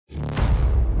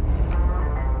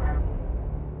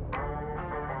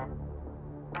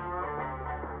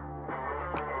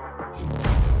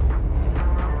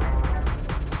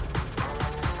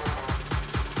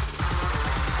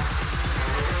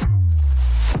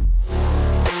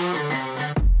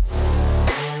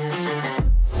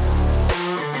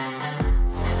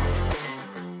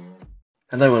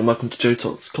Hello and welcome to Joe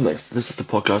Talks Comics. This is the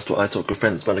podcast where I talk with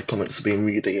friends about the comics I've been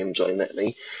reading and enjoying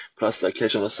lately, plus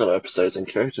occasional solo episodes and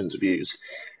character interviews.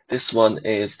 This one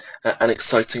is an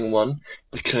exciting one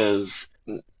because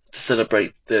to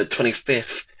celebrate the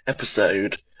 25th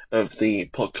episode of the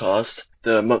podcast,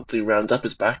 the monthly roundup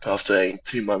is back after a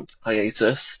 2-month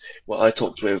hiatus, where I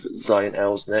talked with Zion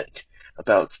Elznic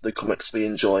about the comics we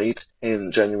enjoyed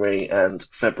in January and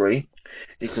February.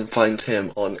 You can find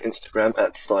him on Instagram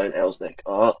at Zion Elznic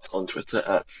Art, on Twitter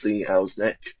at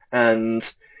CElznic.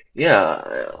 And yeah,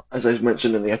 as I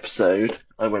mentioned in the episode,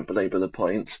 I won't belabor the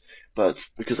point, but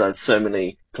because I had so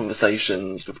many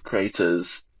conversations with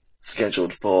creators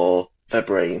scheduled for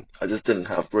February, I just didn't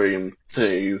have room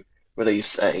to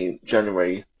release a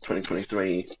January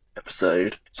 2023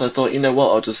 episode. So I thought, you know what,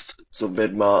 I'll just sort of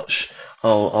mid-March,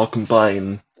 I'll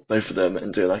combine both of them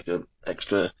and do like an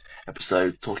extra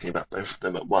episode talking about both of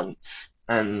them at once.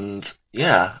 And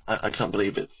yeah, I can't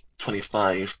believe it's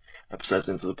 25 episodes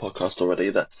into the podcast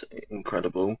already. That's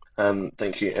incredible.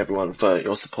 Thank you everyone for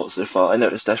your support so far. I know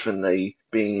it's definitely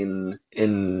been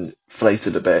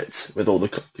inflated a bit with all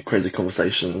the crazy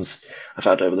conversations I've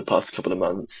had over the past couple of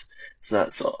months. So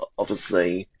that's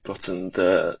obviously gotten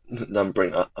the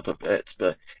numbering up a bit,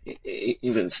 but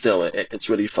even still, it's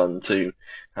really fun to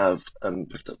have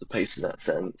picked up the pace in that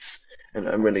sense,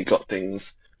 and really got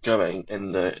things going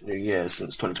in the new year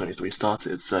since 2023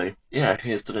 started. So yeah,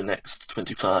 here's to the next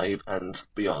 25 and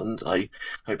beyond. I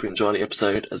hope you enjoy the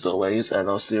episode as always, and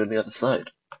I'll see you on the other side.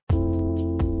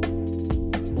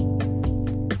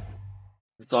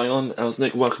 Zion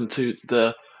Elznic, welcome to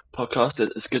the podcast.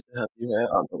 It's good to have you here.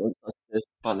 I'm glad this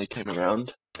finally came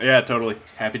around. Yeah, totally.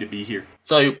 Happy to be here.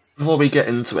 So, before we get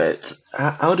into it,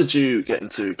 how did you get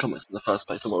into comics in the first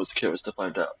place? I'm always curious to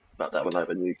find out about that when I have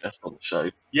a new guest on the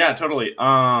show. Yeah, totally.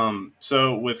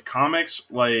 So with comics,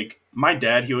 like my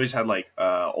dad, he always had like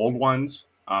old ones.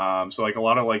 So like a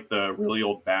lot of like the really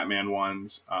old Batman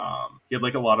ones. He had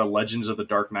like a lot of Legends of the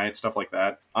Dark Knight, stuff like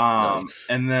that. Nice.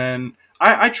 And then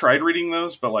I tried reading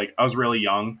those, but like I was really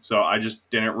young, so I just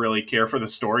didn't really care for the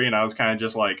story, and I was kind of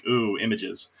just like, ooh,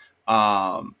 images.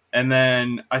 And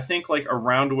then I think like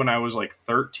around when I was like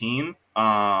 13,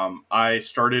 I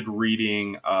started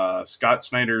reading Scott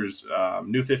Snyder's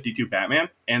New 52 Batman,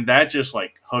 and that just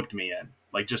like hooked me in,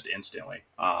 like just instantly.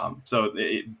 So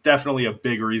it definitely a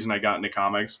big reason I got into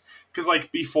comics, because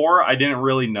like before I didn't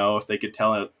really know if they could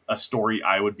tell a story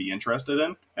I would be interested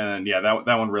in, and yeah,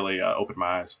 that one really opened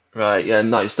my eyes. Right, yeah,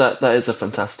 nice. That is a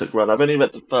fantastic run. I've only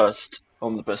read the first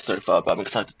omnibus so far, but I'm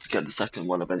excited to get the second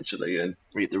one eventually and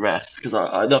read the rest because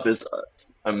I love his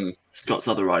Scott's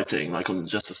other writing, like on the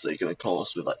Justice League, and of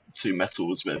course with like Two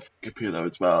Metals with Capullo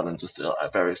as well, and just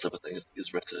various other things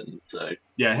he's written. So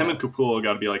yeah, him and Capullo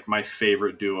got to be like my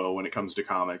favorite duo when it comes to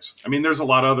comics. I mean, there's a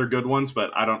lot of other good ones, but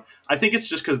I think it's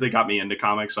just because they got me into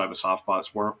comics, so I have a soft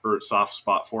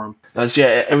spot for him.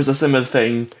 Yeah, it was a similar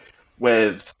thing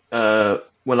with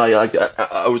when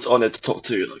I was honoured to talk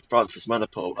to like Francis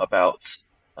Manapul about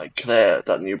like Claire,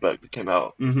 that new book that came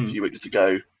out a few weeks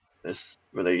ago, this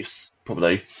release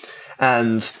probably,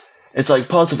 and it's like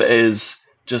part of it is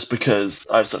just because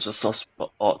I have such a soft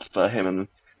spot for him and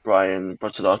Brian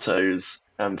Bertolato's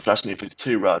Flash New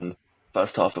 52 run,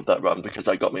 first half of that run, because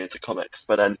that got me into comics.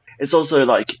 But then it's also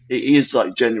like it is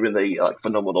like genuinely like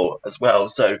phenomenal as well.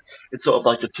 So it's sort of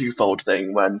like a twofold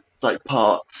thing when it's like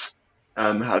part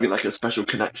having like a special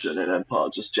connection and then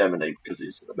part just generally because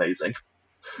he's amazing.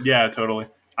 Yeah, totally.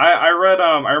 I read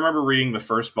I remember reading the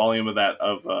first volume of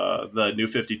the New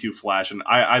 52 Flash, and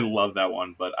I love that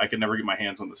one, but I could never get my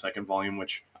hands on the second volume,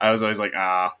 which I was always like,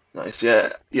 Nice,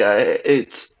 yeah.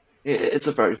 It's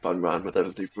a very fun run with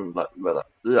everything from with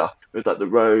like the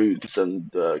rogues and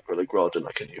the Gorilla Grodd and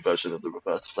like a new version of the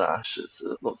Reverse Flash. It's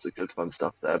lots of good fun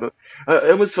stuff there, but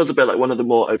it almost feels a bit like one of the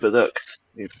more overlooked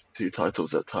New 52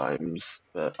 titles at times.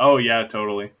 But oh yeah,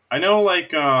 totally. I know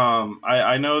like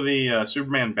I know the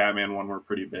Superman Batman one were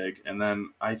pretty big, and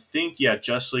then I think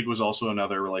Justice League was also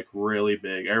another like really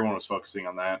big. Everyone was focusing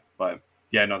on that, but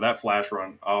yeah, no, that Flash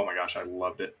run, oh my gosh, I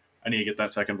loved it. I need to get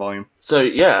that second volume. so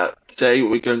yeah, today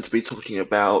we're going to be talking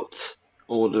about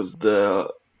all of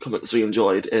the comics we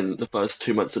enjoyed in the first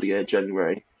 2 months of the year,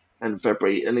 January and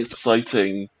February, and it's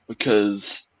exciting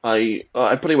because I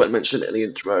probably won't mention it in the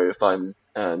intro if I'm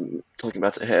talking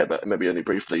about it here, but maybe only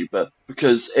briefly. But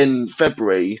because in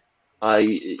February,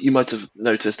 you might have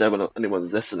noticed,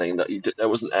 anyone's listening, that there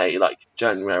wasn't a like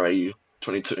January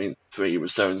 2023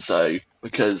 was so and so,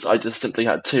 because I just simply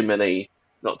had too many,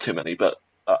 not too many, but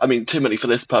I mean too many for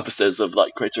this purposes of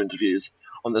like creator interviews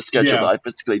on the schedule that I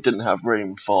physically didn't have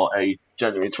room for a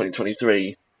January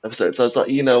 2023 episode. So I was like,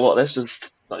 you know what? Let's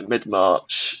just like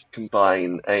mid-March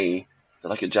combine a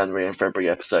January and February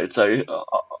episode. So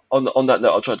on that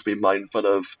note, I'll try to be mindful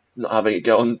of not having it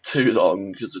go on too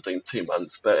long because we're doing 2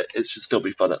 months, but it should still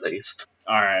be fun at least.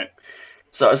 All right.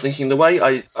 So I was thinking the way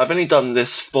I've only done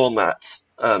this format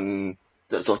that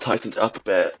sort of tightened it up a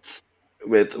bit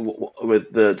with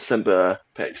the December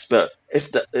picks, but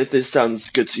if this sounds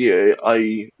good to you,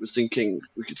 I was thinking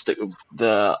we could stick with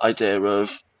the idea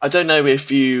of I don't know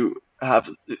if you have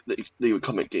the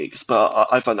comic geeks, but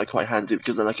I find that quite handy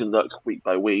because then I can look week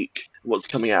by week what's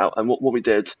coming out. And what we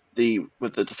did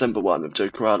with the December one of Joe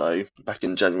Corrado back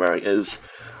in January is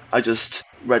I just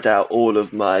read out all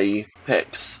of my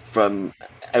picks from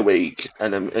a week,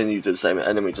 and you do the same,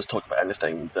 and then we just talk about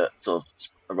anything that sort of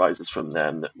arises from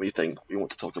them that we think we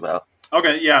want to talk about.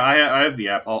 Okay, yeah, I have the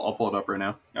app. I'll pull it up right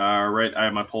now. Right, I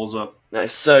have my polls up.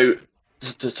 Nice. So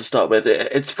to start with,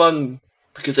 it's fun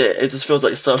because it just feels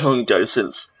like so long ago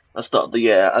since I started the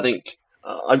year. I think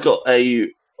I've got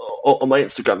on my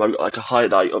Instagram, I've got like a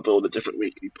highlight of all the different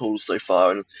weekly pulls so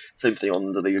far, and same thing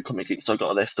on the League of Comic Geek. So I've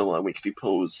got a list of all my weekly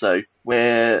pulls. So what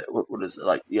is it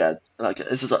like? Yeah, like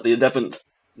this is like the 11th.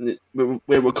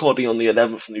 We're recording on the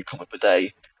 11th new comic per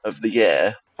day of the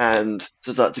year, and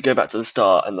to go back to the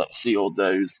start and like see all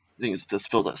those things, it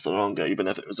just feels like so long ago, even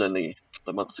if it was only a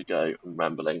couple of months ago. I'm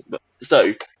rambling, but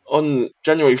so on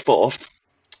January 4th,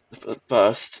 the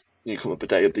first new comic per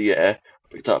day of the year,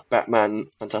 I picked up Batman,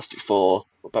 Fantastic Four,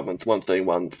 Batman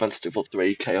 131, Fantastic Four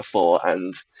 3, KF4,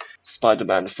 and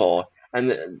Spider-Man 4,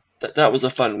 and that was a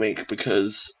fun week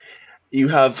because you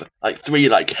have like three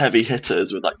like heavy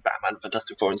hitters with like Batman,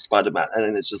 Fantastic Four, and Spider-Man, and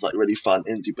then it's just like really fun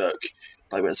indie book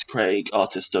by Wes Craig,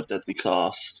 artist of Deadly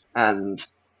Class, and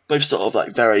both sort of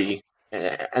like very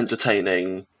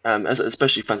entertaining.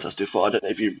 Especially Fantastic Four. I don't know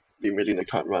if you've been reading the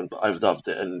current run, but I've loved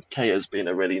it, and K has been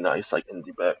a really nice like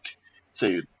indie book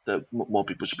too that more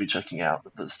people should be checking out.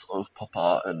 There's sort of pop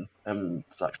art and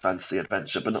like fantasy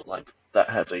adventure, but not like that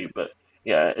heavy. But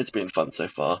yeah, it's been fun so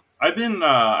far. I've been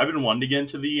wanting to get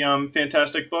into the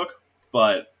Fantastic book,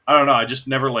 but I don't know. I just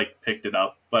never like picked it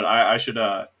up, but I should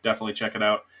definitely check it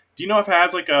out. Do you know if it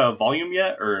has like a volume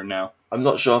yet or no? I'm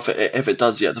not sure if it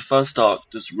does yet. The first arc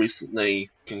just recently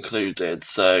concluded,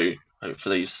 so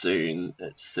hopefully soon.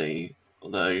 Let's see.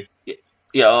 Although,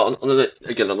 yeah,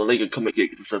 again on the League of Comic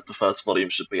Geeks, it says the first volume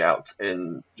should be out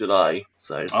in July,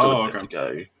 so it's still a bit to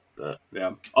go. But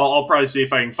yeah, I'll probably see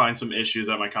if I can find some issues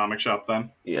at my comic shop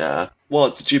then. Yeah.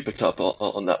 What did you pick up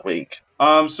on that week?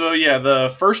 So yeah,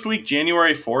 the first week,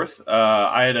 January 4th,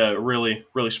 I had a really,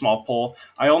 really small pull.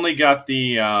 I only got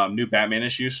the new Batman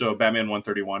issue, so Batman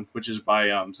 131, which is by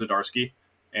Zdarsky,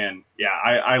 and yeah,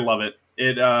 I love it.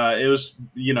 It was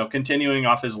continuing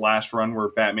off his last run where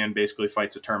Batman basically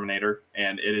fights a Terminator,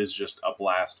 and it is just a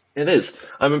blast. It is.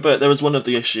 I remember there was one of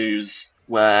the issues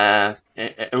where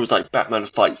it was like Batman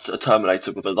fights a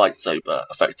Terminator with a lightsaber,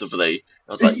 effectively.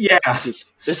 I was like, yeah,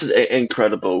 this is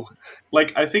incredible.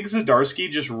 Like, I think Zdarsky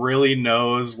just really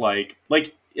knows,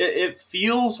 it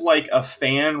feels like a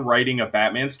fan writing a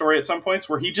Batman story at some points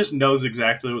where he just knows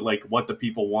exactly like what the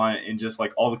people want and just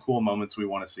like all the cool moments we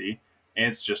want to see. And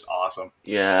it's just awesome.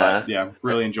 Yeah. But, yeah,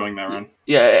 really enjoying that run.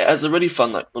 Yeah, it has a really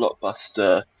fun like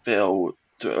blockbuster feel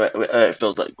to it. It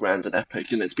feels like grand and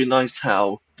epic, and it's been nice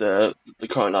how the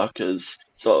current arc has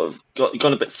sort of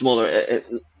gone a bit smaller.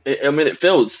 I mean,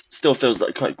 still feels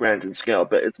like quite grand in scale,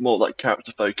 but it's more like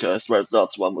character focused, whereas the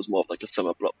other one was more of like a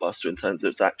summer blockbuster in terms of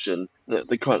its action.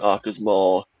 The current arc is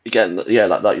more, again, yeah,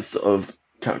 like sort of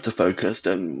character focused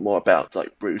and more about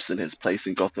like Bruce and his place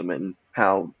in Gotham and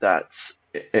how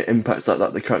it impacts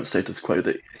like the current status quo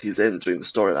that he's in during the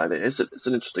storyline. It's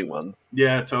an interesting one.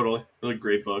 Yeah, totally. Really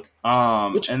great book.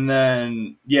 And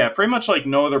then yeah, pretty much like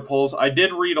no other pulls. I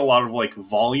did read a lot of like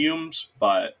volumes,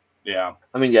 but yeah.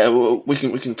 I mean, yeah, we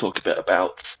can talk a bit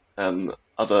about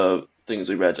other things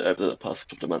we read over the past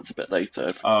couple of months a bit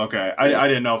later. Oh, okay. I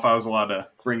didn't know if I was allowed to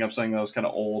bring up something that was kind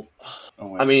of old.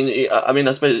 Oh, I mean,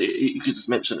 I suppose you could just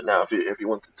mention it now if you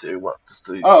wanted to.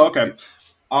 Oh, okay.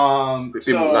 It'd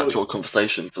be more natural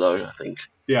conversation though, I think.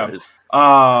 Yeah.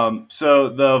 So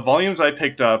the volumes I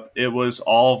picked up, it was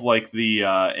all of like the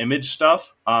image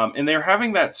stuff. And they were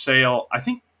having that sale, I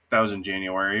think that was in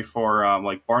January for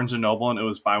like Barnes and Noble, and it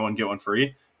was buy one get one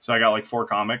free. So I got like 4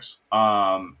 comics.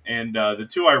 And the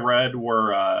 2 I read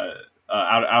were out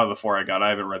of the 4 I got. I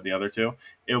haven't read the other 2.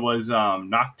 It was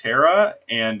Noctera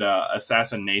and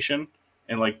Assassination.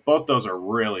 And like both those are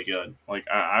really good. Like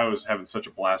I was having such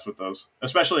a blast with those,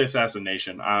 especially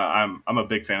Assassination. I'm a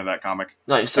big fan of that comic.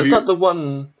 Nice. Is that the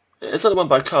one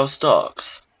by Kyle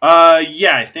Starks?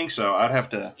 Yeah, I think so. I'd have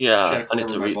to Yeah, check I need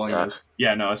whatever to my read volume that. is.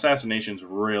 Yeah, no, Assassination's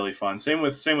really fun. Same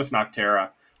with Noctera.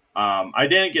 I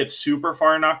didn't get super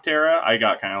far in Noctera. I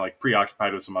got kind of like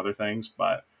preoccupied with some other things,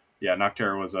 but yeah,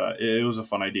 Noctera was it was a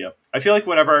fun idea. I feel like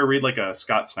whenever I read like a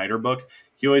Scott Snyder book,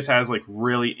 he always has like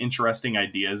really interesting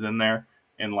ideas in there,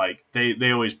 and like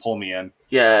they always pull me in.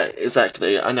 Yeah,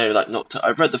 exactly. I know, like, not.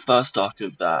 I've read the first arc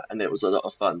of that, and it was a lot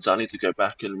of fun. So I need to go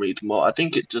back and read more. I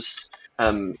think it just,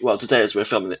 well, today as we're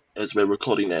filming it, as we're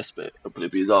recording this, but it'll probably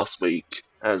be last week,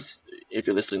 as if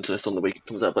you're listening to this on the week it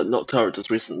comes out. But Nocturne just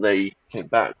recently came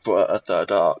back for a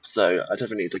third arc, so I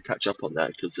definitely need to catch up on that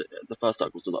because the first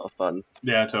arc was a lot of fun.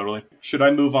 Yeah, totally. Should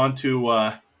I move on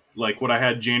to like what I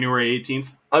had January 18th?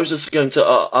 I was just going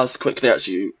to ask quickly,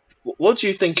 actually, what do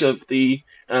you think of the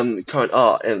current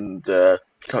art in the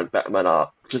current Batman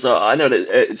art? Because I know that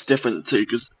it's different too,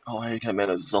 because Jorge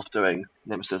Jimenez is off doing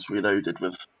Nemesis Reloaded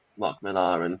with Mark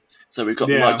Millar, and so we've got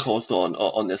Mike Yeah, Hawthorne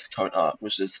on this current art,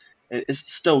 which is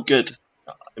it's still good,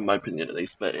 in my opinion at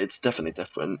least, but it's definitely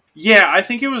different. yeah, I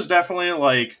think it was definitely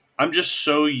like I'm just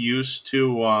so used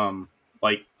to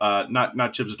like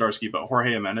not Chip Zdarsky but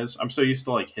Jorge Jimenez. I'm so used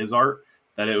to like his art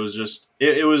that it was just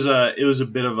it was a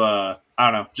bit of a I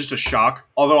don't know, just a shock.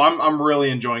 Although I'm really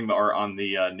enjoying the art on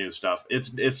the new stuff.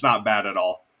 It's not bad at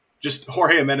all. Just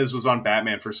Jorge Jimenez was on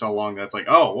Batman for so long that's like,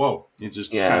 oh whoa, it's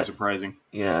just kind Yeah, of surprising.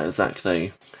 yeah,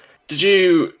 exactly. Did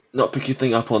you not pick your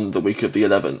thing up on the week of the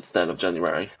 11th then of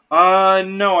January?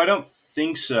 No, I don't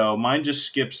think so. Mine just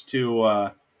skips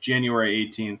to January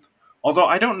 18th. Although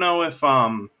I don't know if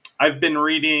I've been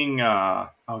reading oh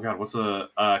god, what's the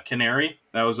Canary?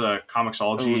 That was a Oh,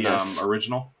 Comixology nice.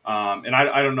 original. And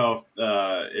I don't know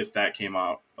if that came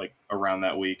out like around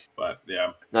that week, but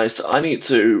yeah. Nice. I need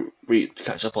to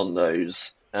catch up on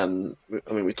those. I mean,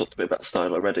 we talked a bit about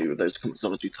style already with those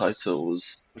Comixology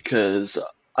titles because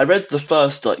I read the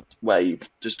first like wave,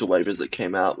 digital wave as it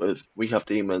came out with We Have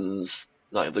Demons,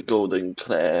 like the Golden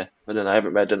Clear, but then I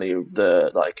haven't read any of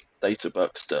the like later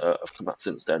books that have come out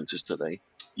since then, digitally.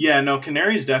 Yeah, no,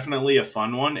 Canary's definitely a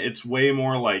fun one. It's way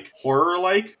more like horror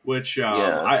like, which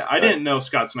Yeah, I didn't know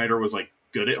Scott Snyder was like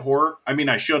good at horror. I mean,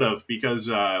 I should have because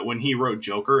when he wrote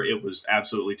Joker, it was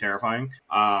absolutely terrifying.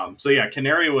 So yeah,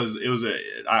 Canary was it was a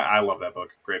I love that book.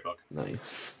 Great book.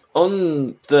 nice.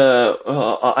 On the,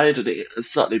 I had a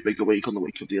slightly bigger week on the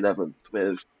week of the 11th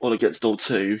with All Against All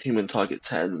 2, Human Target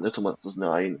 10, Little Monsters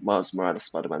 9, Miles Morales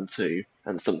Spider-Man 2,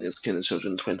 and Something as Kin and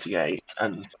Children 28.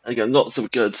 And again, lots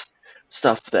of good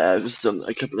stuff there. Just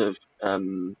a couple of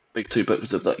big two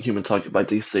books of like Human Target by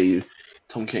DC,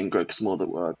 Tom King, Greg Small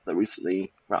that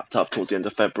recently wrapped up towards the end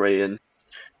of February. And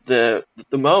the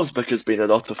Miles book has been a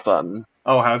lot of fun.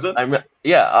 Oh, has it?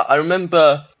 Yeah, I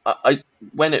remember I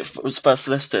when it was first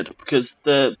listed because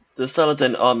the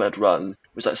Saladin Ahmed run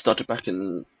was like started back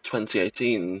in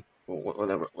 2018 or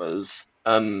whatever it was.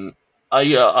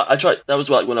 I tried that was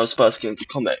like when I was first getting into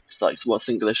comics, like what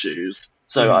single issues.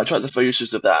 So I Mm-hmm. tried the few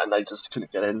issues of that and I just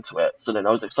couldn't get into it. So then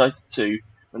I was excited to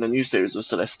when the new series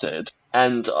was listed,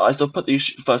 and I sort of put the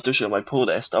first issue on my pull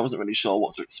list. I wasn't really sure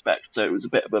what to expect, so it was a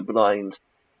bit of a blind,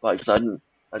 like because I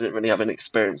didn't really have any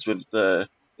experience with the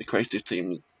creative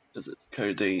team, as it's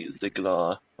Cody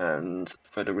Ziegler and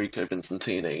Federico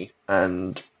Vincentini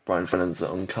and Brian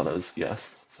Frenenza on colours.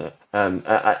 Yes, so and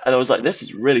I was like, this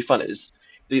is really fun. It's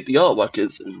the artwork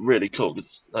is really cool because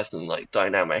it's nice and like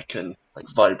dynamic and like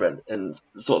vibrant and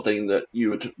the sort of thing that you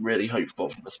would really hope for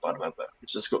from a Spider-Man book.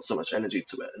 It's just got so much energy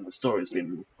to it, and the story's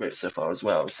been great so far as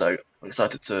well. So I'm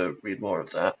excited to read more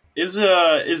of that. Is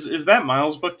that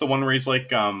Miles book the one where he's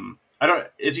like I don't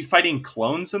is he fighting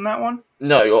clones in that one?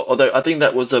 No, although I think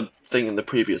that was a thing in the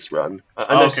previous run.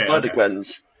 I know Okay, Spider okay.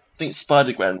 Gwen's. I think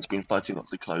Spider Gwen's been fighting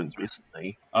lots of clones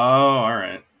recently. Oh, all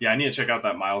right. Yeah, I need to check out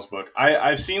that Miles book.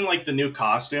 I've seen like the new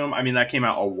costume. I mean, that came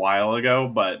out a while ago,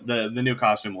 but the new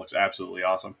costume looks absolutely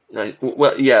awesome. Right.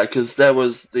 Well, yeah, because there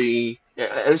was the.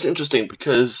 Yeah, and it's interesting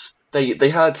because they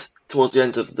had towards the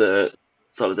end of the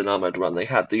Saladin Ahmed run, they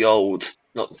had the old.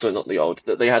 Not the old.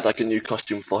 That they had like a new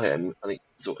costume for him. I think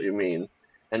that's what you mean.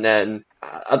 And then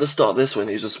at the start of this one,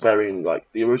 he's just wearing like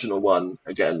the original one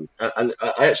again. And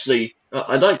I actually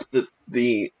I like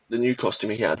the new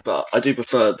costume he had, but I do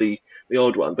prefer the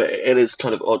old one. But it is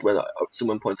kind of odd when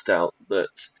someone pointed out that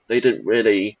they didn't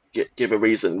really give a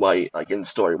reason why, like in the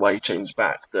story, why he changed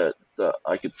back that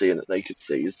I could see and that they could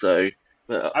see. So,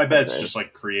 but I I bet don't it's know. just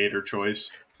like creator choice.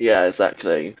 Yeah,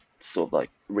 exactly. Sort of like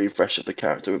refresh of the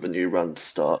character with a new run to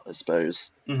start, I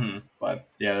suppose. But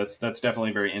yeah, that's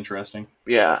definitely very interesting.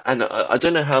 Yeah, and I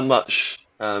don't know how much.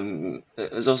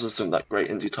 There's also some like great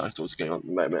indie titles going on at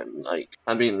the moment. Like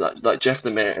I mean, like Jeff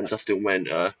Lemire and Justin Wayne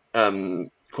are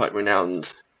quite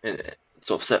renowned in,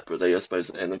 sort of separately, I suppose,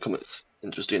 in the comics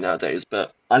industry nowadays.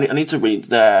 But I need to read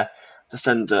their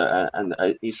Descender and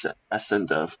East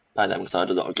Ascender by them because I heard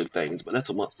a lot of good things. But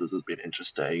Little Monsters has been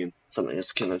interesting, and something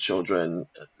as Killing Children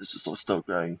is just sort of still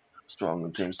going strong,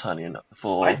 and James Tynion I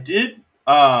before. did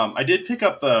I did pick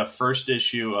up the first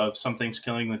issue of Something's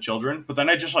Killing the Children, but then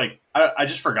I just I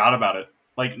just forgot about it.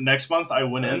 Like next month I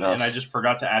went Fair in and I enough. just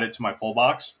forgot to add it to my pull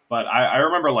box. But I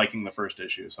remember liking the first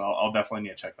issue, so I'll definitely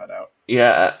need to check that out.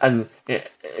 Yeah, and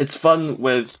it's fun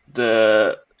with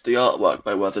the artwork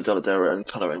by Werther Dell'Edera and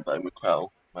coloring by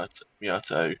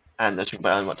Miyato, and they're talking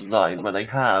about animal design, where they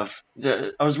have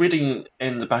I was reading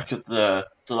in the back of the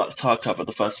deluxe hardcover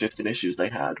the first 15 issues they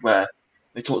had, where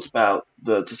they talked about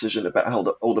the decision about how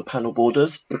all the panel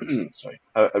borders sorry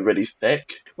are really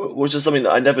thick, which is something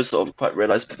that I never sort of quite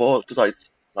realized before because I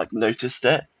like noticed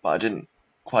it, but I didn't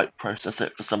quite process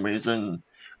it for some reason.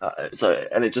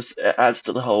 And it adds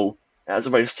to the whole. It has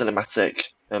a very cinematic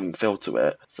feel to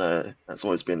it, so that's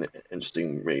always been an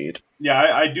interesting read. Yeah,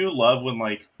 I do love when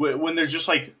when there's just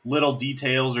like little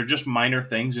details or just minor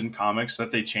things in comics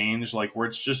that they change, like where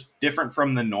it's just different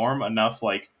from the norm enough,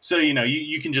 like so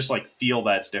you can just like feel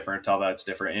that's different, tell that's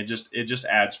different. It just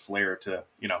adds flair to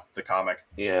the comic.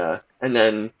 Yeah, and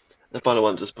then the final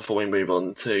one, just before we move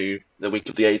on to the week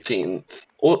of the 18th,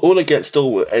 All Against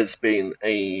All has been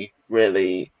a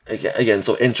really again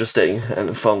sort of interesting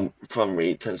and fun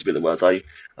read. Tends to be the words I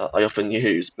often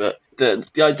use, but the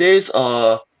ideas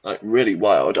are like really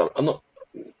wild. I'm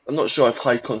not sure if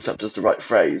high concept is the right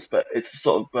phrase, but it's the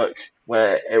sort of book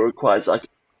where it requires like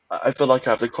I feel like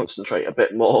I have to concentrate a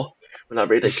bit more when I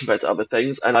read it compared to other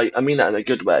things, and I mean that in a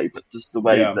good way, but just the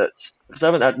way Yeah. that because I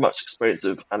haven't had much experience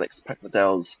of Alex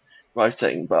Packnadell's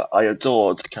writing, but I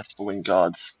adored Casper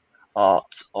Wingard's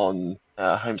art on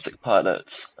Homesick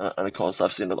Pilots, and of course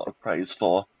I've seen a lot of praise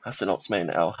for Hassan Otsmane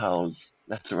and El Hal's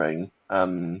lettering.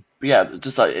 But yeah,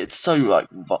 just like it's so like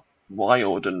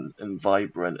wild and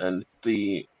vibrant, and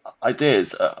the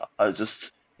ideas are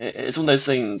just it's one of those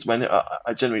things when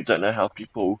I generally don't know how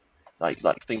people like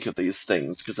think of these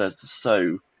things because they're just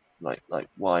so like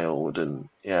wild and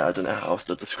yeah I don't know how else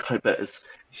to describe it. It's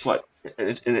quite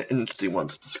an interesting one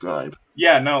to describe.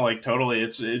 Yeah, no, like totally.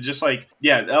 It's just like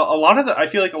yeah, a lot of the I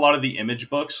feel like a lot of the image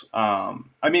books.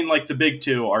 I mean, like the big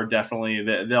two are definitely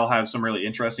they'll have some really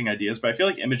interesting ideas, but I feel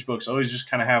like image books always just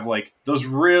kind of have like those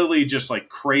really just like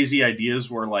crazy ideas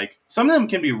where like some of them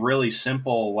can be really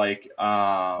simple. Like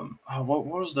what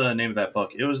was the name of that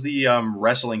book? It was the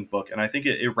wrestling book, and I think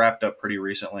it wrapped up pretty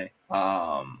recently.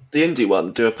 The indie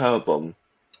one, do a power bomb.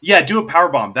 Yeah, do a power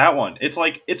bomb. That one. It's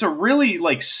like it's a really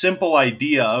like simple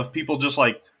idea of people just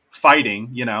like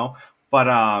fighting, but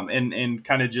and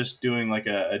kind of just doing like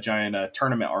a giant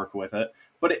tournament arc with it.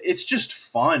 But it's just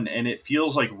fun and it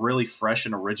feels like really fresh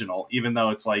and original, even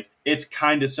though it's like it's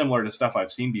kind of similar to stuff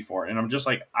I've seen before. And I'm just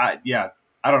like, I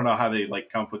don't know how they like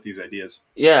come up with these ideas.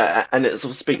 Yeah, and it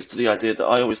sort of speaks to the idea that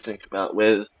I always think about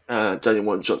with Daniel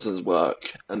Warren Johnson's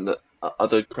work and the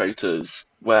other creators,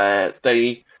 where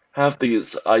they have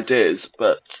these ideas,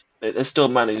 but they still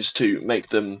manage to make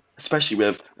them, especially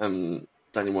with Daniel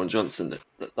Warren Johnson,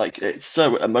 like it's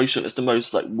so emotional. It's the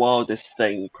most like wildest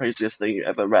thing, craziest thing you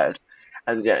ever read,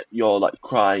 and yet you're like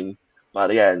crying by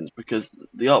the end because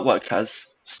the artwork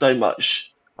has so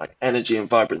much like energy and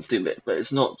vibrancy in it, but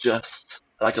it's not just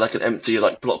like an empty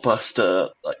like blockbuster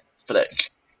like flick.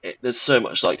 There's so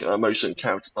much like emotion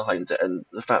character behind it, and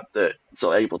the fact that it's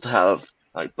not able to have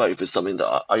like both is something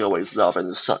that I always love, and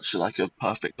it's such like a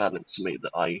perfect balance for me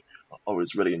that I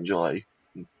always really enjoy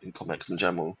in comics in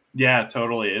general. Yeah,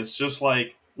 totally. It's just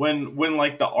like when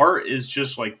like the art is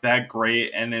just like that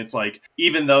great and it's like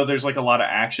even though there's like a lot of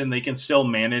action, they can still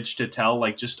manage to tell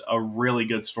like just a really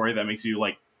good story that makes you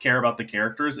like care about the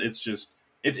characters. It's just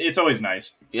it's always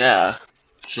nice. Yeah,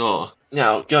 sure.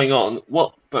 Now, going on,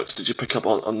 what books did you pick up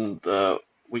on the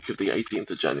week of the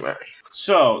 18th of January?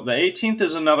 So the 18th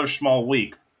is another small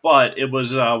week, but it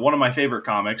was one of my favorite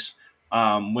comics,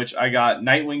 which I got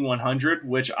Nightwing 100,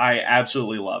 which I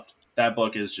absolutely loved. That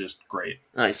book is just great.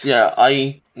 Nice. Yeah,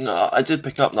 no, I did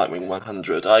pick up Nightwing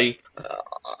 100. I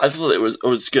thought it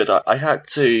was good. I had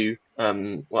to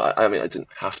well, I mean I didn't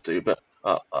have to, but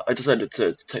I decided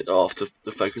to take that off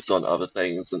to focus on other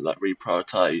things and like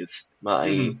reprioritize my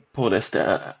Hmm. pull list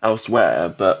elsewhere.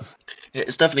 But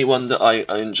it's definitely one that I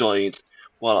enjoyed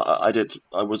while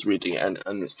I was reading it,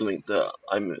 and it's something that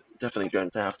I'm definitely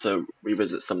going to have to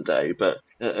revisit someday. But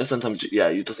sometimes, yeah,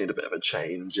 you just need a bit of a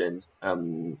change, and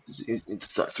you need to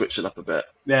start switching up a bit.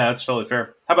 Yeah, that's totally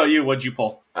fair. How about you? What'd you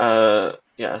pull?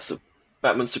 Yeah, so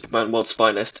Batman Superman World's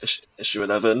Finest issue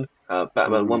 11,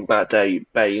 Batman Ooh. One Bad Day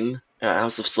Bane,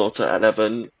 House of Slaughter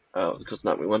 11, because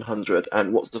Nightwing 100,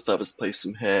 and What's the Furthest Place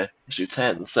from Here, issue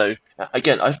 10. So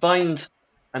again, I find,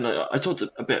 and I talked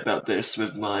a bit about this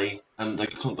with my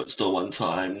like a comic book store one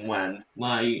time, when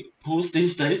my pulls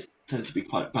these days tend to be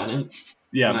quite balanced.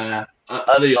 Yeah. Where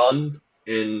early on,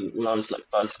 in when I was like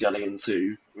first getting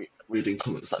into reading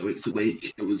comics like week to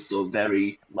week, it was sort of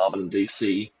very Marvel and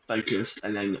DC focused,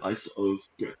 and then I sort of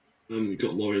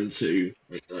got more into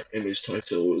like Image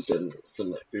titles and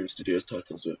some like Boom Studios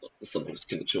titles with like, Something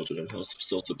Skin Children and House of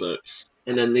Slaughter books.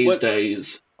 And then these What?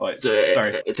 days, Oh, wait, so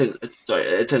sorry.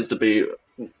 it tends to be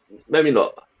maybe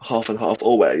not half and half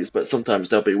always, but sometimes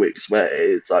there'll be weeks where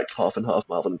it's like half and half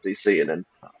Marvel and DC, and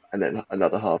then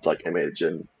another half like Image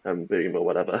and Boom or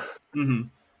whatever. Hmm.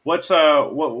 What's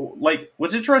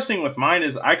interesting with mine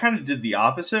is I kind of did the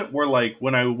opposite, where like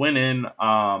when I went in,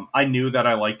 I knew that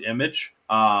I liked Image,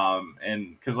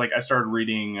 and because like I started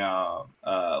reading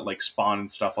like Spawn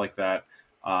and stuff like that.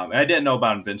 And I didn't know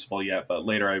about Invincible yet, but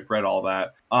later I read all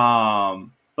that.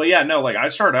 But yeah, no, like I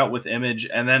started out with Image,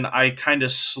 and then I kind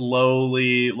of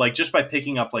slowly, like just by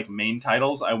picking up like main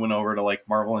titles, I went over to like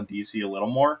Marvel and DC a little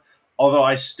more. Although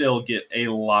I still get a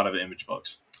lot of Image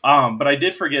books. But I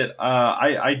did forget.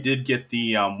 I did get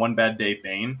the One Bad Day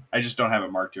Bane. I just don't have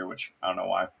it marked here, which I don't know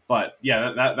why. But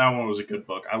yeah, that one was a good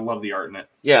book. I love the art in it.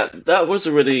 Yeah, that was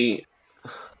a really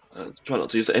try not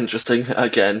to use it interesting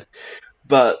again,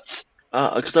 but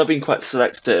because I've been quite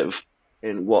selective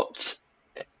in what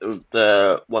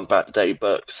the One Bad Day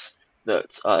books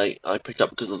that I pick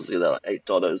up, because obviously they're like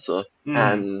 $8 or Mm.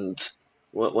 and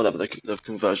whatever the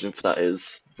conversion for that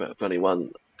is for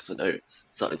anyone, because I know it's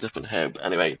slightly different here. But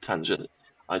anyway, tangent.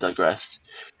 I digress.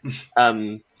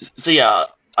 So yeah,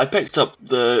 I picked up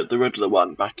the Riddler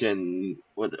one back in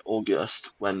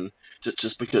August, when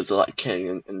just because of like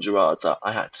King and Gerard,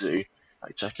 I had to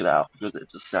like check it out because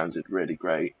it just sounded really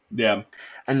great. Yeah.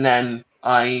 And then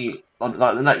on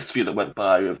like the next few that went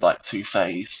by with like Two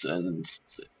Face and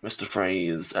Mr.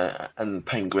 Freeze and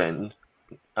Penguin,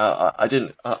 I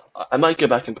didn't. I might go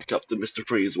back and pick up the Mr.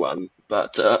 Freeze one,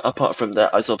 but apart from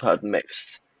that, I sort of heard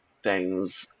mixed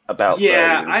things about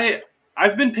Yeah, those.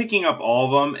 I've been picking up all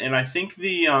of them, and I think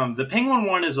the Penguin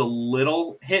one is a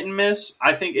little hit and miss.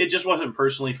 I think it just wasn't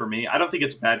personally for me. I don't think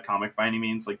it's a bad comic by any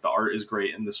means. Like the art is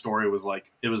great, and the story was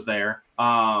like it was there.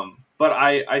 But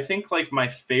I think like my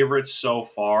favorites so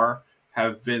far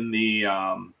have been the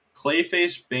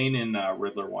Clayface, Bane, and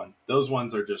Riddler one. Those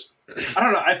ones are just I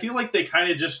don't know. I feel like they kind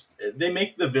of just they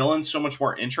make the villains so much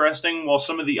more interesting, while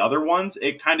some of the other ones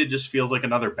it kind of just feels like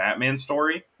another Batman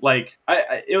story. Like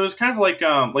it was kind of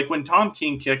like when Tom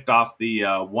King kicked off the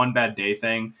One Bad Day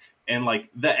thing, and like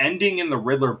the ending in the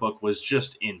Riddler book was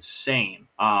just insane.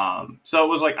 So it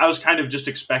was like I was kind of just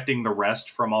expecting the rest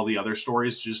from all the other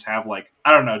stories to just have like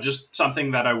I don't know, just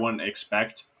something that I wouldn't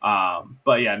expect.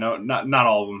 But yeah, no, not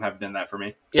all of them have been that for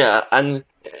me. Yeah, and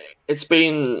it's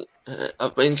been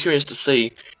I've been curious to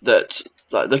see that,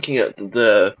 like looking at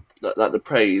the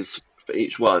praise for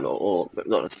each one, or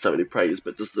not necessarily praise,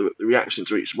 but just the reaction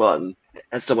to each one,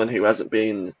 as someone who hasn't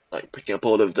been like picking up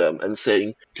all of them and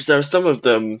seeing, because there are some of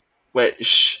them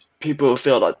which people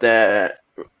feel like they're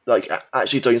like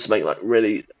actually doing something like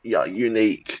really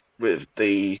unique with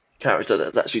the character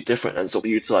that's actually different and sort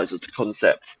of utilizes the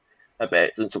concept a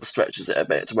bit and sort of stretches it a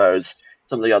bit, whereas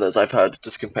some of the others I've heard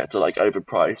just compared to like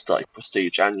overpriced like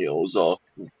prestige annuals, or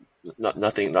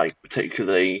nothing like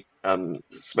particularly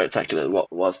spectacular.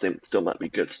 Whilst they still might be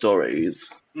good stories.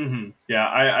 Yeah,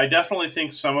 I definitely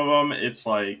think some of them. It's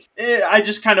like I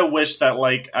just kind of wish that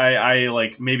like I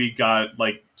like maybe got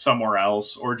like somewhere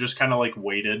else, or just kind of like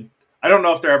waited. I don't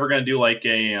know if they're ever going to do like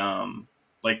a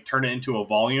like turn it into a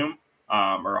volume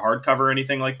or a hardcover or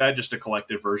anything like that, just a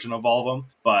collected version of all of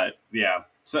them. But yeah,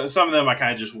 so some of them I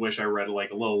kind of just wish I read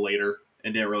like a little later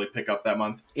and didn't really pick up that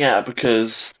month. Yeah,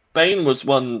 because Bane was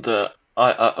one that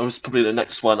I was probably the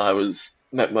next one I was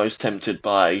most tempted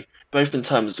by, both in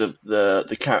terms of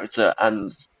the character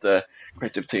and the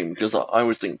creative team, because I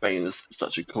always think Bane is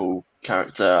such a cool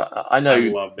character. I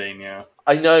love Bane. Yeah.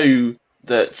 I know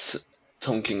that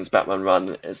Tom King's Batman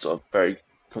run is sort of very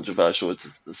controversial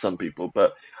to some people,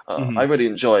 but I Hmm. really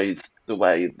enjoyed the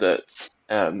way that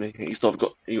he sort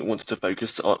of he wanted to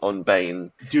focus on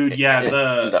Bane Dude, yeah,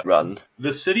 in that run.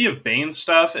 the City of Bane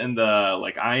stuff and the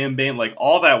like I Am Bane, like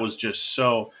all that was just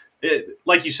so it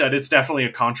like you said, it's definitely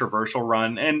a controversial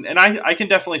run. And I can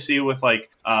definitely see with like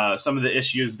some of the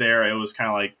issues there, it was kind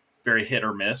of like very hit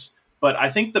or miss. But I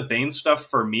think the Bane stuff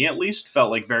for me at least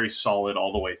felt like very solid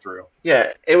all the way through.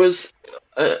 Yeah, it was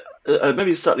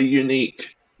maybe a slightly unique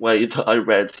way that I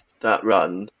read that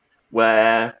run,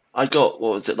 where I got,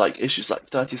 what was it, like issues like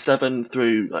 37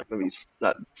 through like maybe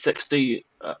like 60,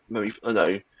 maybe, oh no,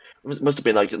 it must have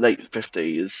been like late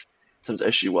 50s in terms of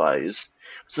issue wise.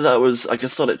 So that was like a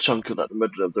solid chunk of like the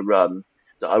middle of the run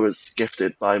that I was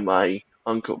gifted by my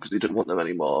uncle because he didn't want them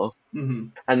anymore. Hmm.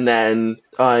 And then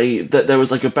there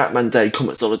was like a Batman Day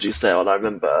Comixology sale, I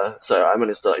remember. So I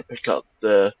managed to like pick up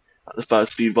the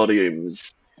first few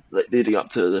volumes like leading up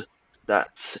to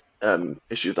that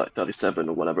issue like 37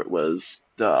 or whatever it was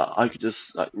that I could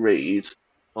just like read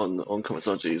on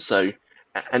Comixology. So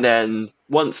and then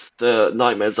once the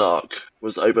Nightmares arc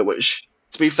was over, which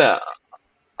to be fair,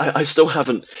 I still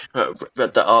haven't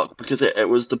read that arc because it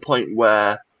was the point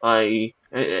where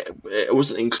it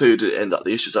wasn't included in like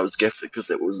the issues I was gifted because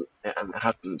it hadn't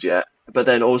happened yet. But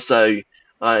then also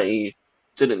I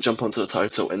didn't jump onto the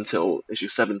title until issue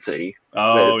 70.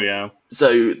 Oh yeah.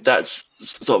 So that's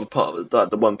sort of part of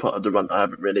the one part of the run I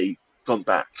haven't really gone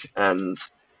back and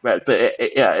read. But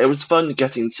yeah, it was fun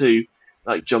getting to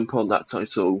like jump on that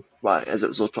title right as it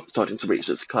was all starting to reach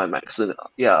its climax. And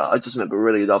yeah, I just remember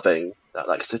really loving that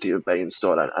like City of Bane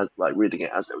storyline as like reading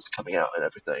it as it was coming out and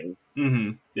everything.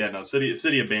 Hmm. Yeah, no,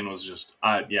 City of Bane was just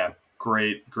yeah,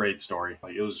 great story.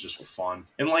 Like it was just fun.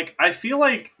 And like I feel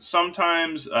like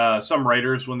sometimes some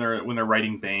writers when they're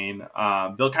writing Bane,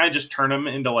 they'll kind of just turn him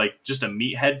into like just a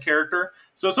meathead character.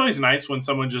 So it's always nice when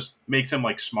someone just makes him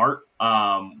like smart.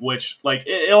 Which like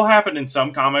it'll happen in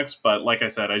some comics, but like I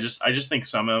said, I just think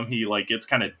some of them he like gets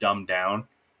kind of dumbed down,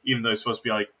 even though he's supposed to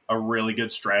be like a really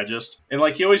good strategist. And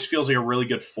like he always feels like a really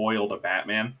good foil to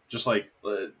Batman. Just like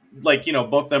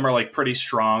both of them are like pretty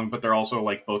strong, but they're also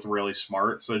like both really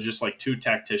smart. So just like two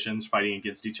tacticians fighting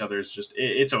against each other is just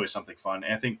it's always something fun.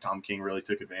 And I think Tom King really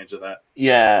took advantage of that.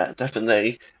 Yeah,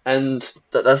 definitely. And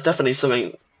that's definitely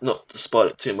something, not to spoil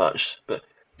it too much, but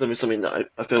definitely something that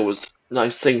I feel was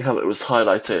nice seeing how it was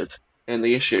highlighted in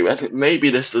the issue. And maybe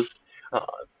this is, uh,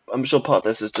 I'm sure part of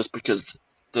this is just because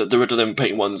the Riddler and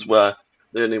Paint ones were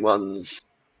the only ones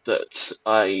that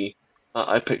I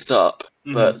picked up.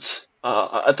 Hmm. But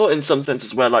I thought in some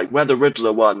senses where the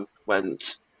Riddler one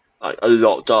went like a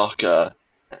lot darker,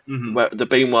 Hmm. where the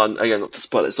Bane one, again, not to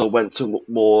spoil it, so went to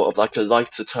more of like a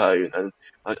lighter tone and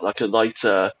like a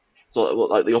lighter, sort of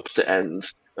like the opposite end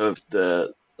of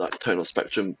the like tonal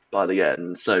spectrum by the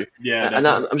end. So, Yeah, and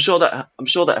definitely. I'm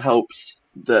sure that helps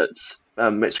that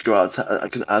Mitch Gerard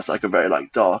has like a very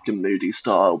like dark and moody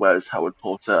style, whereas Howard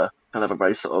Porter kind of a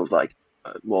very sort of like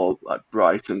more like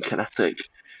bright and kinetic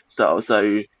style.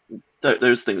 So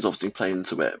those things obviously play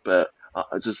into it, but I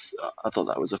thought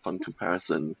that was a fun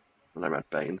comparison when I read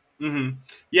Bane. Hmm.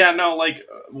 Yeah, no, like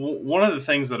one of the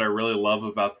things that I really love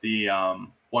about the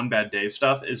One Bad Day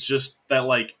stuff is just that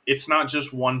like it's not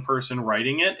just one person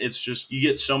writing it. It's just you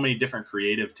get so many different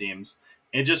creative teams,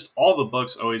 and just all the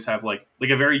books always have like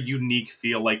a very unique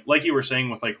feel. Like you were saying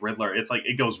with like Riddler, it's like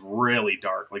it goes really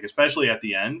dark, like especially at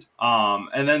the end.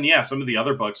 And then yeah, some of the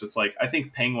other books, it's like I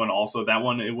think Penguin also that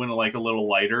one it went like a little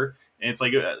lighter, and it's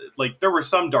like there were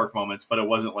some dark moments, but it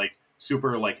wasn't like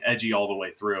super like edgy all the way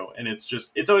through. And it's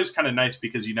always kind of nice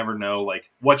because you never know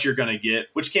like what you're gonna get,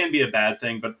 which can be a bad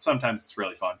thing, but sometimes it's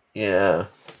really fun. Yeah,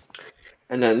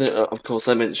 and then of course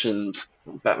I mentioned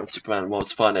Batman Superman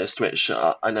World's Finest, which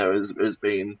I know has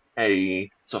been a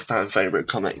sort of fan favorite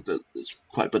comic that's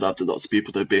quite beloved. Lots of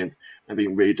people have been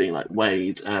reading like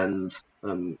Wade and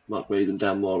Mark Wade and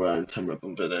Dan Mora and Tamara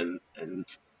Bonvillain, and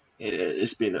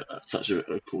it's been such a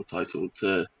cool title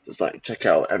to just like check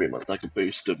out every month, like a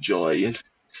boost of joy and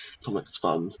comics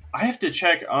fun. I have to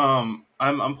check.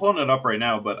 I'm pulling it up right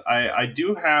now, but I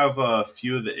do have a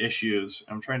few of the issues.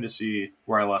 I'm trying to see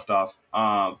where I left off.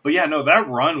 But yeah, no, that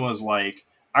run was like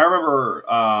I remember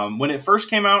when it first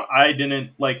came out. I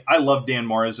didn't like. I love Dan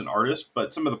Moore as an artist,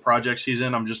 but some of the projects he's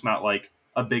in, I'm just not like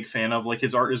a big fan of. Like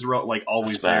his art is like That's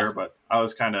always fair. there, but I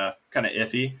was kind of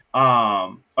iffy.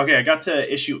 Okay, I got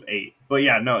to issue 8, but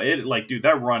yeah, no, it like dude,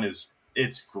 that run is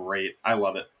it's great. I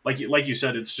love it. Like you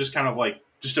said, it's just kind of like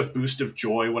just a boost of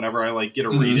joy whenever I like get to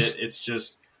read Mhm. it. It's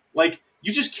just like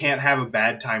you just can't have a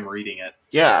bad time reading it.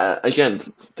 Yeah,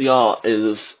 again, the art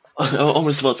is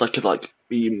almost feels like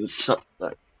beams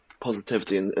like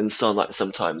positivity and sunlight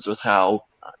sometimes with how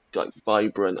like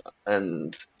vibrant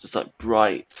and just like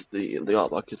bright the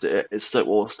artwork is. It's so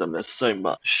awesome. There's so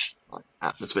much like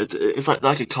atmosphere. It's like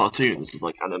a cartoon. It's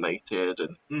like animated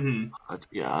Hmm.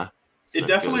 yeah, It so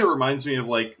definitely good. reminds me of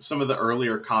like some of the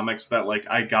earlier comics that like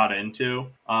I got into,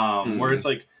 where Mm, it's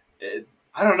like.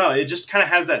 I don't know. It just kind of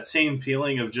has that same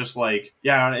feeling of just like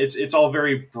yeah, it's all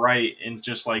very bright and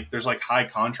just like there's like high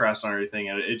contrast on everything,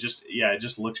 and it just yeah, it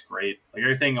just looks great. Like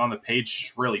everything on the page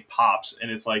just really pops, and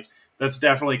it's like That's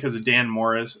definitely because of Dan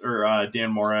Mora,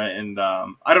 and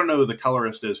I don't know who the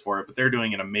colorist is for it, but they're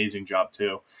doing an amazing job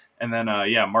too. And then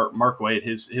Mark Waid,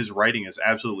 his writing is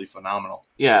absolutely phenomenal.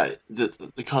 Yeah, the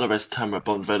colorist Tamara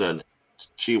Bonvillain,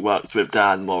 she worked with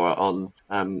Dan Mora on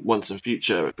Once and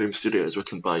Future at Boom Studios,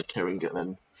 written by Kieran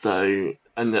Gillen. So,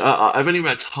 and I've only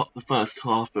read the first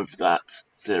half of that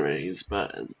series,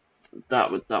 but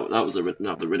that was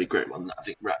another really great one that I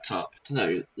think wrapped up. I don't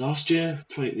know, last year,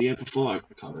 the year before, I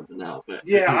can't remember now, but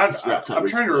it's wrapped up I'm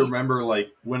trying to recently. remember like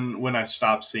when I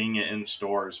stopped seeing it in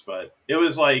stores, but it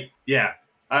was like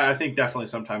I think definitely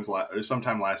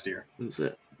sometime last year. Was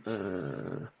it?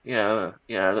 Yeah,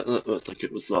 that looks like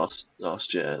it was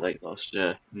last year, late last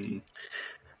year. Mm.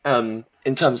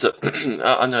 In terms of,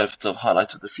 I know I've sort of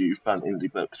highlighted a few fun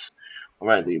indie books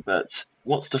already, but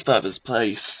What's the Furthest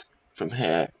Place from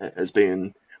here has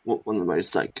been one of the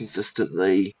most like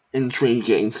consistently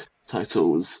intriguing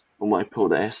titles on my pull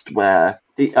list, where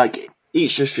like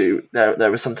each issue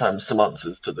there are sometimes some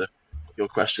answers to your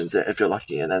questions if you're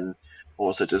lucky, and then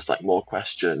also just like more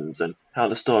questions and how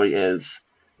the story is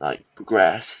like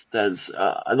progress. There's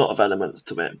a lot of elements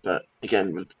to it, but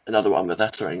again, with another one with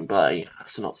lettering by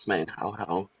Astronaut Smain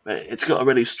how it's got a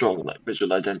really strong like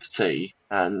visual identity,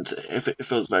 and it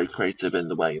feels very creative in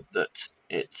the way that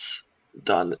it's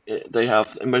done. They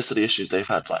have in most of the issues they've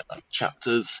had like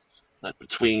chapters like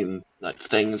between like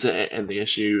things in the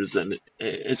issues, and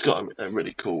it's got a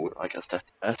really cool like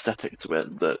aesthetic to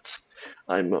it that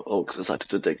I'm always excited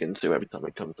to dig into every time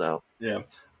it comes out. Yeah.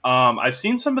 I've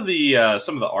seen some of the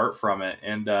art from it,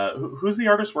 and who's the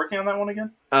artist working on that one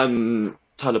again?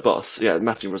 Tyler Boss, yeah,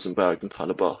 Matthew Rosenberg and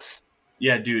Tyler Boss.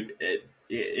 Yeah, dude, it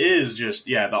is just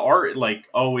the art like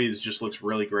always just looks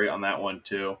really great on that one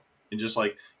too, and just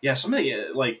like some of the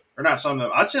like or not some of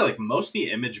them, I'd say like most of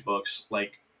the Image books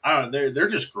like I don't know they're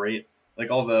just great, like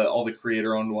all the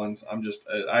creator owned ones.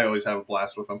 I always have a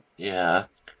blast with them. Yeah,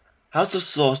 House of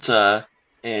Slaughter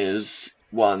is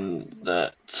one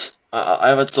that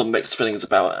I've had some mixed feelings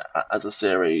about as a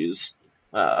series.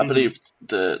 I Hmm. believe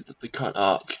the current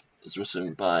arc is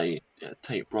written by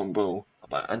Tate Brombell,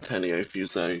 by Antonio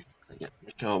Fuso, and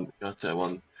Mikel Gato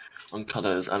on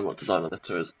colours and what design on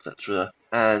letters, etc.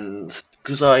 And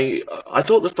because I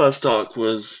thought the first arc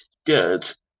was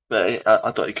good, but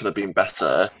I thought it could have been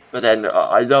better. But then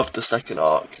I loved the second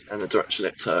arc and the direction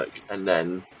it took, and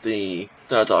then the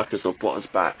third arc has sort of brought us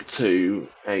back to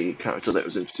a character that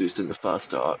was introduced in the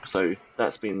first arc. So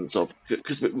that's been sort of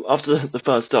because after the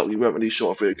first arc, we weren't really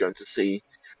sure if we were going to see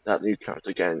that new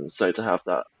character again. So to have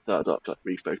that third arc like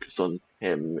refocus on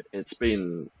him, it's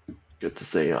been good to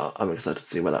see. I'm excited to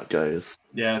see where that goes.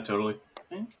 Yeah, totally.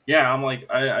 Yeah, I'm like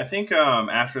I think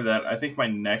after that I think my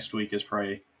next week is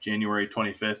probably January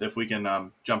 25th if we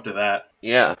can jump to that.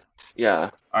 Yeah, yeah.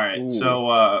 All right. Ooh,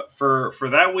 So for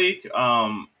that week,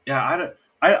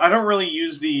 I don't really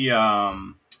use the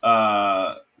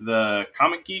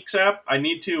Comic Geeks app. I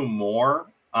need to more.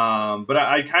 But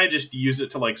I kind of just use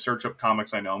it to like search up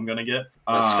comics I know I'm gonna get.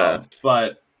 that's fair.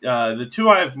 But the two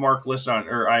I have listed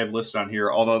on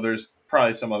here, although there's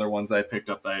probably some other ones that I picked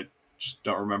up that I just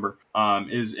don't remember.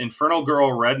 Is Infernal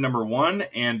Girl Red #1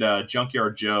 and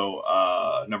Junkyard Joe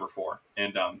 #4,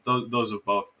 and those have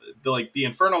both the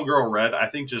Infernal Girl Red. I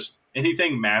think just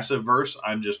anything massive verse,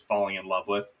 I'm just falling in love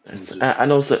with. And Yes. just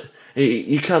And also,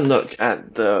 you can look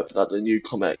at the new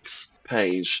comics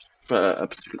page for a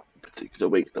particular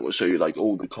week that will show you like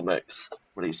all the comics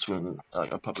released from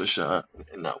like a publisher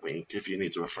in that week if you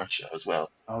need to refresh it as well.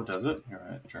 oh, does it? All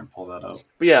right, try and pull that up.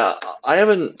 But yeah, I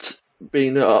haven't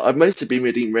been. I've mostly been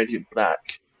reading Radiant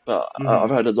Black, but I've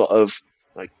Mm-hmm. heard a lot of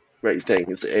like great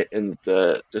things in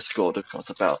the Discord, of course,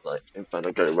 about like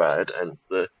Inferno Go Red and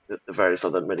the various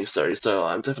other miniseries. So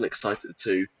I'm definitely excited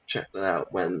to check that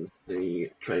out when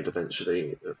the trade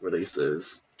eventually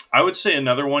releases. I would say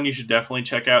another one you should definitely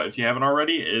check out if you haven't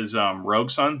already is Rogue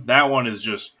Sun. That one is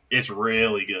just it's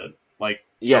really good. Like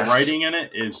the Yes, writing in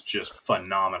it is just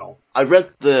phenomenal. I read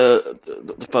the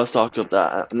first arc of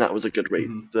that, and that was a good read.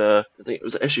 Hmm. I think it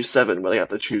was issue 7 where they had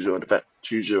to choose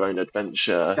your own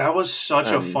adventure. That was such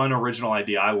a Um, fun original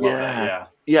idea. I love that. Yeah,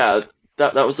 Yeah.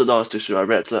 yeah, that was the last issue I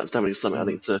read, so that's definitely something I Hmm.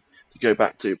 need to go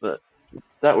back to. But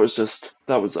that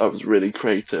was really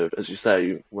creative, as you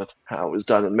say, with how it was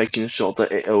done and making sure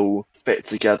that it all fit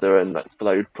together and like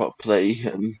flowed properly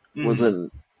and Hmm.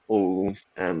 wasn't all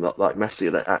like messy.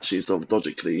 That actually sort of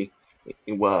logically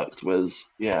it worked.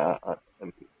 Was yeah,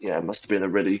 yeah, it must have been a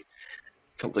really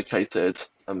complicated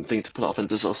thing to put off, and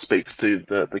does sort of speak to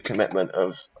the commitment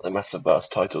of the Massiverse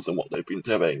titles and what they've been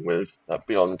doing with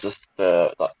beyond just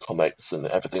the like comics and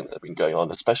everything that's been going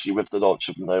on, especially with the launch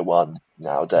of No One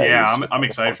Yeah, nowadays with I'm like, the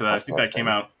excited for that. I podcast think and that came everything.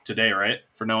 out today, right?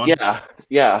 For no one. Yeah,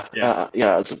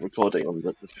 Yeah, as of recording on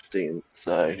the 15th. I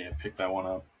So need to pick that one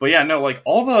up. But yeah, no, like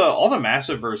all the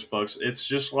Massiverse books, it's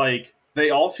just like they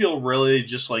all feel really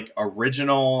just like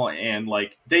original and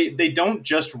like they don't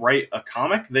just write a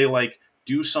comic, they like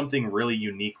do something really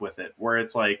unique with it. Where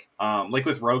it's like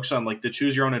with Rogue Sun, like the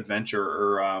choose your own adventure,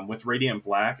 or with Radiant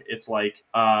Black, it's like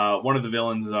one of the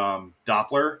villains,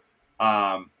 Doppler.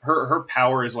 Her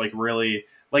power is like really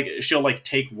like she'll like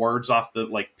take words off the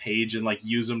like page and like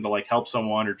use them to like help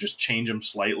someone or just change them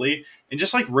slightly, and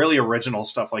just like really original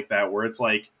stuff like that where it's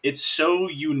like it's so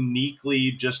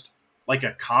uniquely just like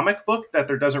a comic book that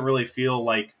there doesn't really feel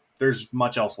like there's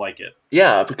much else like it.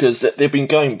 yeah, because they've been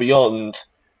going beyond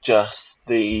just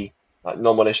the like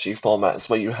normal issue formats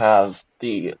where you have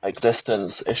the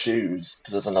existence issues.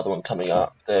 Because there's another one coming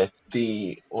up. The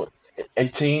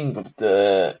 18 with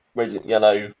the Radiant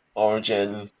Yellow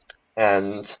origin,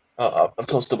 and of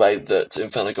course the way that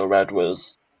Inferno Go Red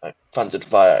was like, funded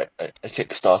via a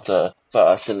Kickstarter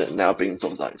first, and it now being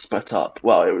sort of like split up.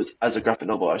 Well, it was as a graphic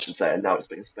novel, I should say, and now it's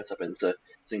being split up into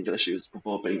single issues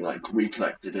before being like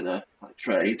recollected in a like,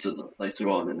 trade later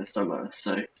on in the summer.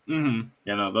 So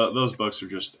Yeah, no, those books are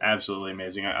just absolutely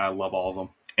amazing. I love all of them.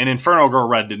 And Inferno Girl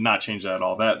Red did not change that at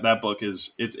all. That book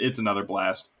is it's another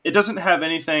blast. It doesn't have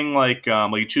anything like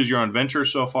Choose Your Own Adventure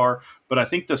so far, but I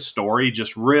think the story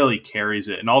just really carries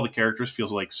it, and all the characters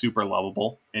feels like super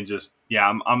lovable. And just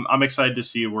yeah, I'm excited to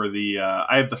see where the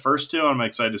I have the first two. I'm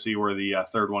excited to see where the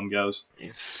third one goes.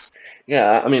 yes,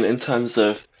 yeah. I mean, in terms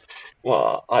of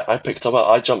well, I picked up.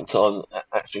 I jumped on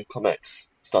Action Comics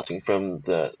starting from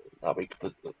the that week,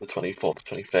 the 24th,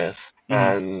 25th,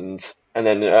 hmm and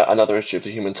then another issue of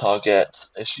the Human Target,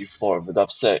 issue 4 of the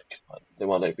Lovesick, the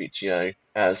one over each year,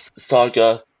 as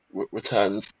Saga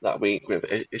returns that week with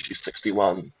issue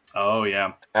 61 Oh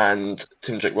yeah, and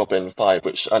Tim Drake Robin 5,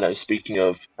 which I know, speaking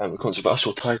of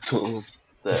controversial titles,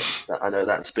 that I know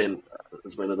there's been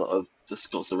a lot of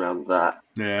discourse around that.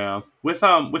 yeah.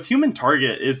 With Human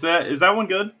Target, is that one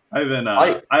good? I've been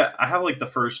I I have like the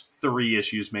first three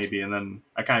issues maybe, and then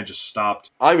I kind of just stopped.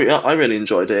 I really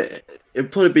enjoyed it.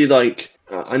 It'd probably be like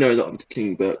I know a lot of the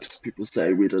King books people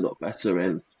say read a lot better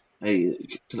in a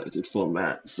collected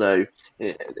format, so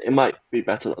it might be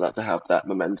better like that to have that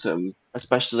momentum,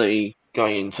 especially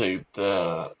going into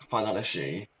the final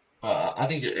issue. But I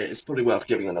think it's probably worth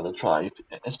giving another try,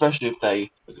 especially if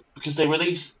they because they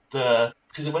released the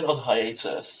because it went on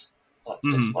hiatus like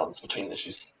hmm 6 months between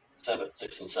issues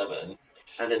 6 and 7,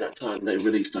 and in that time they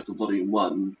released like a volume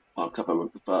one hardcover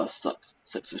of the first like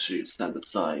 6 issues standard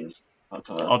size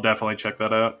hardcover, I'll definitely check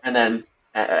that out. and then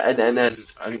and then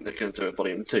I think they're going to do a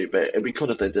volume two, but it'd be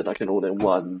cool if they did like an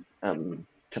all-in-one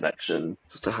collection,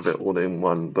 just to have it all in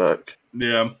one book.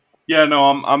 Yeah. Yeah, no,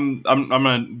 I'm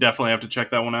gonna definitely have to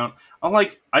check that one out.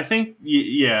 I think,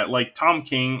 yeah, like Tom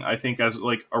King, I think as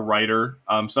like a writer,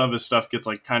 some of his stuff gets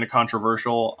like kind of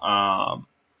controversial.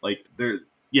 Like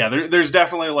there's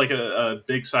definitely like a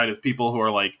big side of people who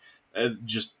are like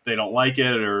just they don't like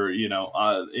it, or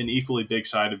an equally big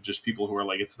side of just people who are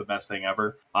like it's the best thing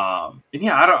ever. And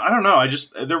yeah, I don't know. I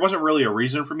just there wasn't really a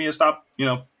reason for me to stop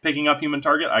picking up Human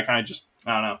Target. I kind of just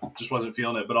I don't know, just wasn't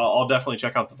feeling it. But I'll definitely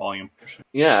check out the volume.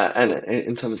 Yeah, and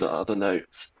in terms of other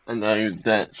notes, I know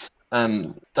that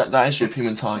that issue of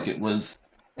Human Target was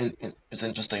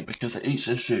interesting because each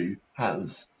issue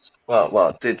has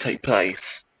it did take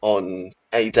place on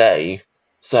a day,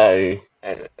 so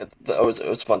it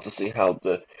was fun to see how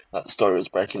the story was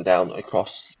breaking down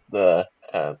across the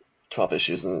 12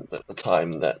 issues and the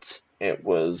time that it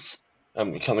was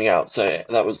coming out. So it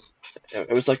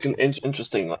was like an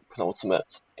interesting like penultimate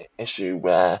issue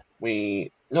where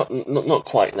we not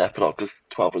quite an epilogue because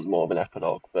 12 was more of an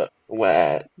epilogue, but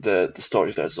where the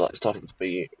story was like starting to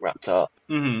be wrapped up.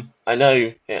 hmm I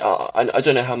know I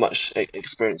don't know how much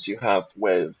experience you have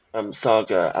with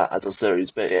Saga as a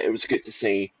series, but it was good to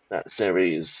see that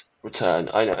series return.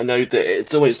 I know that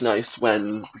it's always nice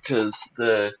when because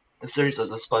the series has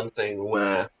this fun thing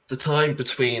where the time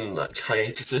between like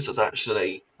hiatuses is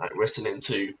actually like written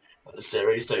into the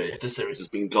series. So if the series has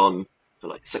been gone for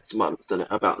like 6 months, then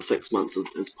about 6 months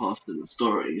has passed in the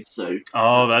story. So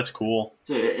Oh, that's cool.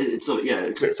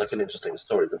 it creates like an interesting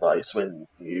story device when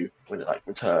it like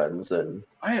returns and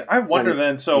I wonder when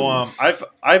then. So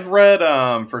I've read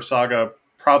for Saga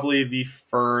probably the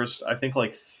first, I think,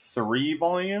 like 3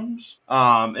 volumes.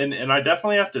 And I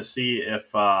definitely have to see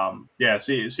if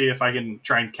see if I can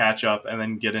try and catch up and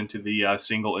then get into the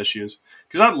single issues,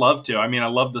 because I'd love to. I mean, I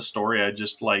love the story. I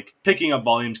just like picking up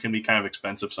volumes can be kind of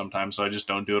expensive sometimes, so I just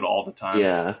don't do it all the time.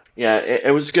 Yeah,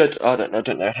 it was good. I don't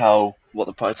know what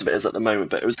the price of it is at the moment,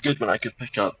 but it was good when I could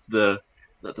pick up the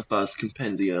first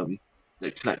compendium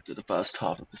that collected the first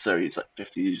half of the series, like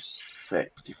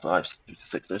 56, 55,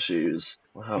 56 issues,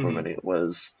 or however Hmm. many it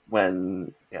was,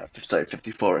 when, yeah,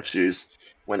 54 issues,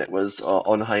 when it was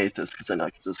on hiatus, because then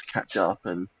I could just catch up,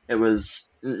 and it was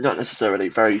not necessarily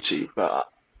very cheap, but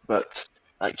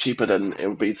like cheaper than it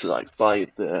would be to like buy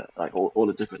the like all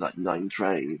the different like 9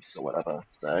 trains or whatever.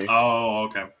 So Oh,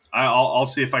 okay. I'll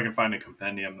see if I can find a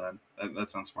compendium then. That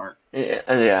sounds smart.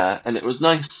 yeah, and it was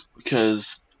nice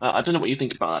because I don't know what you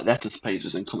think about like letters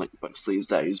pages in comic books these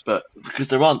days, but because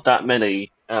there aren't that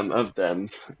many of them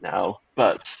now,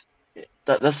 but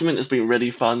that's something that's been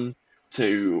really fun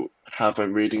to have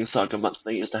when reading Saga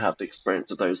Monthly, is to have the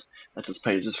experience of those letters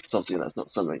pages, because obviously that's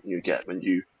not something you get when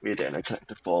you read it in a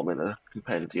collected form in a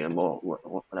compendium or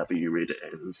whatever you read it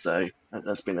in. So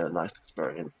that's been a nice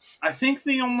experience. I think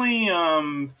the only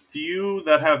few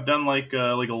that have done like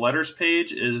a letters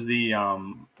page is the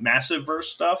massive verse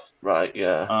stuff. Right,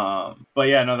 yeah. But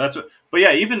yeah, no, that's what. But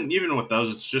yeah, even with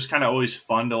those, it's just kind of always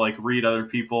fun to like read other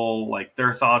people like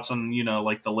their thoughts on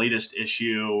like the latest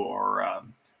issue, or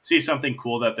see something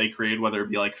cool that they create, whether it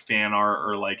be like fan art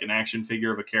or like an action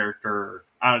figure of a character,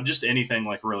 or just anything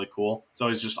like really cool. It's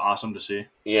always just awesome to see.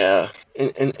 Yeah,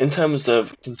 in terms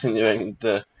of continuing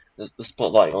the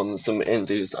spotlight on some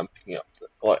indies, I'm picking up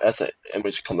or essay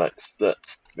image comics that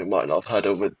we might not have heard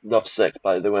of, with Lovesick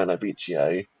by Luana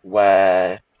Bicchio,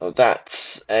 where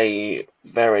that's a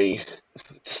very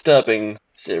disturbing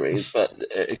series, but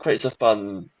it creates a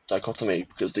fun dichotomy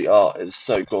because the art is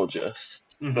so gorgeous.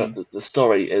 But Hmm. the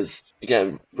story is,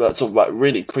 again, sort of like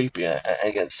really creepy and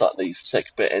again slightly sick,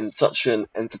 but in such an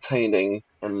entertaining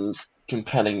and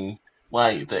compelling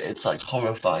way that it's like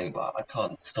horrifying, but I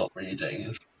can't stop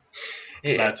reading.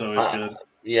 It, That's always good.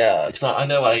 yeah, because I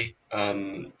know I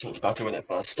talked about it when it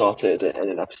first started in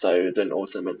an episode, and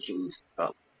also mentioned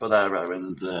about Bolero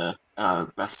in the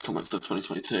Best Comics of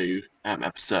 2022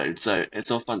 episode. So it's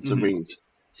all fun to Hmm. read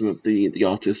some of the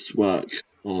artist's work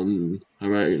on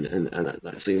her own, and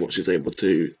like, seeing what she's able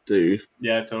to do.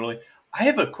 Yeah, totally. I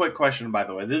have a quick question, by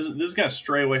the way. This is gonna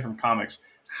stray away from comics.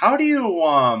 How do you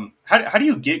how do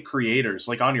you get creators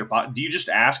like on your pod? Do you just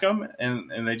ask them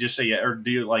and they just say yeah, or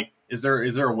do you like is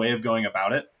there a way of going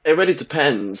about it? It really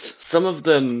depends. Some of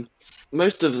them,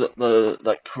 most of the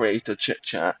like creator chit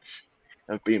chats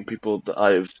have been people that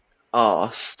I've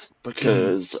asked Hmm.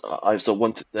 because I've sort of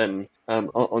wanted them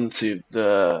onto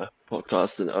the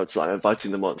podcast, and I was like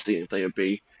inviting them on to see if they would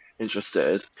be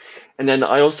interested. And then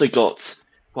I also got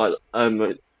quite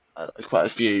quite a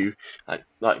few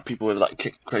like people with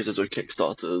like creators with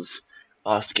Kickstarters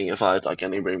asking if I had like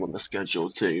any room on the schedule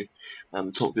to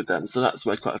talk with them. So that's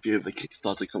where quite a few of the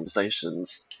Kickstarter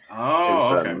conversations came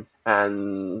Oh, okay. from.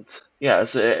 And yeah,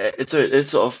 so it's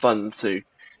sort of fun to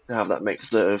have that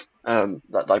mix of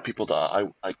like people that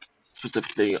I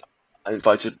specifically I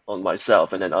invited on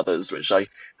myself, and then others which I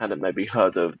hadn't maybe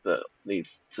heard of that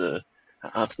needs to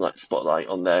have some like spotlight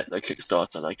on their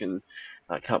Kickstarter, and I can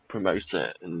like help promote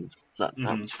it, and so that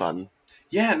Hmm. was fun.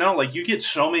 Yeah, no, like you get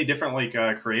so many different like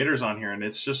creators on here, and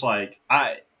it's just like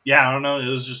I don't know. It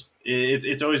was just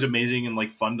it's always amazing and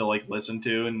like fun to like listen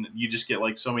to, and you just get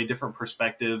like so many different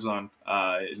perspectives on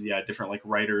different like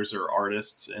writers or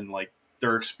artists and like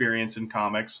their experience in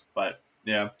comics. But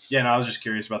no, I was just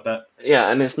curious about that. Yeah,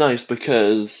 and it's nice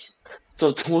because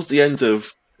so towards the end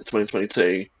of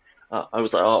 2022, I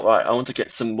was like, oh right, I want to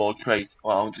get some more I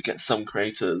want to get some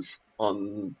creators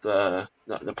on the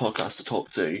podcast to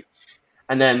talk to,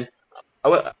 and then I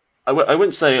went. I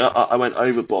wouldn't say I went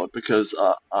overboard because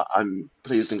I'm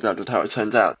pleased and glad with how it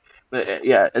turned out. But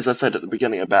yeah, as I said at the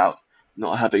beginning about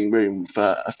not having room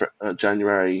for a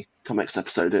January comics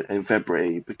episode in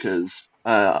February, because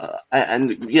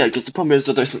and yeah, because the problem is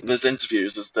with those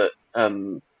interviews is that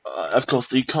of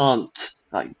course you can't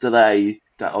like delay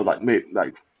that or like move,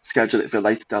 like schedule it for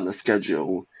later down the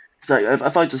schedule. So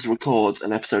if I just record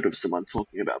an episode of someone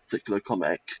talking about a particular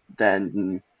comic,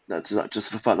 then that's like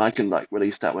just for fun. I can like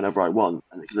release that whenever I want,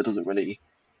 and because it doesn't really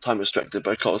time restricted.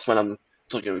 But of course, when I'm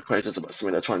talking with creators about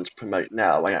something they're trying to promote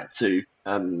now, I had to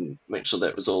make sure that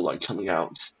it was all like coming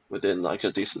out within like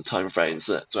a decent time frame.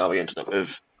 So that's why we ended up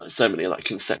with like, so many like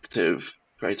consecutive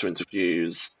creator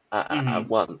interviews. Mm-hmm. at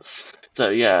once. So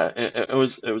yeah, it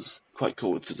was quite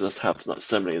cool to just have like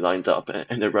so many lined up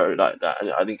in a row like that,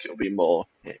 and I think it'll be more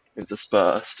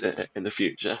interspersed in the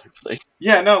future, hopefully.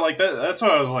 Yeah, no, like that's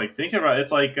what I was like thinking about.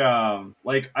 It's like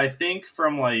I think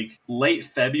from like late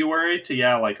February to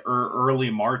yeah, like early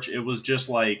March, it was just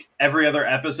like every other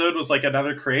episode was like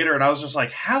another creator, and I was just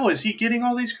like, how is he getting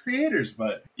all these creators?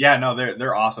 But yeah, no,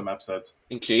 they're awesome episodes.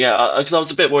 Thank you. Yeah, because I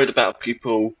was a bit worried about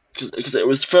people because it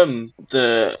was from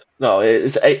the no,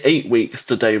 it's 8 weeks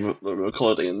the day of the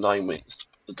recording and 9 weeks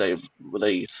the day of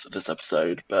release of this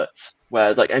episode. But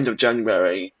where like end of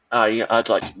January, I had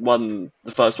like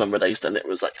the first one released, and it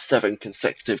was like 7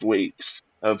 consecutive weeks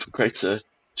of creator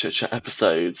chit chat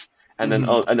episodes. And then,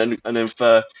 Mm-hmm. and then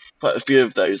for quite a few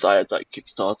of those, I had like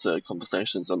Kickstarter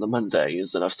conversations on the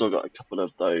Mondays, and I've still got a couple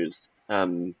of those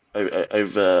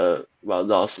over well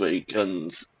last week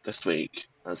and this week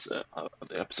as the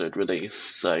episode release.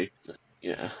 So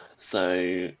yeah,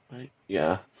 so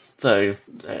yeah, so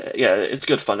yeah, it's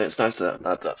good fun. It's nice to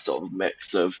have that sort of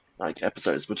mix of like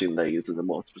episodes between these and the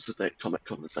more specific comic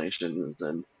conversations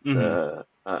and Mm-hmm.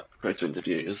 the creator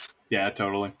interviews. Yeah,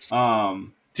 totally.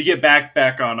 To get back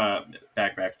on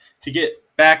back to get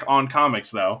back on comics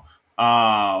though.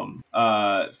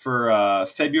 For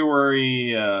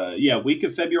February, yeah, week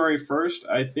of February 1st,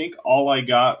 I think all I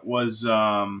got was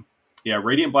yeah,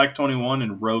 Radiant Black 21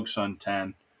 and Rogue Sun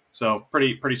 10. So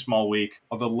pretty small week.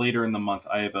 Although later in the month,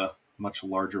 I have a much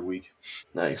larger week.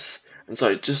 Nice. And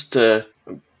sorry, just to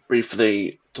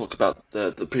briefly talk about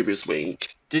the previous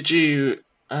week. Did you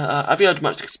have you had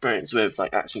much experience with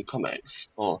like Action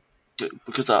Comics, or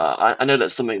because I know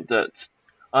that's something that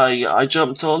I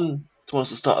jumped on towards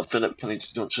the start of Philip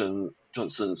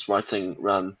Johnson's writing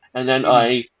run, and then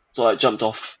Mm-hmm. I jumped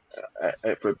off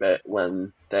it for a bit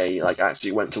when they like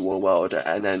actually went to War World,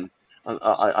 and then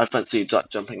I fancied like,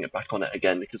 jumping it back on it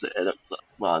again because it looks like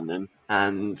fun,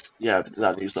 and yeah,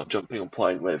 then you start jumping on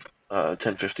point with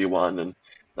 1051 and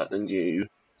like the new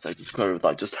status quo of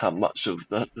like just how much of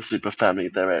the super family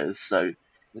there is. So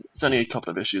it's only a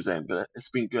couple of issues in, but it's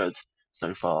been good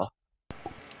so far.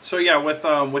 So yeah,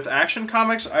 with Action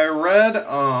Comics, I read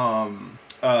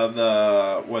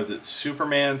the was it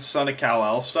Superman Son of Kal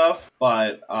El stuff,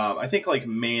 but I think like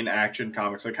main Action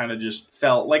Comics, I kind of just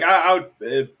felt like I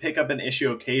would pick up an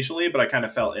issue occasionally, but I kind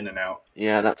of fell in and out.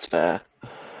 Yeah, that's fair.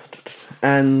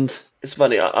 And it's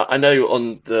funny, I know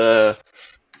on the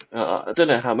I don't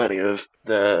know how many of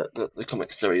the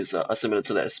comic series are similar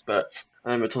to this, but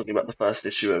I remember talking about the first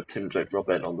issue of Tim Drake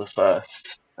Robin on the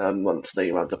first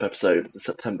monthly roundup episode, the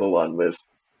September one with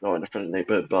Lauren, a friendly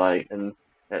neighborhood by, and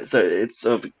so it's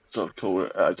sort of cool.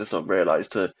 I just sort of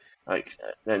realised to like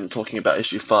then talking about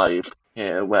issue 5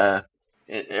 here, where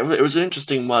it was an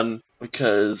interesting one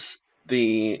because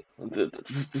the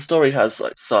story has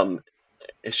like some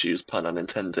issues, pun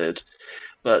unintended,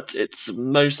 but it's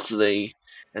mostly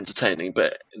entertaining.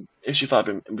 But issue 5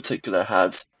 in particular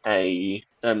had that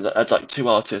had like two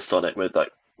artists on it with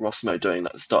like Rossmo doing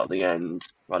like the start and the end,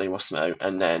 Ronnie Rossmo,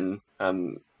 and then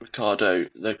Ricardo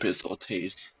Lopez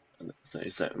Ortiz. So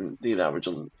the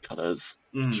original colours,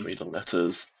 Mm. just on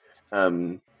letters.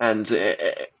 And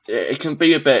it can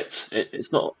be a bit.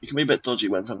 It's not. It can be a bit dodgy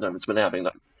sometimes when they're having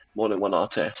like more than one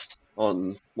artist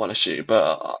on one issue,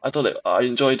 but I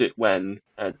enjoyed it when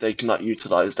they can like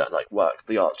utilize that like work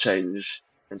the art change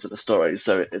into the story.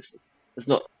 So it's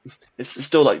not it's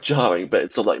still like jarring, but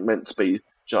it's sort of like meant to be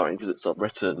jarring because it's sort of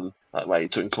written that way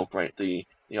to incorporate the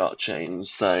art change.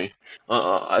 So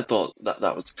I thought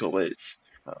that was cool.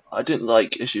 I didn't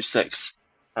like issue 6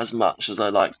 as much as I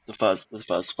liked the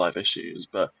first 5 issues,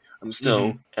 but I'm Hmm.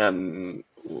 still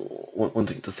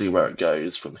wanting to see where it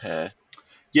goes from here.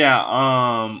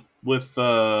 Yeah, with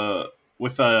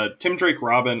Tim Drake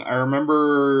Robin, I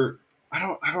remember I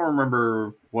don't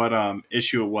remember what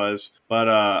issue it was, but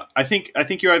I think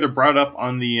you either brought it up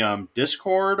on the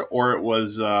Discord or it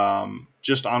was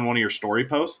just on one of your story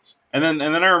posts. And then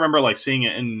I remember like seeing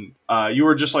it and you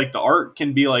were just like the art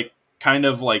can be like kind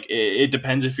of like it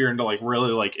depends if you're into like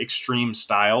really like extreme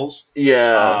styles.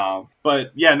 Yeah,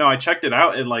 But yeah, no, I checked it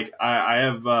out and like I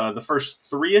have the first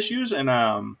 3 issues and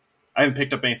I haven't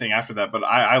picked up anything after that, but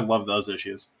I love those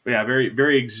issues. But yeah, very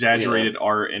yeah. exaggerated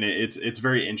art, and it's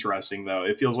very interesting though.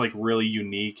 It feels like really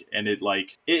unique, and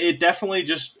it definitely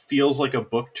just feels like a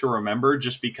book to remember,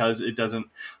 just because it doesn't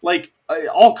like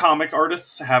all comic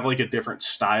artists have like a different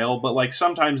style, but like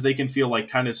sometimes they can feel like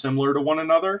kind of similar to one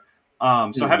another.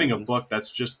 So having a Hmm. book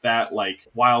that's just that like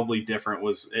wildly different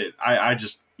was it. I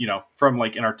just from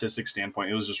like an artistic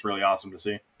standpoint, it was just really awesome to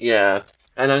see. Yeah,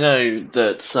 and I know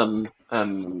that some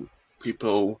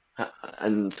people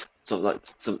and sort of like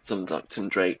some like Tim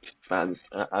Drake fans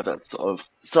have had sort of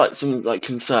like some like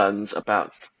concerns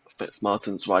about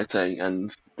Fitzmartin's writing,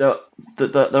 and there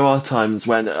are times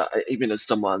when even as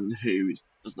someone who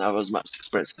doesn't have as much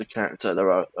experience with the character,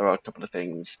 there are a couple of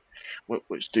things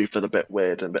which do feel a bit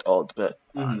weird and a bit odd, but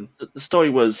Hmm. the story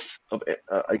was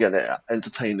again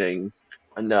entertaining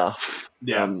enough,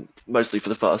 Yeah. mostly for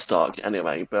the first arc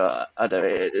anyway. But I know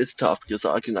it's tough because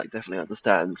I can like definitely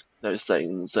understand those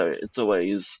things. So it's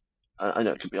always I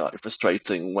know it can be like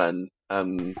frustrating when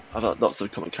I've had lots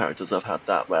of common characters have had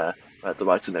that where the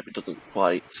writer maybe doesn't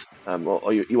quite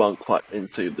or you aren't quite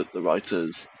into the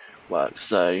writer's work.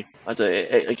 So I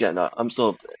don't again I'm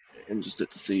sort of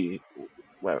interested to see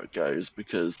where it goes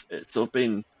because it's sort of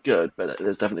been good, but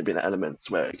there's definitely been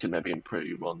elements where it can maybe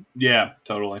improve on. Yeah,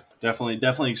 totally.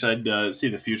 Definitely excited to see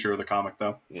the future of the comic,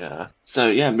 though. Yeah. So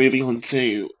yeah, moving on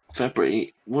to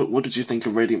February. What did you think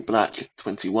of Radiant Black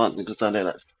 21? Because I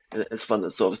know it's fun,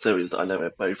 that sort of series that I know we're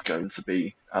both going to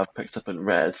be have picked up and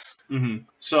read.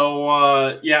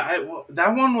 So, yeah,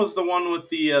 that one was the one with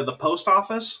the post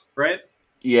office, right?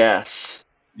 Yes.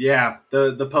 Yeah,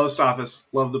 the post office.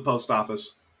 Love the post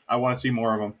office. I want to see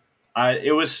more of them.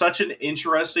 It was such an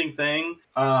interesting thing.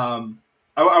 I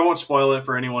won't spoil it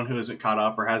for anyone who isn't caught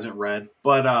up or hasn't read,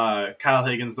 but Kyle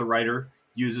Higgins, the writer,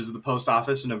 uses the post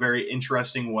office in a very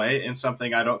interesting way and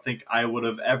something I don't think I would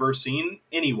have ever seen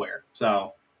anywhere.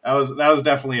 So that was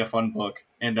definitely a fun book.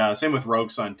 And same with Rogue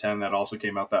Sun 10 that also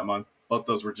came out that month. Both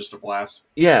those were just a blast.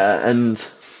 Yeah, and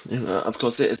of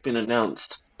course it's been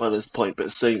announced by this point,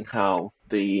 but seeing how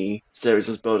the series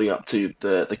is building up to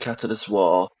the Catalyst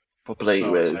War, properly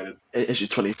So with excited. issue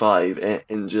 25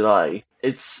 in July,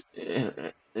 it's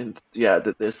and yeah,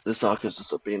 this arc has just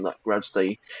sort of been like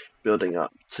gradually building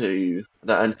up to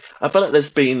that, and I feel like there's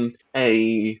been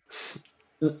a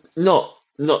not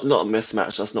a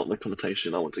mismatch. That's not the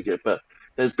connotation I want to give, but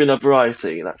there's been a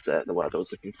variety. That's it, the word I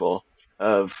was looking for,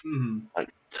 of Hmm. like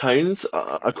tones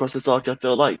across this arc. I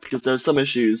feel like because there are some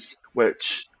issues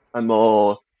which are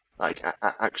more like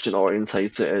action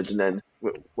orientated, and then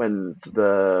when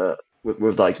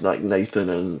with like Nathan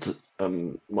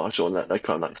and Marshall and that they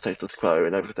kind of like status quo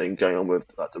and everything going on with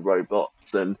like the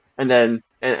robots and then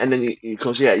of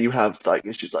course yeah you have like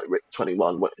issues like Rick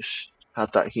 21 which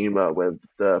had that humor with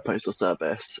the postal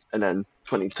service, and then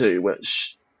 22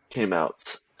 which came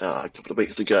out a couple of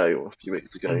weeks ago or a few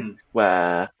weeks ago Hmm.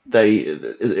 where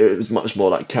it was much more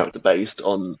like character based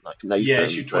on like Yeah, Nathan.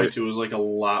 issue So 22 was like a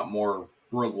lot more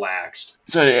relaxed.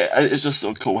 it's just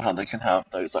sort of cool how they can have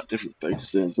those like different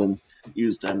focuses and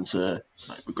use them to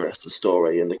like progress the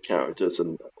story and the characters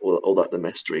and all that the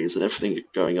mysteries and everything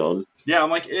going on. Yeah, I'm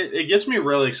like it gets me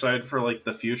really excited for like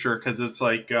the future because it's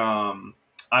like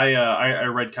I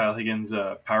read Kyle Higgins'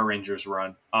 Power Rangers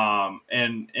run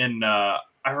and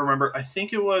I remember I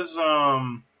think it was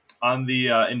on the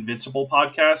Invincible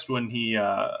podcast when he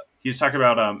was talking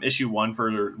about issue one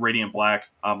for Radiant Black,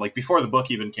 like before the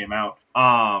book even came out.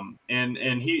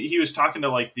 And he was talking to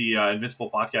like the Invincible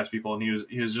podcast people, and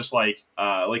he was just like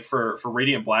for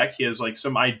Radiant Black, he has like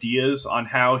some ideas on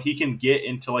how he can get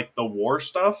into like the war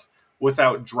stuff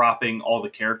without dropping all the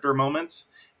character moments.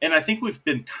 And I think we've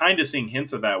been kind of seeing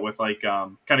hints of that with like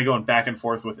kind of going back and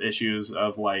forth with issues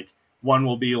of like one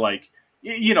will be like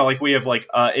like we have like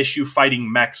issue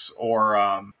fighting mechs or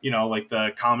like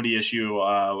the comedy issue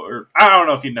or I don't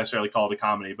know if you'd necessarily call it a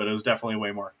comedy, but it was definitely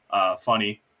way more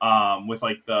funny with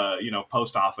like the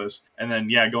post office, and then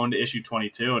yeah going to issue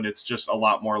 22 and it's just a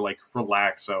lot more like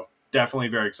relaxed. So definitely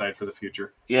very excited for the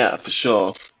future. Yeah, for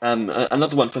sure.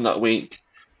 Another one from that week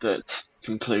that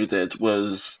concluded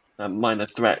was Minor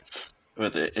Threats,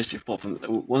 with the issue four from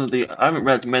one of the. I haven't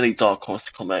read many Dark Horse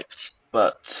comics,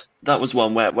 but that was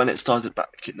one where when it started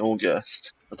back in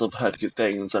August, I've heard good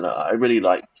things, and I really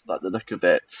liked like the look of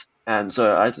it, and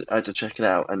so I had to check it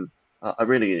out, and I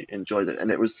really enjoyed it.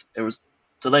 And it was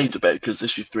delayed a bit because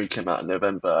issue three came out in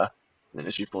November, and then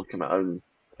issue four came out in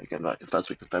again like the first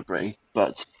week of February,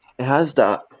 but it has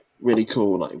that really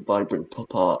cool, like vibrant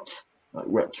pop art, like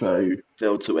retro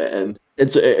feel to it, and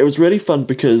it was really fun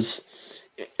because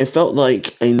it felt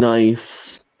like a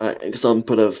nice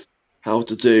example of how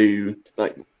to do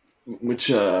like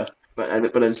mature,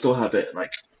 but then still have it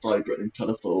like vibrant and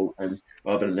colourful, and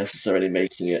rather than necessarily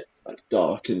making it like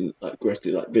dark and like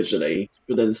gritty, like visually,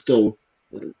 but then still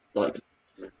like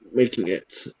making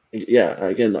it yeah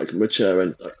again like mature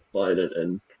and like violent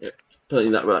and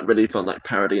putting that like really fun like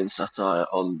parody and satire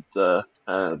on the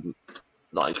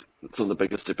like some of the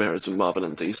biggest superheroes from Marvel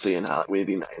and DC and how like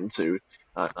weaving that into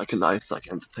like a nice like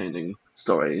entertaining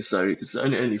story. So it's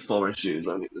only four issues.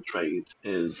 I think the trade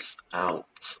is out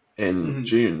in Hmm.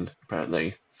 June,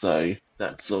 apparently. So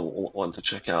that's all one to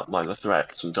check out. Minor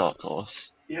Threats from Dark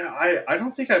Horse. Yeah, I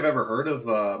don't think I've ever heard of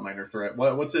Minor Threat.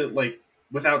 What's it like?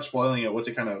 Without spoiling it, what's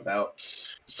it kind of about?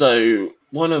 So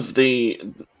one of there's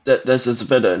this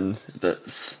villain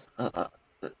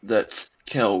that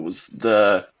kills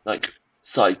the like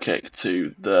sidekick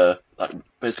to the like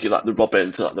basically like the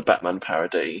Robin to like the Batman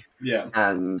parody, Yeah.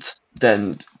 and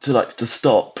then to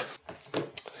stop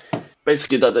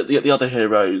basically the other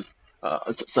heroes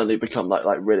suddenly become like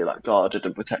really like guarded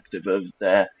and protective of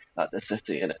their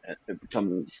city, and it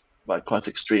becomes like quite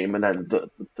extreme, and then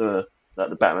the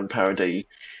Batman parody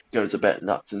goes a bit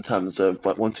nuts in terms of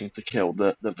like wanting to kill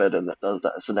the villain that does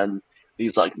that. So then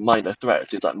these like minor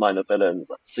threats, these like minor villains,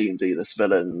 like C and D list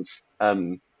villains,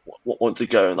 want to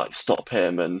go and like stop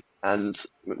him, and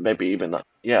maybe even like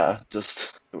yeah,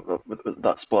 just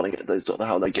without spoiling it, they sort of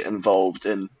how they get involved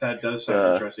in That does sound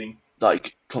the interesting.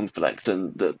 like conflict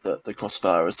and the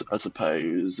crossfire, I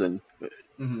suppose, and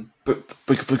Hmm.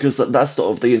 because that's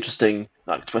sort of the interesting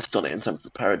like twist on it in terms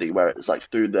of the parody, where it's like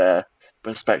through their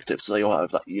perspective, so they all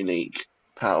have like unique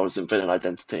powers and villain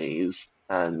identities,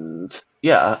 and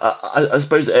yeah, I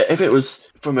suppose if it was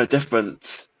from a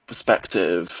different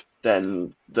perspective,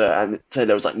 then and say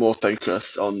there was like more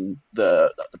focus on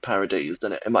the parodies,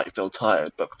 then it might feel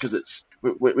tired. But because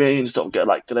we only sort of get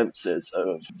like glimpses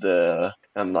of the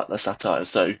and like the satire,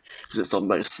 so because it's on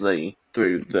mostly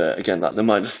through the again like the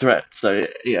minor threat. So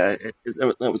yeah,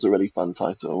 that was a really fun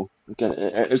title. Again,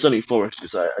 it was only 4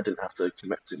 issues, so I didn't have to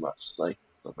commit too much, as I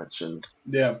mentioned.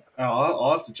 Yeah,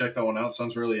 I'll have to check that one out.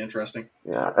 Sounds really interesting.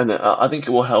 Yeah, and I think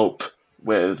it will help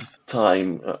with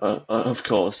time, of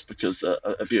course, because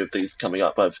a few of these coming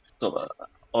up I've sort of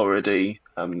already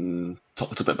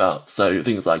talked a bit about. So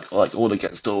things like All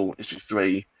Against All, issue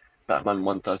 3, Batman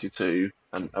 132,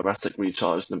 and Erratic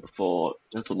Recharge #4,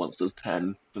 Little Monsters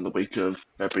 10 from the week of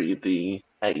February the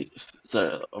 8th.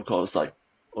 So of course, like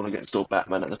All Against All,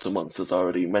 Batman and Little Monsters I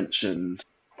already mentioned,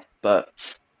 but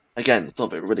again, it's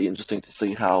not really interesting to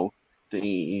see how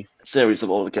the series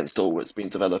of All Against All has been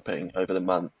developing over the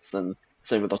months, and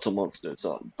same with Little Monsters,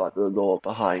 like the lore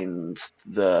behind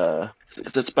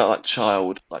because it's about like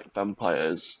child like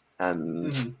vampires,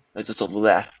 and Hmm. they're just sort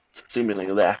of seemingly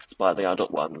left by the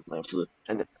adult ones,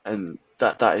 and, and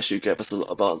that issue gave us a lot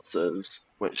of answers,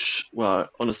 which were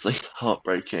honestly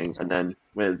heartbreaking. And then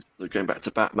with going back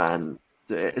to Batman,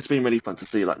 it's been really fun to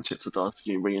see like Chip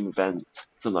Zdarsky reinvent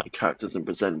some like characters and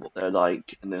present what they're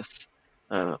like in this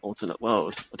alternate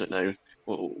world. I don't know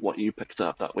what you picked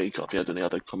up that week, or if you had any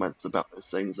other comments about those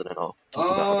things, and then I'll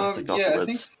talk about Erratic Yeah, I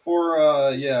think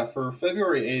afterwards. for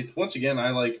February 8th. Once again,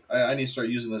 I need to start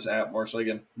using this app more so I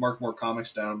can mark more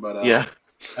comics down. But Yeah,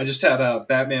 I just had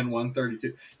Batman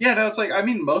 132. Yeah, no, it's like I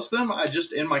mean most of them. I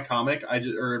just in my comic, I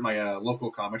just or in my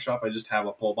local comic shop, I just have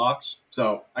a pull box.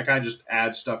 So I kind of just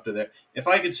add stuff to there. If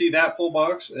I could see that pull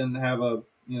box and have a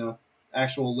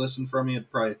actual list in front of me,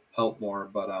 it'd probably help more.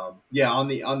 But yeah, on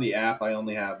the app, I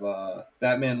only have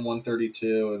Batman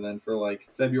 132, and then for like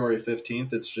February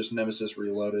 15th, it's just Nemesis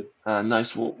Reloaded.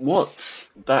 nice. Well, what's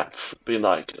that been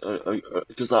like?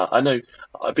 Because I know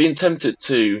I've been tempted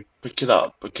to pick it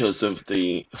up because of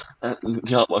the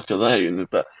artwork alone,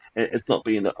 but it's not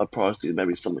been a priority.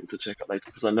 Maybe something to check out later,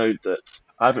 because I know that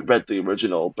I haven't read the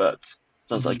original, but it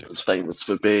sounds like Hmm. it was famous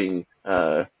for being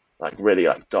like really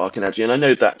like dark and edgy. And I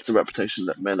know that's a reputation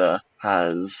that Millar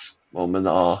has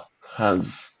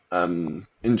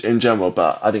in general,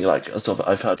 but I think like sort of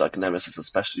I've heard like Nemesis,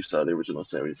 especially so the original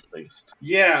series at least.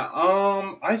 Yeah,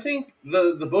 I think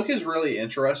the book is really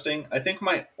interesting. I think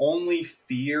my only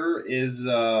fear is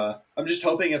I'm just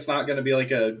hoping it's not going to be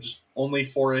like a just only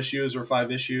 4 issues or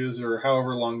 5 issues or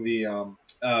however long the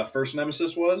first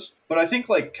Nemesis was. But I think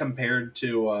like compared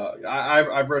to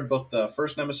I've read both the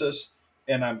first Nemesis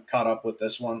and I'm caught up with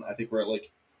this one. I think we're at like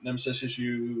Nemesis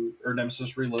issue or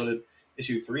Nemesis Reloaded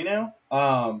issue 3 now.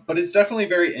 But it's definitely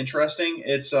very interesting.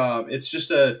 It's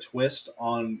just a twist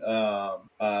on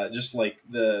just like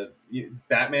the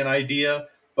Batman idea,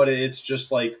 but it's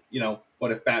just like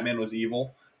what if Batman was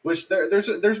evil? Which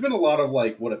there's been a lot of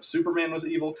like what if Superman was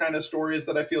evil kind of stories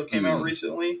that I feel came out Hmm.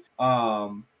 recently.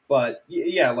 But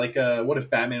yeah, like what if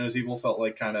Batman was evil felt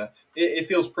like kind of it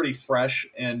feels pretty fresh,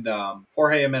 and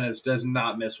Jorge Jimenez does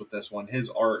not miss with this one. His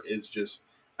art is just,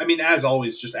 I mean, as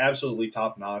always, just absolutely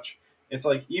top notch. It's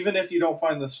like even if you don't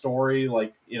find the story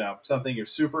like something you're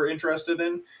super interested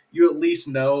in, you at least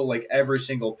know like every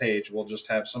single page will just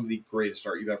have some of the greatest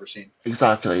art you've ever seen.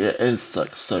 Exactly, it is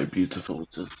like so beautiful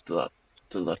to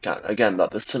look at. Again,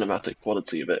 like the cinematic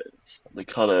quality of it, the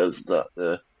colors,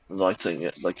 the writing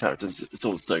it, like characters, it's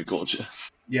all so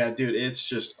gorgeous. Yeah, dude, it's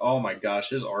just, oh my gosh,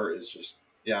 his art is just,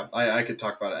 yeah, I could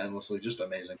talk about it endlessly. Just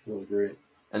amazing. Really great.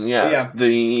 And But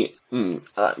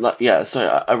yeah,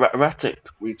 yeah, Erratic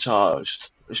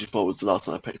Recharged issue 4 was the last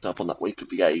one I picked up on that week of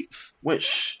the 8th,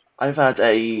 which I've had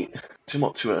a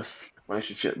tumultuous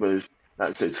relationship with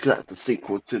that series because that's the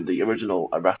sequel to the original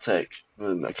Erratic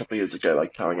a couple of years ago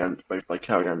both by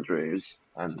Karen Andrews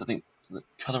and I think the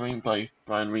colouring by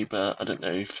Brian Reber. I don't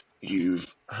know if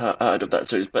you've heard of that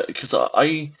series, but because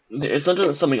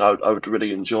it's something I would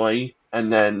really enjoy,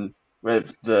 and then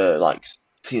with the like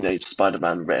teenage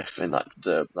Spider-Man riff in like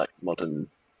the modern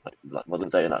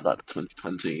day in like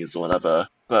 2020s or whatever.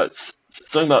 But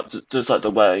something about just like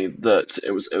the way that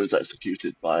it was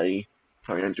executed by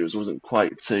Harry Andrews wasn't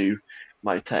quite to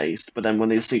my taste. But then when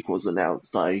the sequel was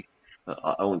announced, I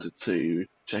wanted to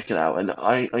check it out, and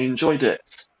I enjoyed it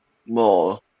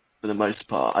more for the most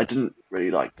part. I didn't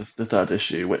really like the third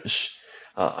issue, which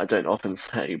I don't often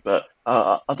say, but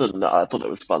other than that, I thought it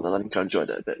was fun, and I think I enjoyed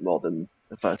it a bit more than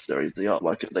the first series. The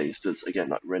artwork, at least, is again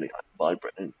like really like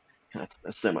vibrant and kind of,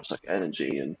 there's so much like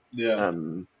energy and yeah.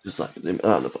 just like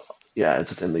yeah, it's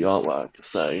just in the artwork.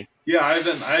 So Yeah, I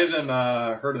haven't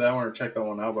heard of that one or checked that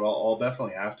one out, but I'll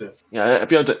definitely have to. yeah,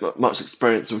 have you had much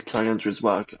experience with Kang Andrew's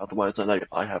work? Otherwise, I know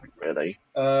I haven't really.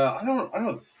 I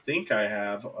don't think I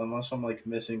have, unless I'm like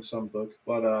missing some book.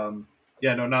 But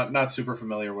yeah, no, not super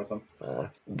familiar with them.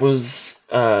 Was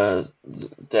there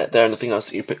anything else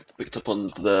that you picked up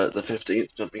on the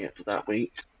 15th, jumping into that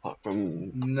week, apart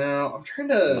from No, I'm trying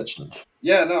you to. mentioned?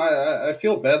 Yeah, no, I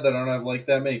feel bad that I don't have like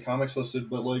that many comics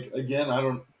listed, but like again, I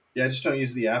don't. Yeah, I just don't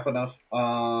use the app enough. Yeah,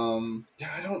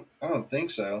 I don't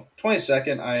think so.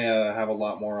 22nd, I have a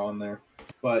lot more on there,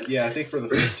 but yeah, I think for the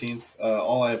 15th,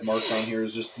 all I have marked on here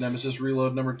is just Nemesis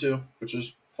Reload number 2, which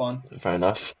is fun. Fair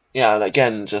enough. Yeah, and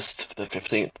again, just for the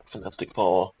 15th, Fantastic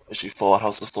Four, Issue 4,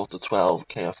 House of Slaughter 12,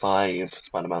 KO5,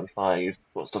 Spider-Man 5,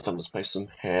 What's the Thunder's Place in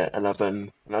here,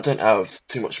 11. And I don't have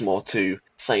too much more to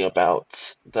say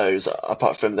about those,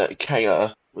 apart from that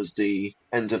KO was the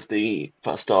end of the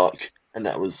first arc, and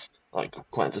that was like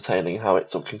quite entertaining how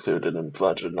it's all concluded and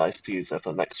provided a nice teaser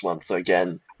for the next one. So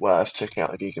again, worth checking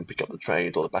out if you can pick up the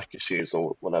trade or the back issues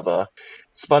or whatever.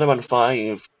 Spider-Man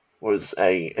 5 was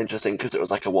a interesting because it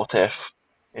was like a what if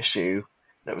issue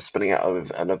that was spinning out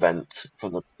of an event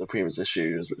from the previous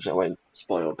issues, which I won't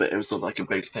spoil, but it was sort of like a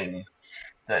big thing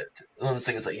that one of the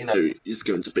things that is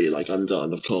going to be like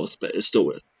undone, of course, but it's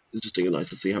still interesting and nice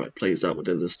to see how it plays out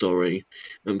within the story.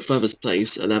 And Furthest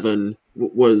Place 11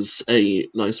 was a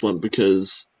nice one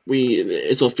because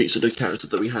it sort of featured a character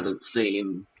that we hadn't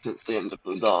seen since the end of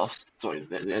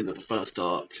the end of the first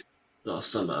arc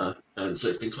last summer, and so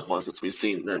it's been quite a while since we've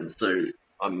seen them. So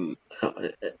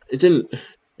it didn't.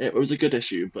 It was a good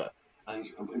issue, but I think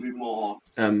it would be more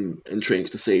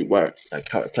intrigued to see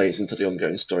how it plays into the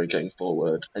ongoing story going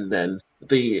forward. And then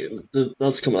the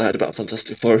last comment I had about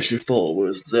Fantastic Four issue 4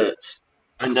 was that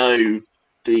I know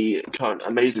the current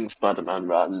Amazing Spider-Man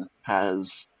run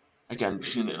has again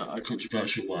been a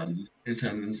controversial one in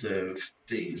terms of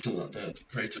some of the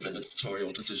creative and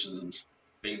editorial decisions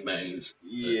being made that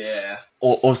Yeah,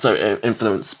 also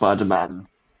influence Spider-Man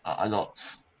a lot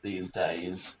these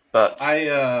days. But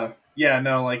yeah,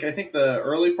 no, like I think the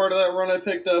early part of that run I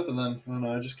picked up, and then I don't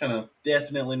know, just kind of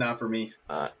definitely not for me.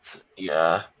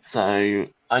 yeah, so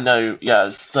I know, yeah.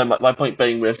 So my point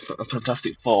being with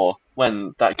Fantastic Four,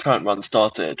 when that current run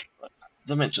started,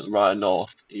 as I mentioned, Ryan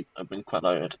North, I've been quite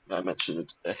noted. I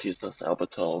mentioned he's the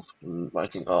Albertov in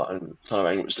writing art and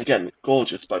colouring, which is again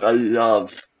gorgeous. But I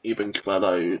love Eben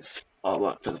Quello's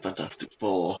artwork for the Fantastic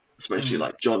Four, especially Mm-hmm.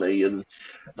 like Johnny and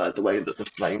like the way that the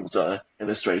flames are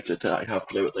illustrated, like how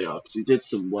fluid they are. Because he did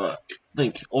some work, I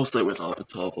think, also with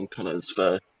Albertov on colours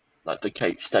for like the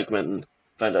Kate Stegman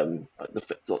Venom, like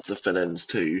lots of fill-ins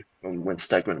too, when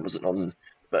Stegman wasn't on.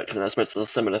 But I suppose it's a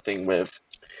similar thing with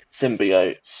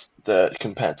symbiotes that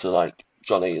compared to like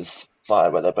Johnny's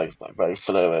Fire, where they're both like very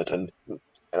fluid. And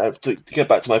to get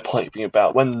back to my point being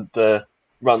about when the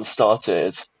run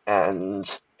started and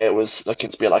it was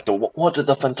looking to be like, what did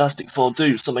the Fantastic Four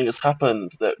do? Something has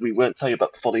happened that we won't tell you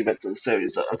about before the events of the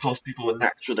series. Of course, people were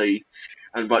naturally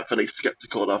and rightfully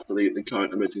skeptical after the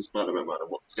current Amazing Spider-Man run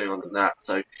and what's going on in that.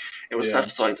 So it was Yeah,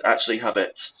 satisfying to actually have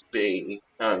it being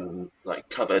like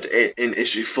covered in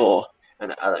issue 4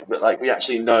 and but like we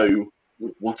actually know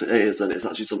what it is, and it's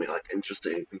actually something like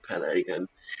interesting and compelling, and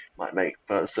might make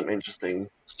for some interesting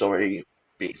story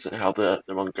beats and how the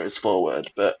run goes forward.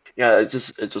 But yeah, it's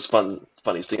just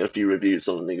funny seeing a few reviews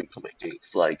on the Comic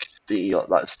Geeks, like the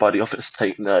like Spidey Office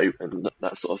take note and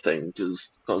that sort of thing.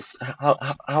 Because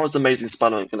how is Amazing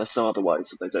Spider-Man going to sell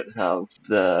otherwise if they don't have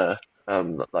the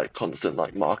like constant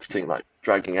like marketing, like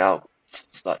dragging out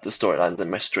like the storylines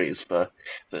and mysteries for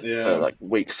Yeah. like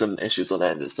weeks and issues on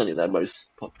end? It's only their most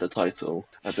popular title.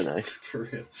 I don't know. For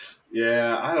real.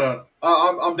 Yeah, I don't.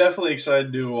 I'm definitely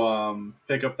excited to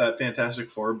pick up that Fantastic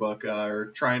Four book, or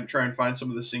try and find some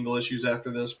of the single issues after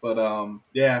this. But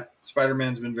yeah, Spider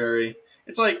Man's been very.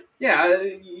 It's like, yeah,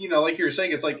 like you were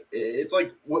saying, it's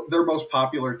like what their most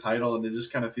popular title, and it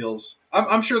just kind of feels.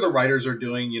 I'm sure the writers are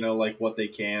doing like what they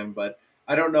can, but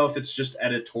I don't know if it's just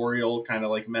editorial kind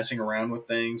of like messing around with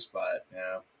things. But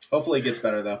yeah, hopefully it gets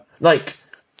better though. Like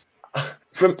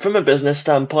from a business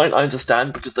standpoint, I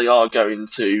understand because they are going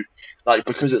to like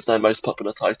because it's their most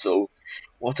popular title.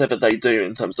 Whatever they do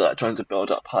in terms of like trying to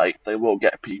build up hype, they will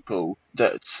get people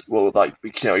that will like be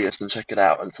curious and check it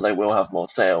out, and so they will have more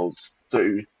sales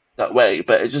through that way.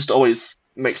 But it just always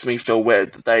makes me feel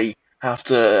weird that they have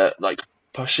to like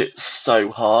push it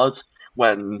so hard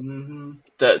when Hmm.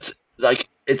 that like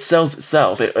it sells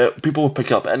itself. People will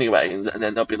pick up anyway, and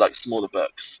then there'll be like smaller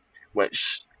books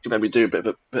which can maybe do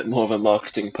a bit more of a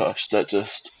marketing push. That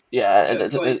just yeah, and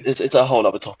It's like it's a whole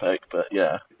other topic, but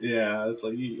yeah. Yeah, it's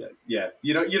like yeah,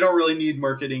 you don't really need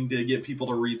marketing to get people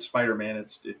to read Spider Man.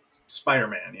 It's Spider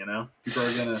Man, People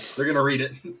they're gonna read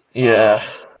it. Yeah,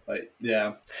 Like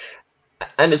yeah,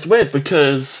 and it's weird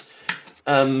because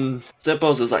Zeb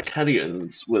Boz's like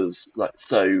Hellions was like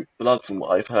so beloved from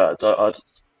what I've heard. I'd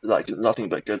like nothing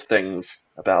but good things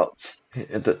about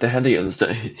the Hellions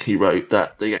that he wrote,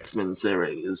 that the X-Men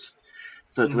series.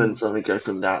 So to then hmm suddenly go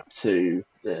from that to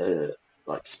the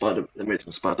like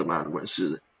Amazing Spider-Man, which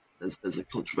is as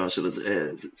controversial as it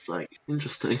is, it's like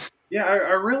interesting. yeah.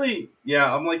 I really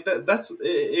I'm like that. That's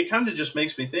it. Kind of just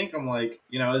makes me think. I'm like,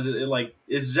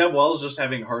 is Zeb Wells just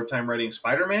having a hard time writing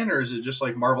Spider Man, or is it just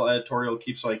like Marvel editorial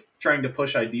keeps like trying to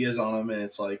push ideas on him, and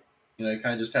it's like he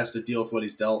kind of just has to deal with what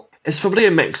he's dealt. It's probably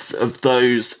a mix of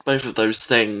both of those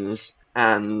things,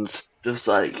 and just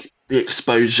like the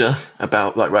exposure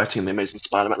about like writing the Amazing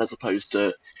Spider-Man as opposed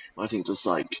to writing just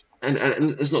like and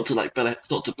it's not to like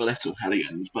it's not to belittle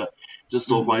Hellions, but just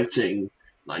sort of Hmm. writing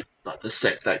like the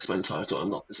sixth X-Men title,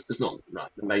 and not it's not like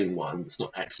the main one. It's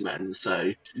not X-Men, so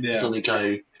to Yeah. suddenly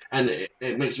go and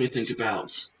it makes me think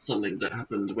about something that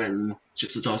happened when Chip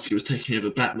Zdarsky was taking over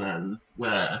Batman,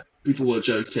 where people were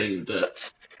joking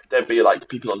that there'd be like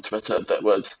people on Twitter that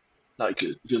would like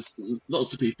because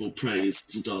lots of people praise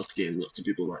Zdarsky and lots of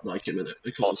people like him, and of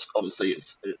course, obviously,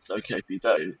 it's okay if you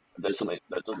don't. If there's something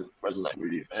that doesn't resonate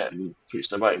with you for him, to each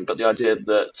their own. But the idea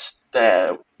that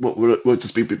there would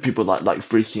just be people like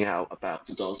freaking out about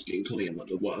Zdarsky and calling him like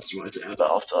the worst writer ever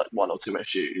after like one or two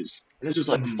issues, and it was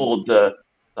like Hmm. before the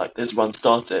like this run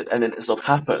started, and then it sort of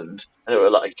happened, and they were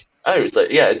like, oh, it's like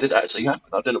yeah, it did actually happen.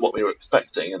 I don't know what we were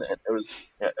expecting, and it was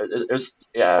yeah, it was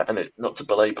yeah, and not to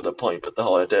belabor the point, but the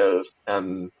whole idea of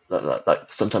like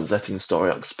sometimes letting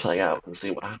story arcs play out and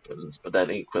see what happens, but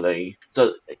then equally,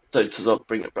 so to sort of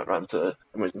bring it back around to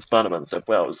Amazing Spider-Man so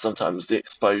well, sometimes the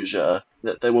exposure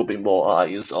that there will be more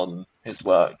eyes on his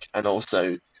work, and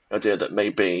also the idea that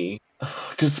maybe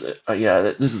because yeah,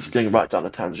 this is going right down a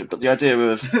tangent, but the idea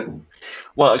of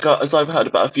well, as I've heard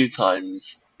about a few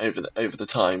times over the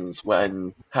times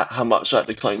when how much like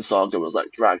the Clone Saga was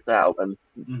like dragged out, and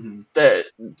Hmm. there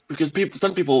because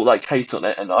some people like hate on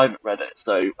it, and I haven't read it,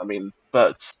 so I mean,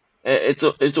 but it's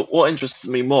what interests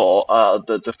me more are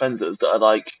the defenders that are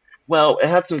like, well, it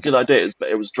had some good ideas, but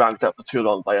it was dragged out for too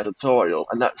long by editorial,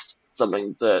 and that's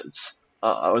something that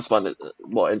I always find it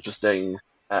more interesting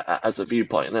as a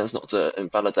viewpoint, and that's not to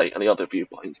invalidate any other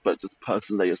viewpoints, but just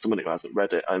personally, as someone who hasn't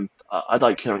read it, I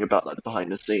like hearing about like the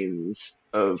behind the scenes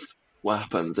of what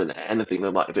happened and anything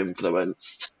that might have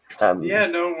influenced Yeah,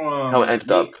 no. how it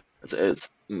ended up Me as it is.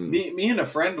 me and a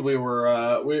friend, we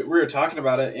were talking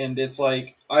about it, and it's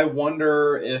like I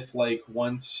wonder if like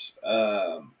once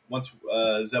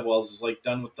Zeb Wells is like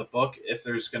done with the book, if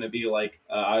there's going to be like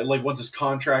once his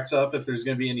contract's up, if there's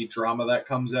going to be any drama that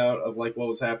comes out of like what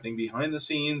was happening behind the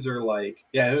scenes, or like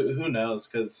yeah, who knows?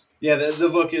 Because yeah, the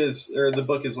book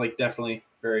is like definitely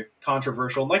very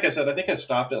controversial. And like I said, I think I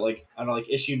stopped at like I don't know, like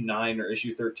issue 9 or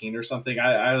issue 13 or something.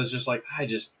 I was just like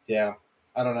yeah,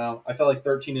 I don't know. I felt like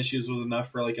 13 issues was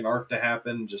enough for like an arc to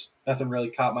happen. Just nothing really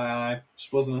caught my eye.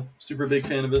 Just wasn't a super big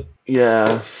fan of it.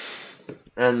 Yeah,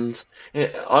 and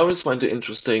I always find it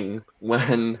interesting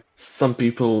when some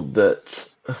people that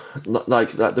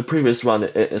like the previous run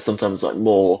is sometimes like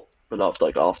more. beloved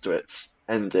like after it's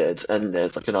ended, and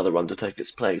there's like another run to take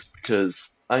its place,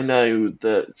 because I know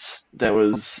that there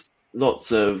was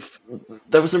lots of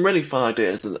there were some really fun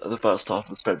ideas in the first half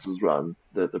of Spencer's run,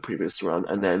 the previous run,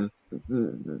 and then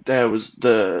there was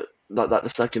the like the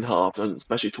second half, and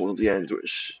especially towards the end,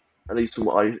 which at least from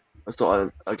what I saw,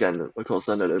 again, of course,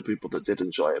 I know there are people that did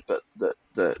enjoy it, but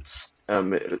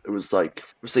it was like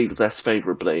received less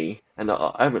favorably, and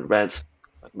I haven't read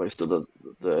most of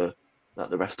the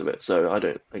the rest of it, so I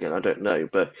don't know,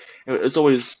 but it's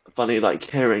always funny like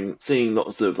seeing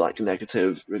lots of like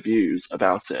negative reviews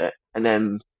about it, and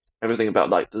then everything about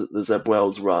like the Zeb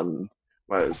Wells run,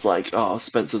 where it's like, oh,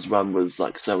 Spencer's run was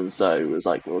like so and so, it was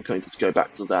like, well, we're going to just go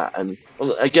back to that, and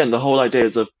well, again, the whole idea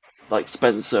is of like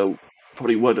Spencer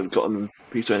probably would have gotten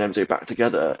Peter and MJ back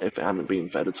together if it hadn't been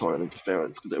for editorial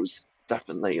interference, because it was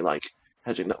definitely like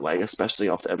heading that way, especially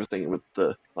after everything with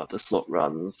the slot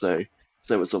runs. So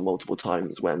there was some multiple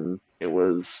times when it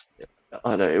was,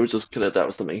 I don't know, it was just clear that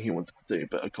was something he wanted to do,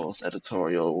 but of course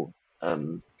editorial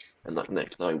and like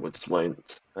Nick and I would just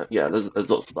won't. Yeah, there's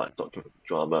lots of like documentary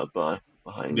drama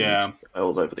behind Yeah.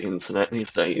 all over the internet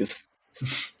these days.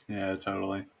 Yeah,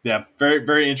 totally. Yeah, very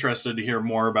very interested to hear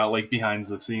more about like behind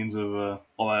the scenes of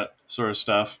all that sort of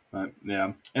stuff. But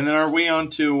yeah, and then are we on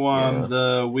to Yeah.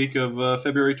 the week of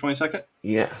February 22nd?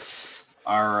 Yes.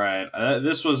 All right,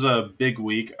 this was a big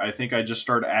week. I think I just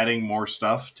started adding more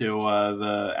stuff to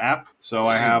the app. So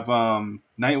I have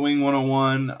Nightwing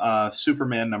 101,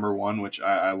 Superman #1, which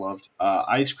I loved,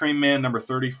 Ice Cream Man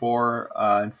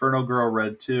 #34, Inferno Girl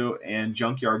Red 2, and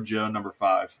Junkyard Joe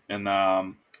 #5. And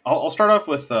I'll start off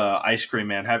with Ice Cream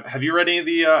Man. Have you read any of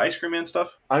the Ice Cream Man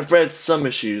stuff? I've read some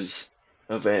issues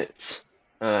of it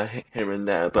here and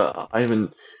there, but I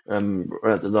haven't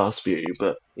read the last few.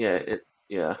 But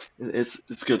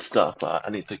it's good stuff. I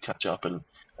need to catch up and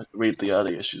read the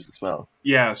early issues as well.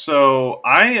 Yeah, so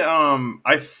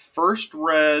I first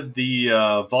read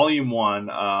the volume one.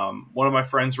 One of my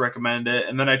friends recommended it,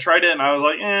 and then I tried it, and I was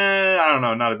like, I don't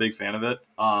know, not a big fan of it.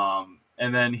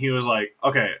 And then he was like,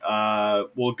 okay,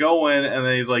 we'll go in, and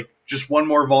then he's like, just one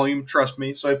more volume, trust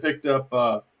me. So I picked up,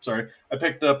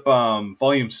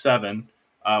 volume 7,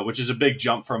 which is a big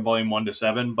jump from volume 1 to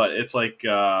 7, but it's like,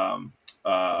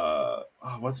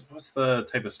 what's the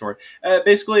type of story?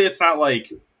 Basically, it's not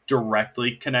like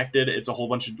directly connected. It's a whole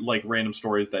bunch of like random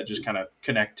stories that just kind of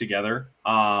connect together.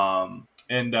 So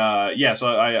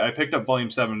I picked up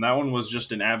volume 7. That one was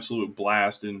just an absolute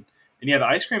blast, and yeah, the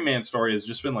Ice Cream Man story has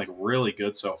just been like really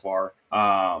good so far.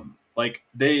 Like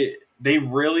they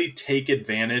really take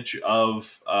advantage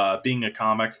of being a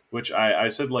comic, which I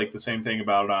said like the same thing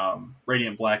about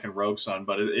Radiant Black and Rogue Sun,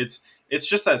 but it's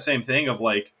just that same thing of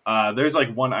like there's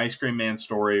like one Ice Cream Man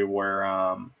story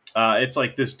where it's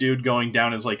like this dude going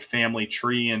down his like family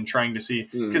tree and trying to see,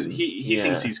 because he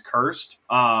thinks he's cursed.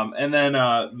 And then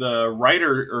the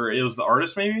writer, or it was the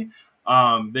artist maybe,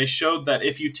 they showed that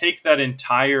if you take that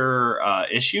entire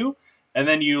issue and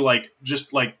then you like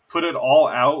just like put it all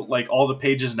out, like all the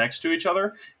pages next to each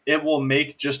other, it will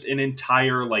make just an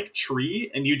entire like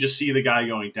tree, and you just see the guy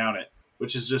going down it,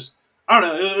 which is just, I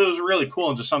don't know, it was really cool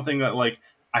and just something that like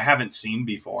I haven't seen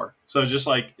before. So just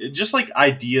like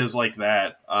ideas like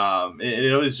that,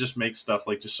 it always just makes stuff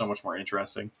like just so much more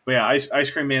interesting. But yeah, Ice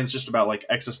Cream Man's just about like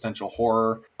existential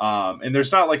horror, and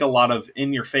there's not like a lot of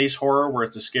in your face horror where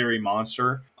it's a scary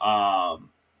monster,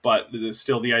 but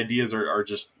still the ideas are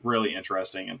just really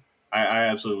interesting, and I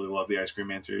absolutely love the Ice Cream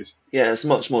Man series. Yeah, it's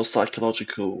much more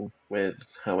psychological with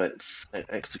how it's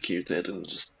executed, and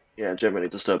just generally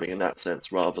disturbing in that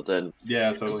sense, rather than,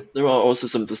 Yeah, totally. there are also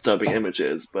some disturbing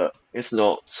images, but it's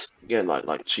not, again,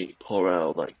 like cheap horror,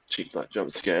 or like cheap like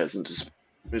jump scares and just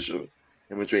visual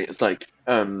imagery. It's like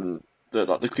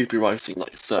the creepy writing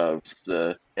like serves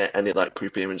any like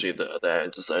creepy imagery that are there,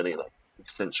 and just only like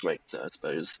accentuates it, I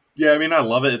suppose. Yeah, I mean, I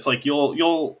love it. It's like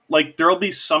you'll like there'll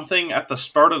be something at the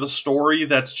start of the story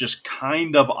that's just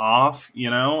kind of off,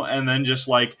 and then just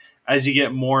like as you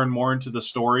get more and more into the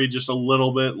story, just a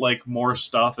little bit like more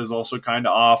stuff is also kind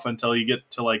of off until you get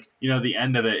to like the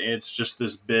end of it. It's just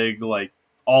this big like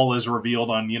all is revealed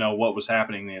on what was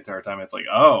happening the entire time. It's like,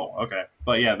 oh, okay.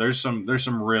 But yeah, there's some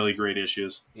really great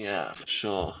issues. Yeah, for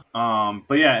sure.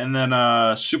 But yeah, and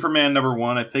then Superman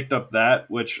 #1, I picked up that,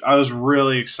 which I was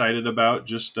really excited about.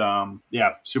 Just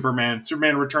Superman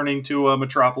returning to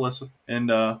Metropolis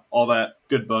and all that.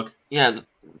 Good book. Yeah,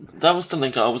 that was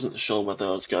something I wasn't sure whether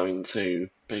I was going to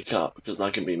pick up, because I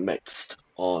can be mixed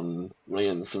on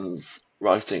Williamson's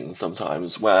writing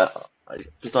sometimes,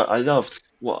 because I loved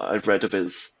what I've read of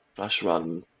his Flash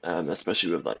run,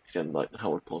 especially with like again like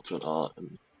Howard Porter and art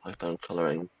and high found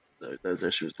colouring. those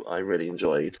issues I really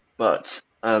enjoyed. But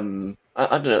I don't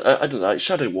know. I don't know. Like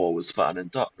Shadow War was fun,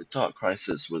 and Dark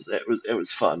Crisis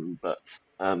was fun. But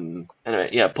anyway,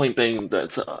 yeah. Point being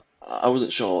that I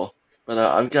wasn't sure. But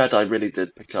I'm glad I really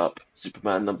did pick up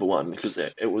Superman #1 because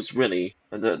it was really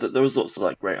and there was lots of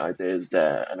like great ideas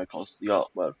there, and of course the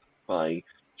artwork by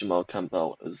Jamal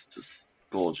Campbell is just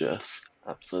gorgeous,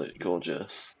 absolutely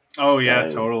gorgeous. Oh yeah,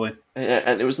 So totally.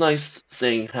 and it was nice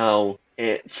seeing how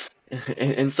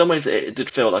in some ways it did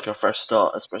feel like a fresh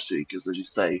start, especially because as you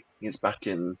say he's back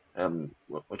in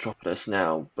Metropolis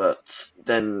now, but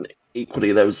then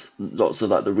equally there was lots of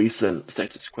like the recent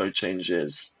status quo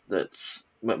changes that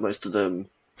most of them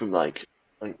from like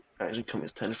Action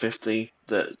Comics 1050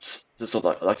 that just sort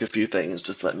of like a few things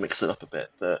just like mix it up a bit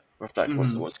that reflect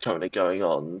Hmm. what's currently going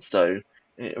on. So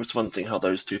it was fun seeing how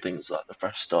those two things, like the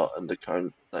fresh start and the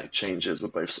current like changes, were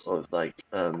both sort of like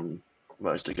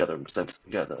merged together and presented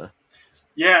together.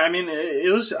 Yeah, I mean,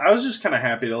 it was. I was just kind of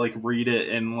happy to like read it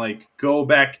and like go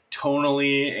back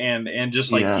tonally and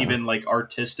just like Yeah, even like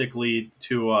artistically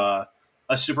to a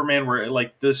Superman where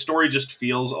like the story just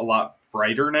feels a lot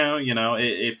brighter now. You know,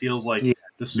 it feels like yeah,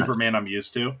 the Superman I'm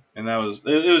used to, and that was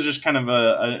it was just kind of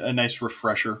a nice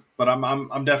refresher. But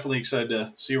I'm definitely excited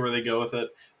to see where they go with it.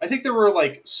 I think there were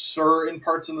like certain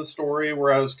parts in the story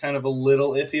where I was kind of a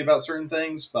little iffy about certain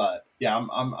things, but yeah,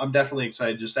 I'm definitely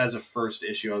excited. Just as a first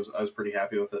issue, I was pretty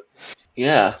happy with it.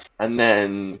 yeah. And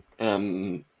then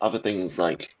other things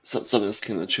like Sudden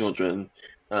Skin and Children,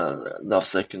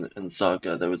 Lovesick and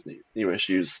Saga. There was new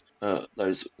issues.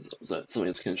 Those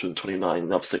Sudden Skin and Children 29,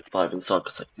 Lovesick 5, and Saga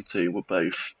 62 were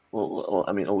both. Well,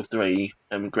 I mean, all three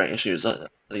great issues. At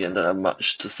the end, I don't have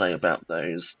much to say about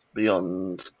those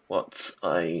beyond what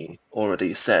I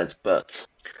already said, but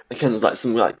again, there's like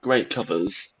some like great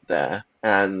covers there,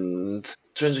 and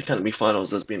Strange Academy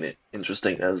Finals has been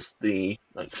interesting as the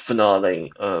like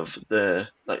finale of the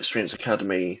like Strange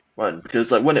Academy run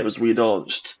because like when it was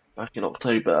relaunched back in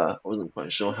October, I wasn't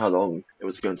quite sure how long it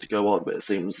was going to go on, but it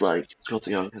seems like Scott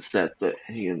Young has said that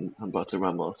he and Humberto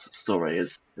Ramos' story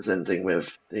is ending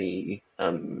with the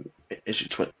issue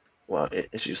 20, well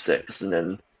issue 6, and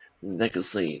then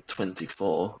Legacy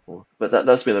 24. But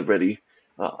that's been a really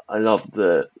I love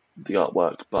the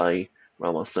artwork by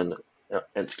Ramos and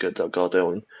Edgar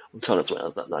Delgado on colours where it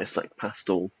has that nice like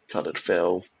pastel coloured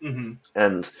feel, Hmm.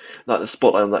 and like the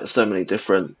spotlight on like so many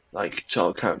different like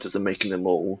child characters and making them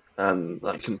all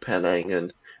like compelling,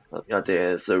 and the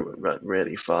ideas are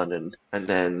really fun, and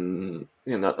then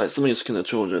like something as kind of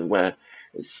children where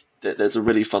there's a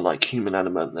really fun like human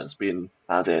element that's been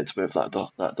added with like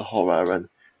the horror and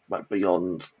like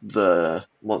beyond the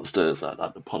monsters,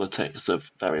 like the politics of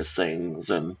various things,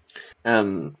 and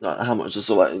like how much is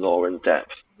sort of like lore and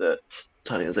depth that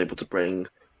Tony is able to bring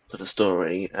to the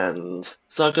story. And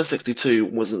Saga 62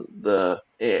 wasn't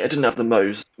it didn't have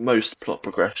the most plot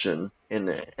progression in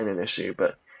an issue,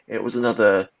 but it was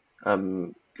another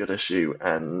good issue,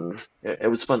 and it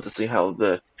was fun to see how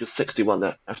because 61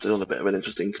 left it on a bit of an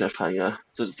interesting cliffhanger,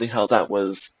 so to see how that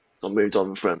was sort of moved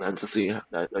on from, and to see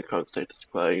their current status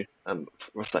quo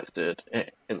reflected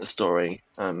in the story.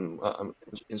 I'm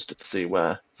interested to see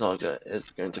where Saga is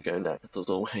going to go next, as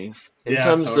always.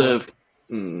 Yeah, totally.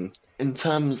 In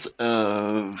terms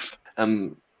of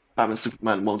Batman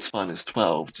Superman World's Finest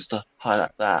 12, just to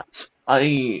highlight that,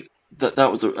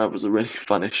 that was a really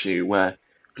fun issue where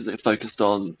because it focused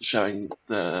on showing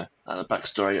the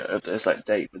backstory of this like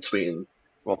date between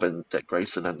Robin, Dick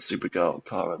Grayson, and Supergirl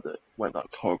Kara that went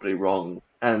like horribly wrong,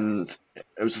 and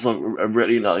it was just like a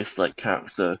really nice like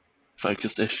character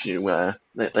focused issue where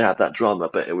they had that drama,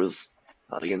 but it was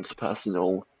like the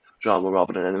interpersonal drama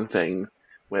rather than anything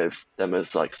with them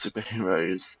as like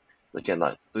superheroes. Again,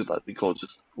 like the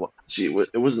gorgeous. What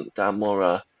it wasn't Dan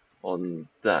Mora on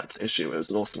that issue. It was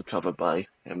an awesome cover by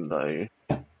him though,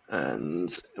 and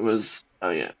it was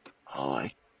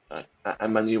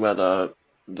Emanuela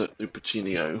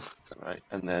Lupacchino, is that right?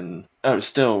 And then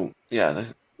still yeah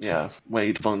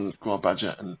Wade von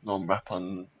Grawbadger and Norm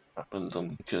Rappund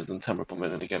on because and Tamara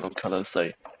Bowman again on colours. So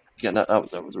yeah, that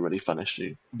was a really fun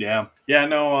issue. Yeah, yeah.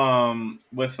 No,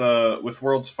 with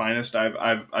World's Finest,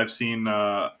 I've seen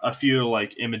a few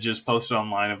like images posted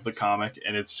online of the comic,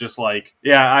 and it's just like,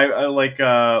 yeah, I like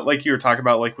you were talking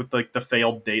about, like with like the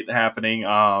failed date happening.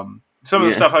 Some of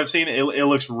the Yeah, stuff I've seen, it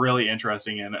looks really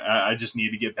interesting, and I just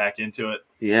need to get back into it.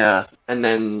 yeah, and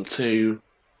then to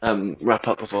wrap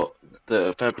up before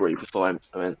the February, before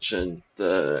I mention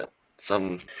the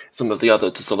some some of the other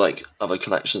to sort of like other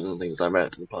collections and things I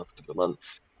read in the past couple of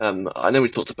months. I know we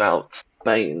talked about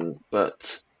Bane,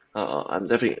 but I'm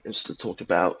definitely interested to talk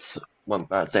about One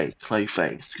Bad Day,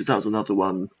 Clayface, because that was another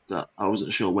one that I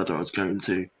wasn't sure whether I was going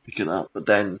to pick it up. But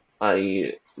then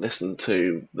I listened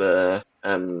to the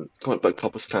Comic Book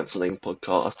Coppers Cancelling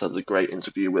podcast. Had a great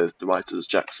interview with the writers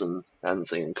Jackson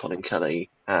Anzing and Colin Kelly,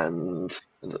 and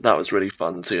that was really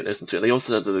fun to listen to. They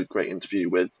also did a great interview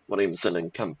with Williamson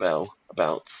and Campbell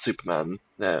about Superman,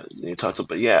 their new title.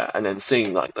 But yeah, and then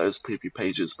seeing like those preview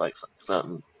pages by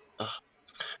Sam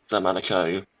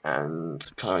Anico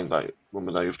and colouring by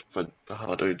Romano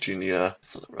Fajardo Jr.,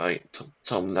 is that right?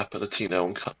 Tom Napolitano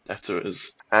and cut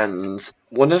letters. And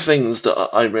one of the things that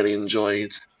I really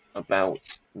enjoyed about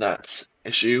that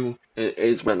issue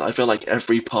is when I feel like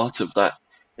every part of that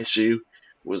issue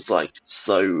was like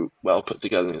so well put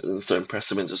together and so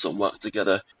impressive and just sort of worked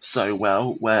together so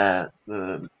well, where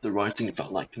the writing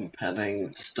felt like compelling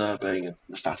and disturbing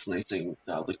and fascinating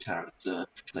how the character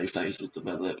Clayface was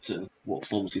developed and what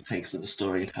forms he takes in the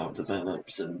story and how it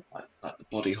develops, and like the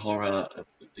body horror and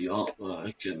the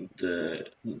artwork and the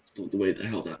way they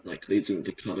held that like leads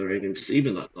into colouring, and just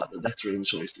even like the lettering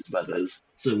choices where there's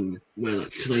some where like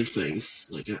Clayface,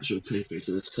 like actual Clayface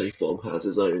in his clay form, has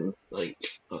his own like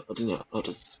I don't know how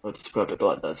to describe it, but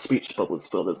like the speech bubbles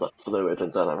feel as like fluid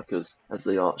and dynamic as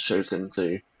the art shows him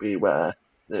to be, where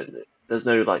there's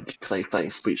no like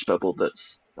Clayface speech bubble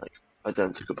that's like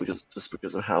identical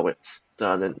because of how it's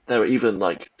done, and there are even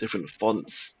like different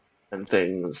fonts and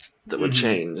things that would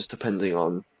change depending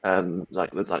on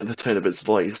like the tone of his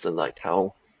voice and like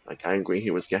how like angry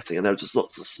he was getting, and there were just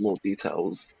lots of small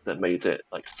details that made it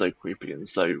like so creepy and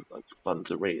so like fun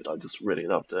to read. I just really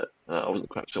loved it. I wasn't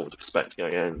quite sure what to expect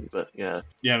going in, but yeah.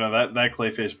 Yeah, no, that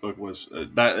Clayface book was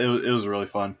it was really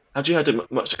fun. Had you had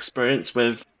much experience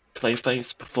with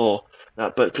Clayface before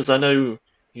that? But because I know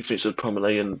he featured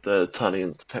prominently in the Tiny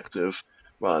and Detective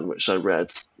run, which I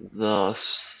read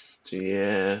last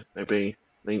year, maybe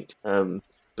I think.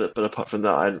 But apart from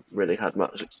that, I hadn't really had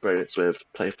much experience with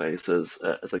Clayface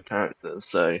as a character.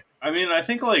 So I mean, I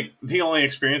think like the only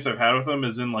experience I've had with him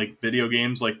is in like video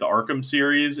games, like the Arkham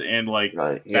series and like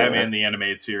right, yeah, Batman the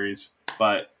Animated Series.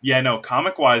 But yeah, no,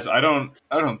 comic wise, I don't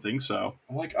think so.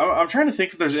 Like, I'm trying to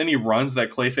think if there's any runs that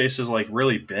Clayface has like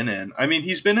really been in. I mean,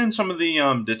 he's been in some of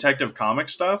the Detective Comic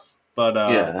stuff, but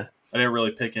yeah. I didn't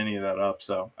really pick any of that up,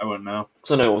 so I wouldn't know.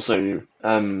 So I know also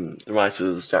the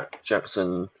writers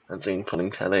Jackson and Dean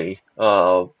Colin Kelly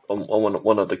are on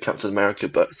one of the Captain America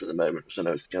books at the moment, which I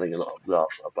know is getting a lot of love,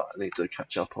 but I need to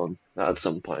catch up on that at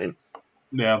some point.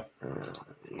 Yeah.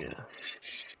 Yeah.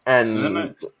 And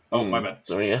then And my bad.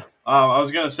 sorry, yeah. I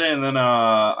was gonna say, and then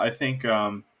I think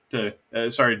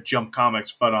sorry, Jump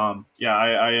Comics, but yeah,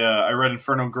 I read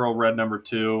Inferno Girl Red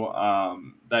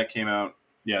 #2. That came out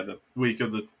the week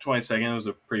of the 22nd. It was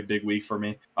a pretty big week for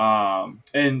me.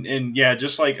 And yeah,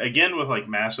 just like again with like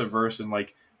Massive Verse and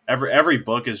like every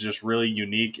book is just really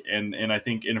unique, and I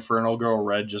think Infernal Girl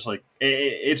Red just like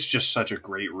it's just such a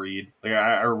great read. Like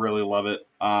I really love it.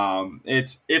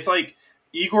 It's like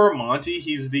Igor Monti,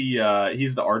 he's the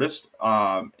artist,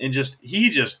 and he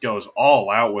just goes all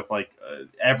out with like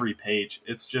every page.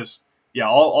 It's just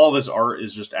all of his art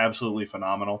is just absolutely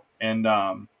phenomenal, and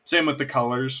same with the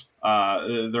colors.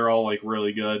 They're all like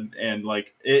really good, and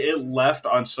like it left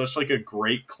on such like a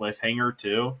great cliffhanger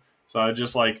too. So I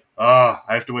just like, I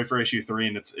have to wait for issue 3,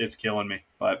 and it's killing me.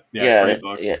 But yeah, great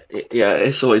book. Yeah.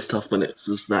 It's always tough when it's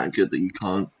just that good that you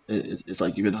can't. It's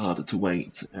like even harder to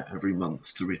wait every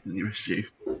month to read the new issue.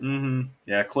 Mm-hmm.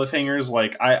 Yeah, cliffhangers.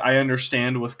 Like I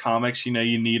understand with comics, you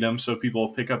need them so people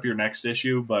pick up your next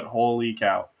issue. But holy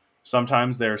cow,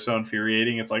 sometimes they're so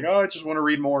infuriating. It's like, I just want to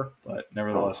read more. But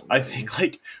nevertheless, I think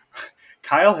like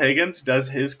Kyle Higgins does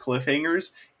his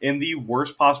cliffhangers in the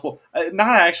worst possible,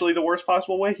 not actually the worst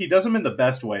possible way. He does them in the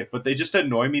best way, but they just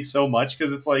annoy me so much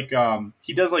because it's like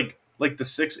he does like the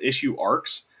 6-issue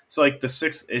arcs. So like the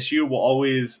 6th issue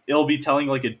it'll be telling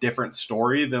like a different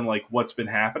story than like what's been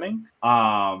happening.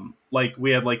 Like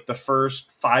we had like the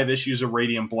first 5 issues of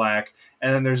Radiant Black,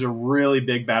 and then there's a really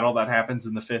big battle that happens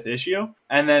in the 5th issue,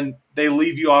 and then they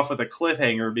leave you off with a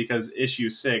cliffhanger because issue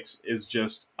 6 is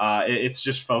just it's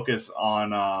just focus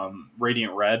on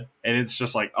Radiant Red, and it's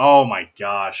just like, oh my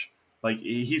gosh, like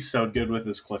he's so good with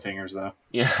his cliffhangers though.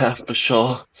 Yeah, for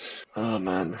sure. Oh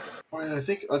man. I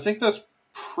think that's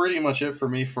pretty much it for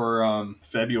me for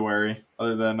February,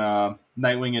 other than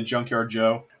Nightwing and Junkyard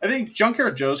Joe. I think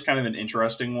Junkyard Joe's kind of an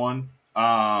interesting one.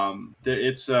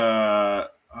 It's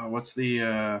what's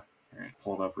the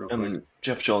pull it up real quick.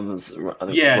 Jeff Johns.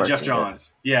 Jeff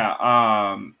Johns.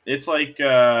 It's like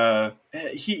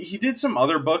he did some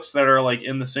other books that are like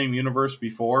in the same universe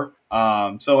before.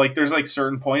 So like there's like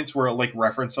certain points where it like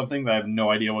reference something that I have no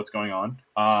idea what's going on.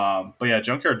 But yeah,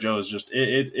 Junkyard Joe is just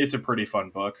it's a pretty fun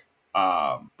book.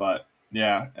 But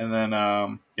yeah, and then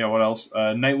yeah, what else?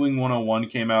 Nightwing 101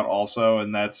 came out also,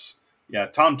 and that's yeah,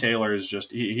 Tom Taylor is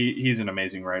just he's an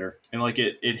amazing writer, and like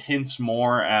it hints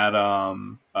more at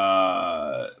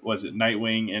was it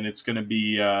Nightwing, and it's gonna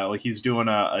be like he's doing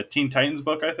a Teen Titans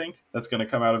book, I think that's gonna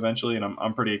come out eventually, and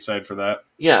I'm pretty excited for that.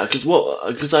 Yeah,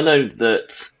 because I know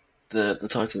that the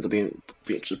Titans are being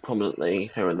featured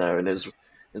prominently here and there in his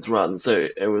run, so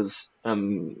it was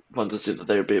fun to see that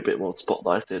they would be a bit more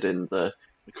spotlighted in the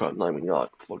current Nightwing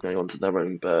arc before going on to their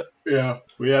own bit. Yeah,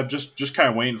 we have just kind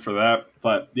of waiting for that,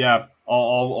 but yeah,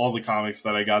 all the comics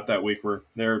that I got that week were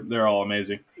they're all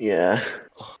amazing. Yeah.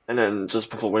 And then just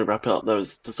before we wrap up, there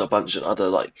was just a bunch of other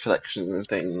like collections and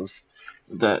things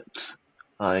that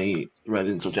I read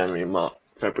until January and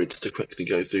February just to quickly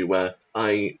go through where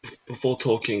before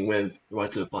talking with the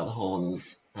writer of By the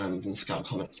Horns from Scout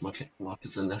Comics,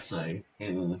 Marcus Anesso,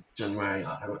 in January,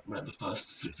 I read the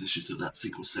first 6 issues of that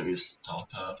sequel series, Dark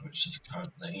Earth, which is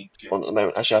currently on at the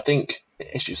moment. Actually, I think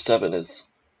issue 7 is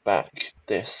back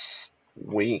this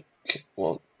week.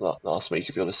 Well, last week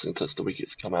if you're listening to this, the week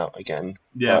it's come out again.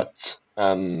 Yeah,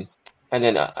 But and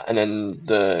then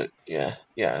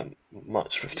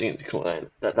March 15th,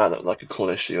 that looked like a cool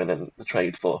issue, and then the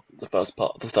trade for the first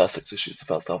 6 issues, the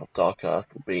first half of Dark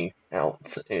Earth will be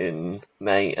out in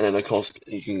May, and then of course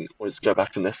you can always go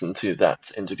back and listen to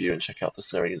that interview and check out the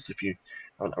series if you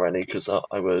haven't already, because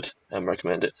I would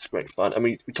recommend it. It's great fun. And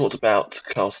we talked about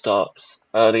Carl Starks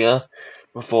earlier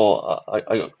before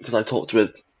because I talked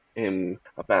with him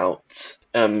about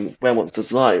Where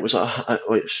Monsters Lie, which I've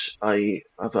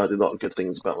heard a lot of good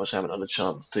things about, which I haven't had a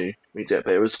chance to read it.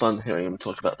 But it was fun hearing him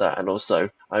talk about that. And also,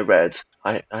 I read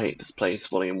I Hate This Place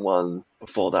Volume 1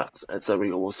 before that, and so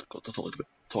we also got to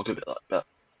talk a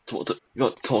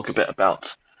bit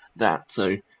about that.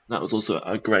 So that was also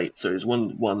a great series.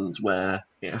 Ones where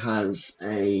it has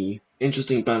a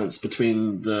interesting balance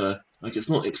between the like it's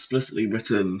not explicitly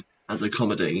written as a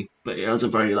comedy, but it has a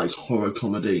very like horror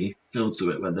comedy feel to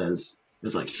it, where there's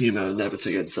like humor and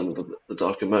levity in some of the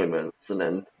darker moments, and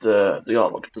then the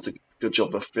artwork does a good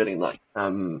job of feeling like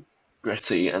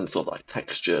gritty and sort of like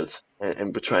textured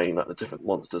in portraying like the different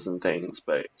monsters and things,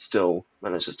 but it still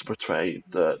manages to portray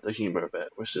the humor of it,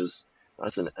 which is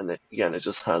again it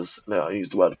just has I use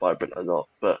the word vibrant a lot,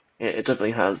 but it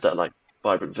definitely has that like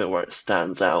vibrant feel where it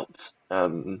stands out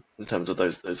in terms of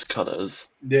those colours.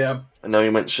 yeah. I know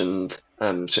you mentioned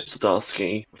Chip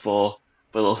Zdarsky before,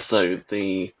 but also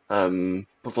the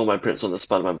before my appearance on the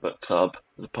Spider-Man book club,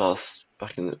 the past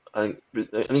back in I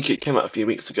think it came out a few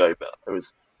weeks ago, but it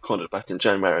was recorded back in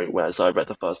January, whereas I read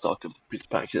the first arc of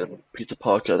Peter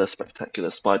Parker, the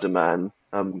Spectacular Spider-Man.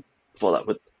 Before that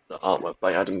with the artwork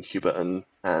by Adam Kubert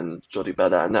and Jordie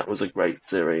Bellaire, and that was a great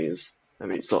series. I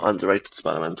mean, it's sort of underrated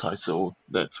Spider-Man title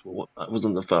that was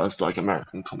on the first like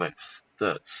American comics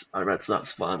that I read, so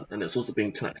that's fun. And it's also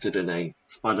been collected in a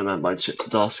Spider-Man by Chip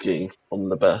Zdarsky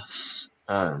omnibus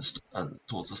and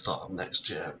towards the start of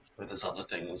next year. But there's other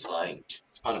things like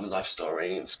Spider-Man Life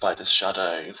Story and Spider's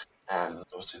Shadow, and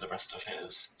obviously the rest of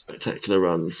his spectacular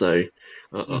run. So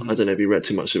I don't know if you read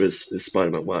too much of his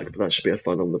Spider-Man work, but that should be a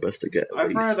fun omnibus to get at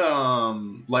I've least.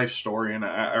 read Life Story, and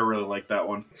I really like that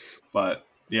one, but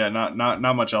yeah,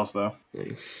 not much else though.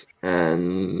 Nice.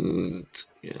 And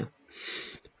yeah.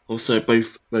 Also,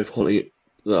 both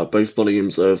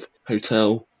volumes of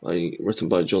Hotel, written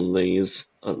by John Lees,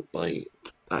 by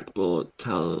Akbar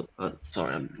Tal.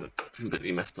 Sorry, I'm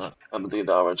completely messed up. The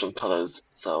original colours,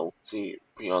 so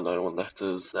Cipriano on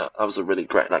letters. That was a really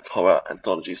great like horror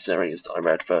anthology series that I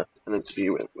read for an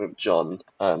interview with John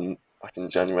back in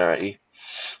January.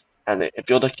 And if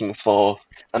you're looking for,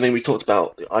 I mean, we talked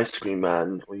about the Ice Cream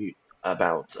Man,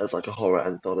 about as like a horror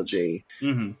anthology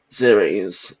Mm-hmm.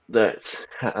 series that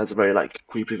has a very like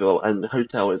creepy feel, and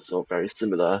Hotel is sort of very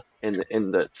similar in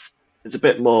that it's a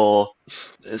bit more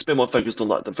focused on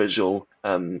like the visual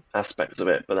aspects of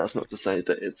it, but that's not to say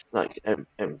that it's like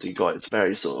empty god. It's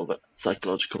very sort of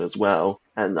psychological as well,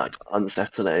 and like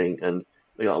unsettling, and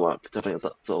the artwork definitely has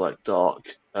that sort of like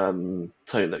dark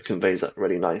tone that conveys that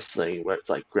really nicely, where it's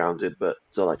like grounded but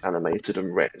still like animated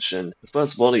and rich. And the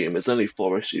first volume is only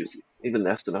 4 issues, even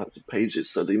less than 100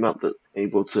 pages, so the amount that's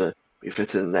able to be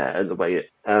fit in there and the way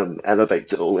it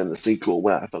elevates it all in the sequel,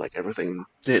 where I feel like everything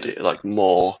did it like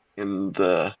more in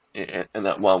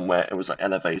that one where it was like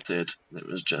elevated, and it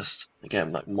was just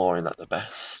again like more in like the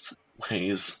best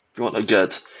ways. If you want a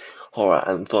good horror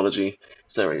anthology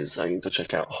series, I need to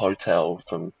check out Hotel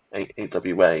from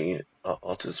AWA.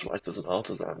 artists, writers, and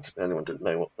artisans. If anyone didn't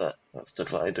know what that stood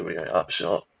for, AWA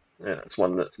Upshot. Yeah, it's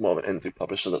one that's more of an indie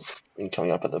publisher that's been coming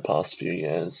up in the past few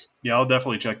years. Yeah, I'll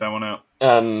definitely check that one out.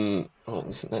 Well,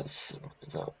 let's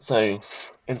so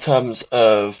in terms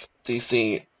of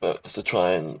DC books to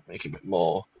try and make it a bit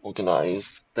more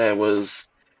organized, there was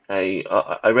I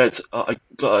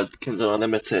got a Kindle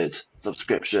Unlimited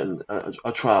subscription,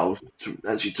 a trial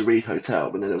to read Hotel,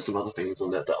 but then there were some other things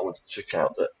on there that I wanted to check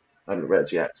out that I haven't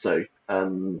read yet. So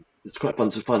it's quite fun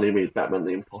to finally read Batman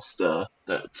the Imposter,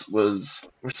 that was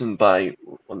written by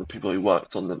one of the people who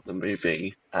worked on the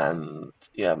movie, and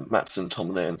yeah, Mattson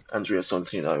Tomlin, Andrea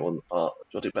Sorrentino on art,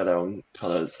 Jody Bello on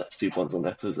colours, that's Steve Wands on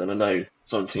letters, and I know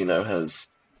Sorrentino has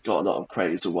got a lot of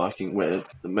praise for working with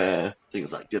the mayor,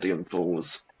 things like Gideon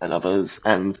Falls and others,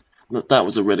 and that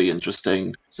was a really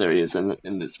interesting series, and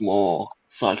in this more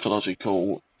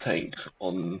psychological take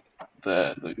on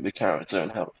the character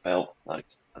and how it felt like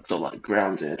sort of like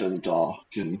grounded and dark,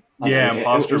 and I don't Yeah, know, it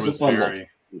Imposter was a was fun like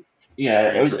yeah,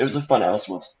 very it was interesting. a fun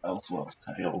Ellsworth's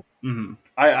tale.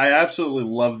 I absolutely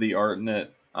love the art in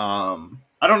it.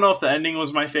 I don't know if the ending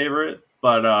was my favorite,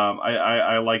 but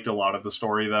I liked a lot of the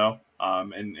story though.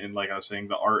 And like I was saying,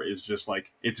 the art is just like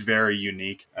it's very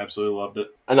unique. Absolutely loved it.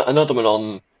 And another one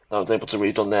on that I was able to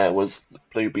read on there was the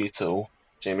Blue Beetle,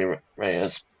 Jamie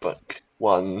Reyes book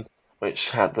one, which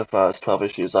had the first 12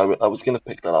 issues. I was going to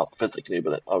pick that up physically,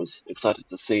 but I was excited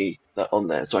to see that on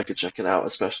there so I could check it out,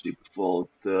 especially before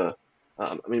the.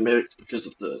 I mean, maybe it's because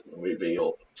of the movie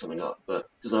or coming up, but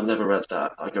because I've never read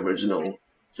that like original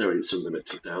series from the mid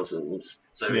 2000s.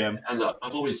 So, Yeah, and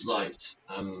I've always liked.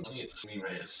 I think it's Jamie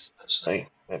Reyes actually,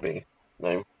 maybe.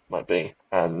 No, might be,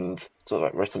 and sort of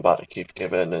like written by Keith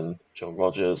Giffen and John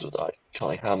Rogers with like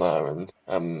Kai Hammer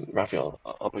and Raphael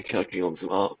Albuquerque on some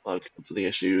art like, for the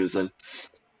issues, and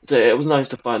so it was nice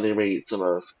to finally read some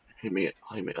of him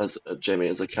as Jimmy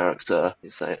as a character. You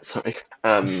say it, sorry.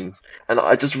 And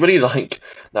I just really like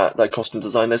that costume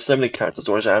design. There's so many characters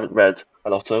which I haven't read a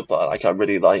lot of, but like I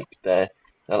really like their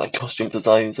like costume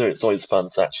design. So it's always fun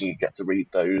to actually get to read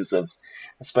those, and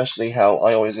especially how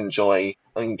I always enjoy.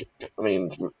 I mean,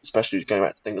 especially going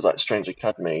back to things like Strange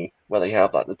Academy, where they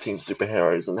have like the teen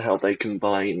superheroes and how they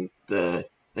combine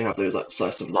they have those like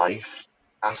slice of life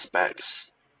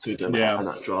aspects to them yeah, and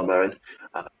that drama, and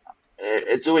uh,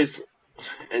 it's always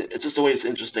it's just always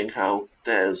interesting how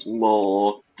there's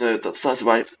more the slice of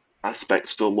life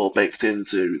aspects feel more baked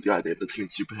into the idea of the teen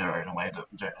superhero in a way that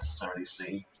we don't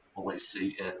necessarily always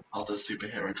see in other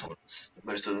superhero comics.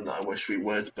 Most of them that I wish we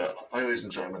would, but I always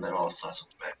enjoy when there are slice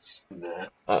aspects in there.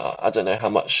 I don't know how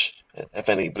much, if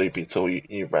any, Blue Beetle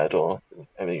you've read or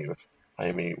any of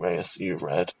Jaime Reyes you've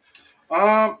read.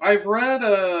 I've read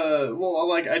well,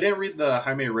 like I didn't read the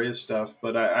Jaime Reyes stuff,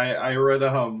 but I read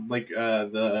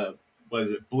the was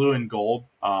it Blue and Gold,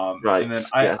 and Right, then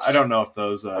I yes, don't know if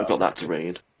those I've got that to if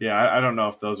read. yeah I don't know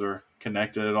if those are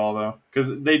connected at all though,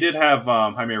 because they did have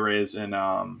Jaime Reyes in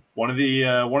one of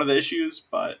the issues,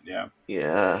 but yeah.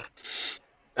 Yeah.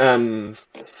 Um,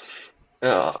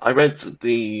 I read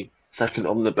the second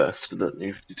omnibus for the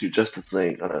new 52 Justice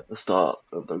League at the start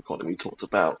of the recording we talked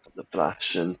about the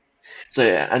Flash, and so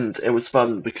yeah, and it was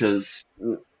fun because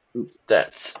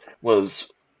that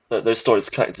was those stories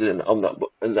collected in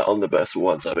the omnibus were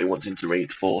ones I've been wanting to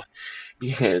read for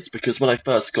years. Because when I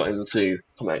first got into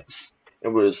comics, it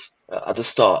was at the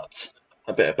start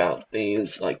a bit about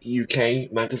these like UK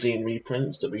magazine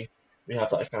reprints that we have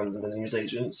that I found in the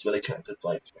newsagents where they collected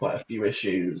like quite a few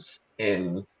issues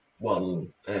in one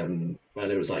where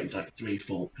there was like £3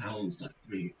 4 like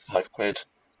 3 5 quid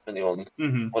depending on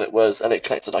Hmm. what it was, and it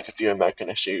collected like a few American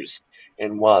issues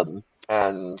in one.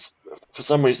 And for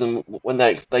some reason, when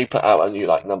they put out a new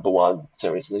like number one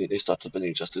series, they started the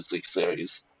new Justice League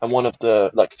series, and one of the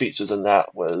like features in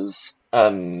that was I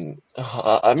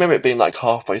remember it being like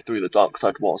halfway through the Dark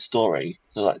Side War story,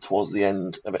 so like towards the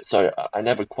end of it. So I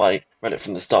never quite read it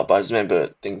from the start, but I just remember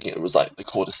thinking it was like the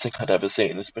coolest thing I'd ever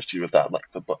seen, especially with that like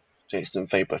the Jason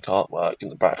Fabrik artwork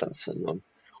and the Bradlinson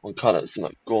on colours and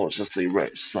like gorgeously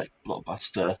rich, like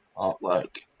blockbuster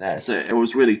artwork there. So it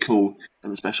was really cool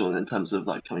and special in terms of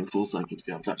like coming full circle to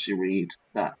be able to actually read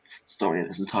that story in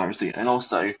its entirety. And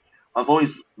also, I've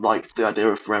always liked the idea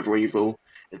of Forever Evil.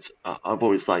 I've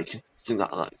always like seen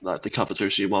that like the cover to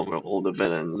issue one with all the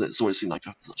villains. It's always seemed like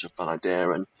such a fun idea,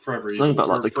 and something about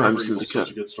like the Crime Forever Evil is such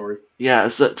Syndicate. a good story. Yeah,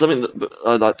 it's something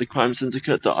that like the Crime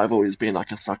Syndicate that I've always been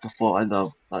like a sucker for. I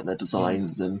love like their Hmm.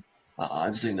 designs, and I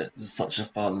just think that it's such a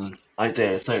fun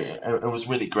idea. So it was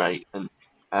really great, and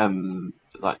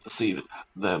like to see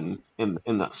them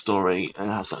in that story and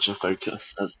have such a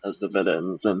focus as the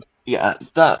villains. And yeah,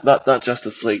 that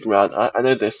Justice League run, I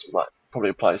know this like probably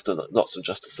applies to lots of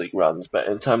Justice League runs, but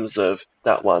in terms of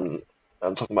that one,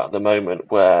 I'm talking about the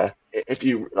moment where if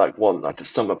you like want like a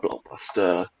summer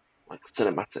blockbuster, like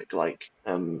cinematic like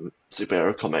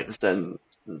superhero comics, then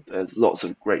there's lots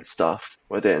of great stuff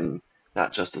within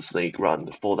that Justice League run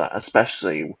for that,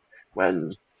 especially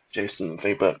when Jason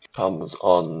Fabok comes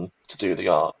on to do the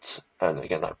art, and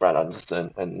again like Brad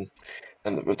Anderson and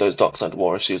with those Darkseid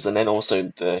War issues, and then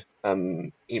also the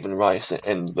even Rice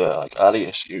in the like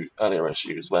earlier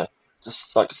issues where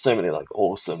just like so many like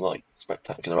awesome like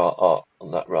spectacular art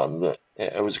on that run that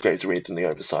it was great to read in the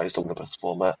oversized omnibus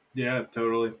format. Yeah,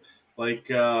 totally.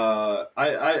 Like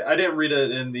I didn't read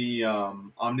it in the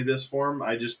omnibus form.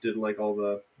 I just did like all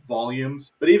the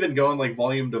volumes. But even going like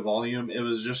volume to volume, it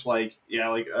was just like yeah,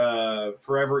 like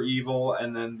Forever Evil,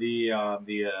 and then the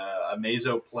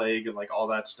Amazo Plague and like all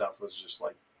that stuff was just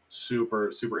like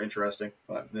super interesting.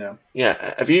 But yeah.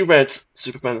 Yeah, have you read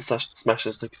Superman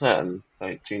Smashes the Klan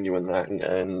by Junior and Lang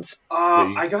and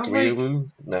I got like Ryu?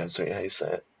 No, sorry, how you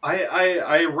say it?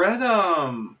 I read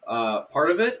part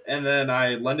of it, and then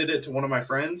I lended it to one of my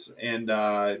friends, and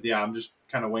yeah, I'm just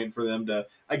kind of waiting for them to.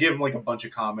 I gave them like a bunch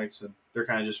of comics, and they're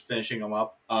kind of just finishing them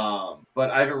up. But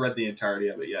I haven't read the entirety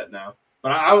of it yet. Now, but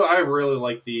I really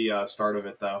like the start of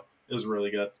it though. It was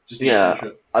really good. Just need to Yeah,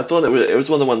 finish it. I thought it was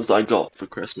one of the ones that I got for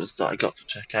Christmas that I got to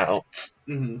check out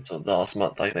Hmm. for last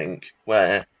month, I think,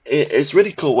 where it's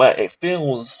really cool where it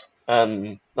feels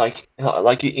like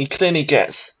he clearly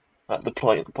gets the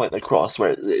point across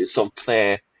where it's sort of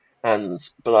clear and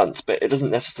blunt, but it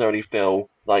doesn't necessarily feel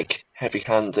like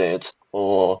heavy-handed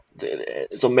or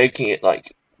it's sort of making it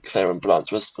like clear and blunt.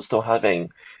 We're still having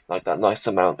like that nice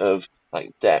amount of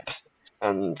like depth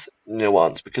and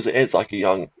nuance because it is like a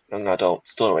young adult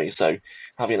story. So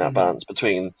having that Hmm. balance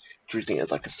between treating it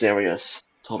as like a serious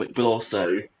topic, but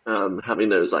also having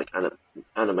those like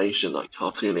animation, like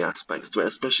cartoony aspects to it,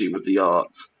 especially with the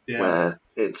art, Yeah. where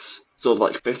it's sort of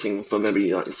like fitting for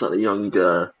maybe like slightly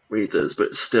younger readers,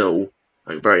 but still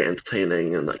like very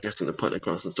entertaining and like getting the point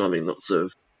across and still having lots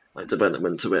of like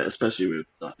development to it, especially with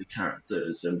like the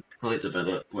characters and how they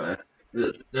develop. Where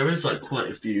there is like quite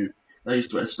a few layers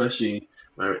to it, especially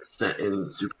where it's set in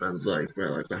Superman's life, where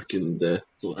like back in the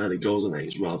sort of early golden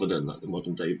age, rather than like the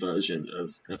modern day version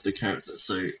of the character.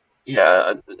 So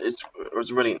yeah, it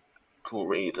was a really cool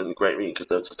read and great read because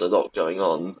there was just a lot going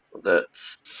on that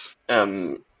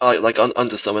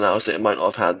under someone else it might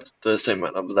not have had the same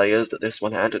amount of layers that this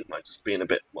one had. It might just been a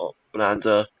bit more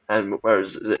blander, and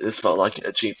whereas this felt like it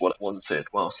achieved what it wanted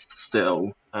whilst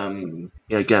still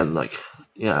yeah again like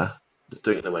yeah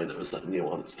doing it in a way that was like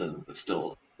nuanced and but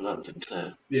still blunt and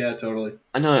clear. Yeah. Totally.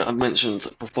 I know I mentioned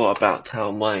before about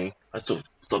how I sort of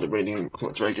started reading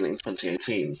comics regularly in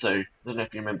 2018, so I don't know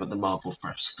if you remember the Marvel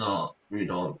Fresh Start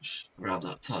relaunch around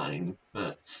that time,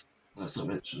 but as I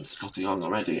mentioned Scotty Young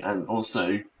already, and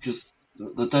also because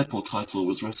the Deadpool title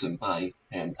was written by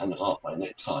him and art by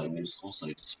Nick Klein, who's also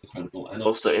just incredible, and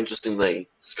also interestingly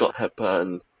Scott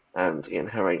Hepburn and Ian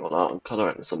Herring on art and colour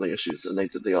and some of the issues, and they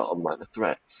did the art on Minor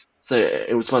Threats. So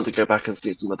it was fun to go back and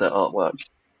see some of their artwork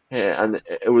here, and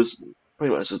it was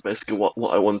pretty much just basically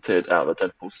what I wanted out of a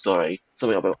Deadpool story.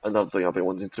 Another thing I've been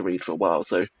wanting to read for a while,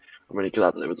 so I'm really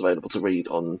glad that it was available to read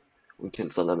on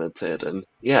Kindle Unlimited. And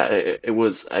yeah, it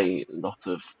was a lot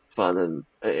of fun. And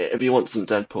if you want some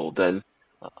Deadpool, then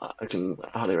I can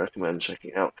highly recommend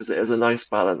checking it out because it is a nice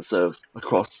balance of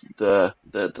across the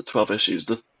 12 issues,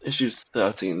 the issues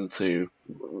 13 to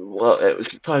well,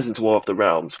 it ties into War of the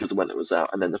Realms because of when it was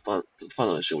out, and then the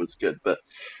final issue was good, but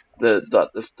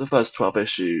the first 12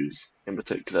 issues in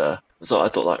particular, so I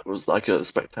thought that was like a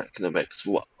spectacular mix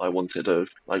for what I wanted of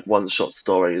like one shot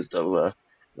stories that were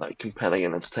like compelling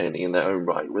and entertaining in their own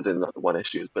right within like, the one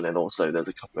issues, but then also there's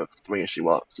a couple of 3 issue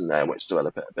arcs in there which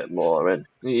develop it a bit more, and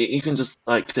you can just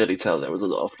like clearly tell that it was a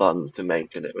lot of fun to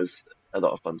make and it was a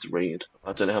lot of fun to read.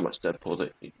 I don't know how much Deadpool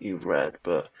that you've read,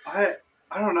 but I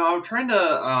I don't know. I'm trying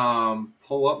to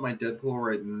pull up my Deadpool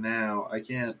right now. I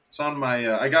can't. It's on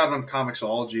my. I got it on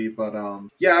Comixology, but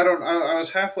yeah, I don't. I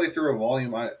was halfway through a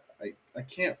volume. I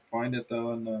can't find it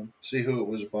though, and see who it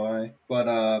was by.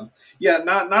 But yeah,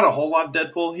 not a whole lot of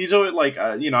Deadpool. He's always like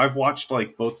I've watched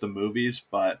like both the movies,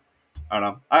 but I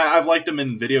don't know. I've liked him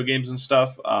in video games and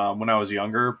stuff when I was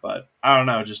younger, but I don't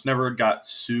know. Just never got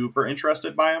super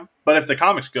interested by him. But if the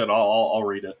comic's good, I'll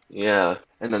read it. yeah.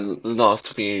 And then the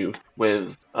last few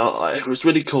with it was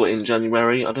really cool in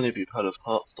January. I don't know if you've heard of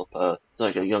Heartstopper. It's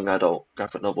like a young adult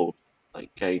graphic novel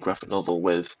like gay graphic novel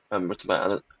with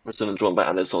written and drawn by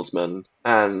Alice Osman,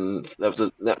 and there was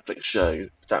a Netflix show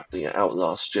adapting it out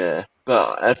last year.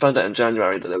 But I found out in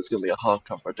January that there was going to be a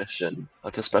hardcover edition,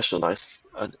 like a special nice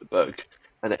book,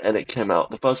 and it came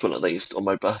out, the first one at least, on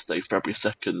my birthday, February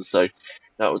 2nd. So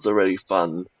that was a really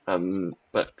fun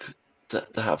book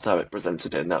to have it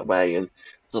presented in that way and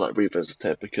to like revisit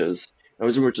it, because it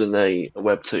was originally a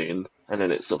webtoon and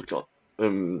then it sort of got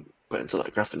put into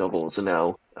like graphic novels, and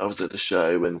now I was at the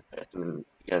show and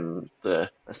again the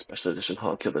special edition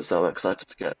hardcover. So I'm excited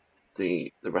to get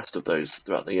the rest of those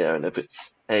throughout the year. And if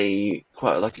it's a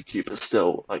quite like a cute but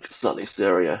still like slightly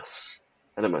serious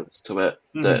elements to it,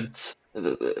 that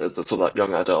the sort of like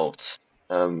young adult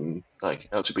like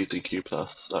LGBTQ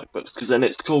plus like books, because then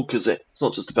it's cool because it's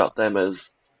not just about them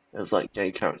as like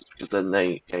gay characters, because then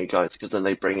gay guys, because then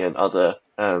they bring in other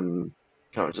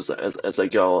characters as they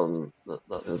go on,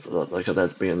 there's like a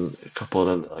lesbian couple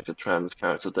and like a trans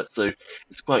character. That so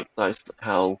it's quite nice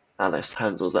how Alice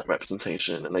handles that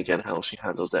representation, and again how she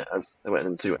handles it as they went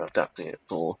into adapting it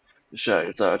for the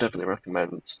show. So I definitely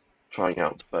recommend trying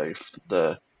out both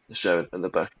the show and the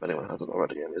book if anyone hasn't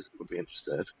already and would be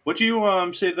interested. Would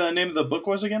you say the name of the book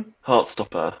was again?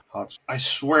 Heartstopper. I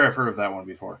swear I've heard of that one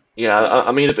before. Yeah,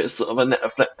 I mean, if it's sort of a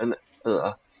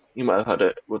Netflix, you might have had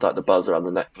it with like the buzz around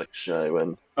the Netflix show,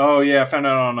 and Oh yeah, I found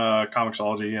it on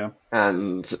Comixology. Yeah.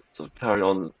 and sort of carry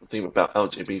on the theme about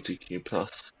LGBTQ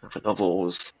plus graphic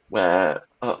novels, where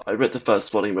I read the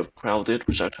first volume of Crowded,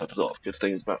 which I've heard a lot of good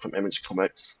things about from Image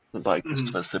Comics, by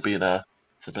Christopher Sabina,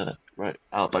 right,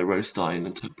 out by Rostein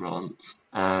and Ted Brandt.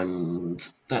 And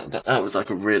that was like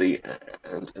a really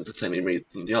entertaining read.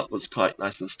 And the art was quite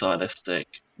nice and stylistic,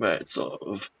 where it sort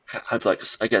of had like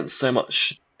again so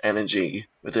much energy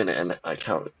within it, and like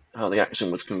how the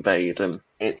action was conveyed. And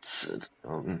it's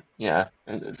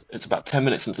it's about 10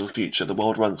 minutes into the future. The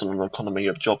world runs on an economy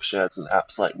of job shares and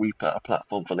apps like Reaper, a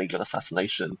platform for legal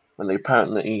assassination, when the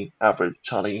apparently average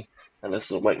Charlie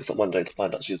Alice wakes up one day to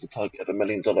find out she's the target of a $1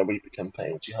 million Reaper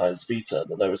campaign, when she hires Vita,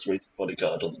 the lowest rated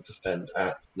bodyguard on the Defend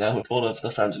app. Now, with all of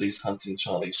Los Angeles hunting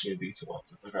Charlie, she and Vita will have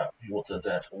to figure out who wants her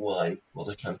dead and why, while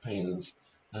the campaign's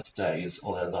 30 days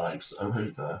or their lives are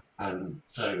over. And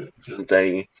so, because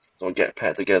they sort of get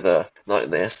paired together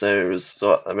like this, there's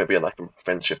sort of maybe like a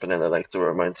friendship and then a later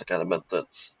romantic element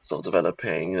that's sort of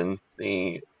developing. And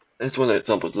it's one of those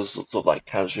examples of sort of like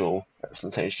casual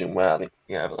representation where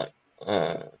like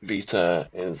Vita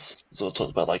is sort of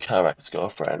talked about like her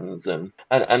ex-girlfriends, and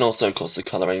also of course the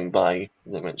colouring by,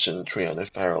 they mentioned, Triana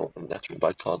Farrell, and lettering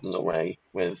by Cardinal Ray.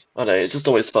 With I don't know, it's just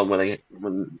always fun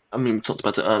when I mean we talked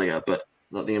about it earlier, but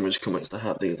like the Image Comics to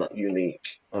have these like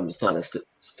unique stylistic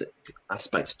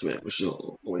aspects to it, which are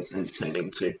always entertaining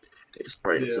to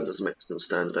experience and just makes them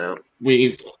stand out.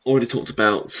 We've already talked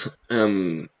about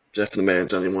Jeff Lemire and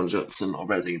Danny One Johnson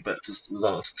already, but just the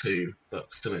last two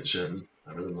books to mention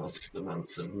in the last couple of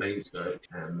months, and Mazeburg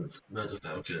and Murder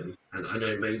Falcon. And I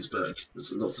know Mazeburg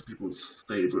was lots of people's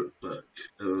favourite book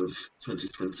of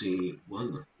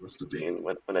 2021, must have been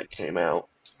when it came out.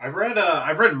 I've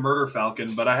read Murder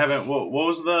Falcon, but I haven't. What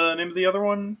was the name of the other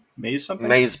one? Maze something.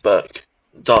 Mazeburg,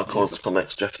 Dark Horse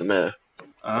Comics, Jeff Lemire.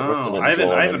 Oh, I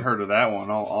haven't heard of that one.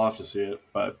 I'll have to see it.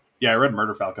 But yeah, I read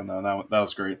Murder Falcon though. That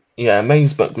was great. Yeah,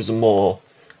 Mazeburg was a more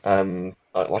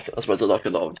like I suppose like a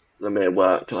lot of Lemire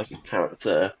work, like a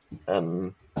character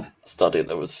study.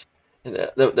 There was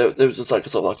there was just like a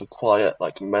sort of like a quiet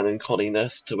like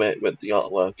melancholiness to it with the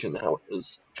artwork and how it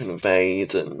was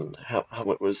conveyed and how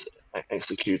it was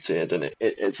executed, and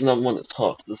it's another one that's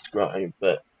hard to describe,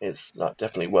 but it's like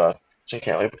definitely worth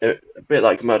checking out. A bit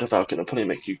like Murder Falcon, it'll probably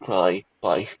make you cry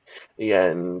by the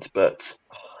end, but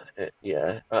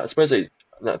I suppose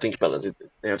now I think about it,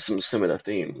 they have some similar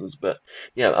themes, but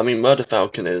yeah, I mean, Murder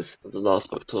Falcon is the last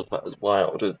book to talk about as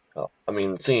wild. I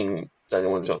mean, seeing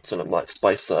Daniel Warren Johnson and Mike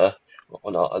Spicer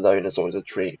on Art Alone is always a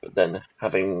treat, but then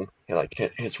having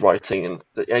like his writing and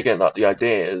again, like the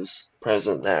ideas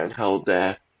present there and how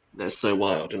they're so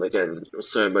wild, and again, it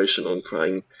was so emotional and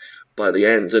crying by the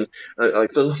end. And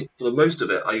for the most of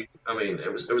it, I mean,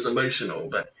 it was emotional,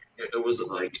 but it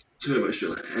wasn't like too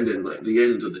emotional. And then like the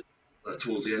end of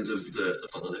towards the end of the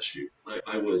final issue,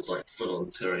 I was like full on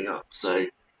tearing up. So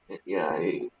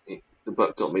the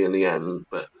book got me in the end,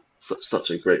 but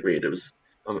such a great read. It was.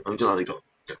 I'm glad I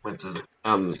went to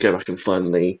go back and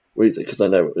finally read it, because I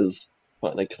know it was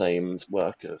quite an acclaimed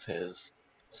work of his,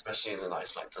 especially in the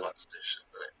nice like deluxe edition.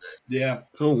 Yeah.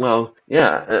 Cool. Well,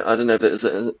 yeah. I don't know if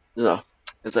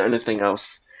is there anything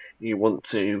else you want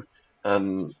to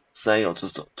say or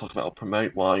just talk about or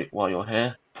promote while you're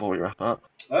here before we wrap up?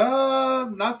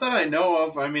 Not that I know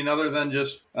of. I mean, other than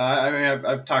just, I mean,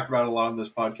 I've talked about it a lot on this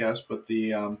podcast, but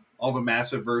the all the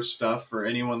massive verse stuff for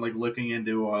anyone like looking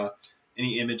into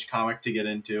any image comic to get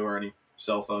into or any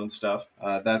cell phone stuff.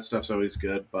 That stuff's always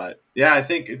good. But yeah, I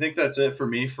think that's it for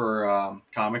me for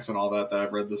comics and all that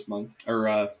I've read this month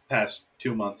or past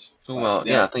 2 months. Well,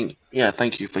 Yeah.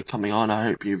 thank you for coming on. I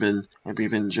hope you've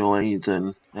enjoyed,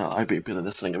 and I hope people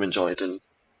listening have enjoyed. And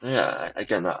yeah,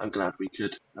 again, I'm glad we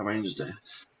could arrange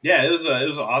this. Yeah, it was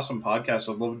an awesome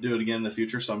podcast. I'd love to do it again in the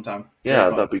future sometime. Very Yeah,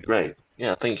 fun. that'd be great.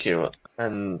 Yeah, thank you,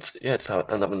 and yeah,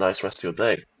 and have a nice rest of your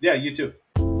day. Yeah, you too.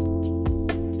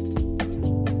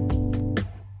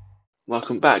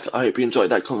 Welcome back. I hope you enjoyed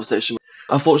that conversation.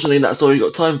 Unfortunately, that's all we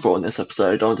got time for on this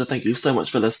episode. I want to thank you so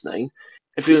much for listening.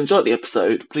 If you enjoyed the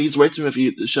episode, please rate and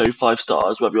review the show 5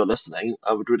 stars wherever you're listening.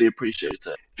 I would really appreciate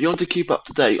it. If you want to keep up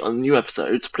to date on new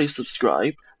episodes, please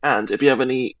subscribe. And if you have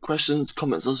any questions,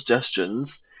 comments, or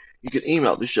suggestions, you can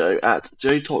email the show at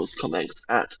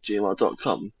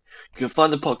joetalkscomics@gmail.com. You can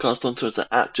find the podcast on Twitter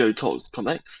at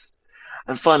joetalkscomics.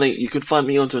 And finally, you can find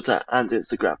me on Twitter and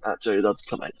Instagram at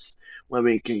joeloves.comics, where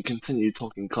we can continue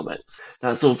talking comics.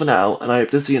 That's all for now, and I hope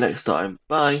to see you next time.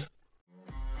 Bye!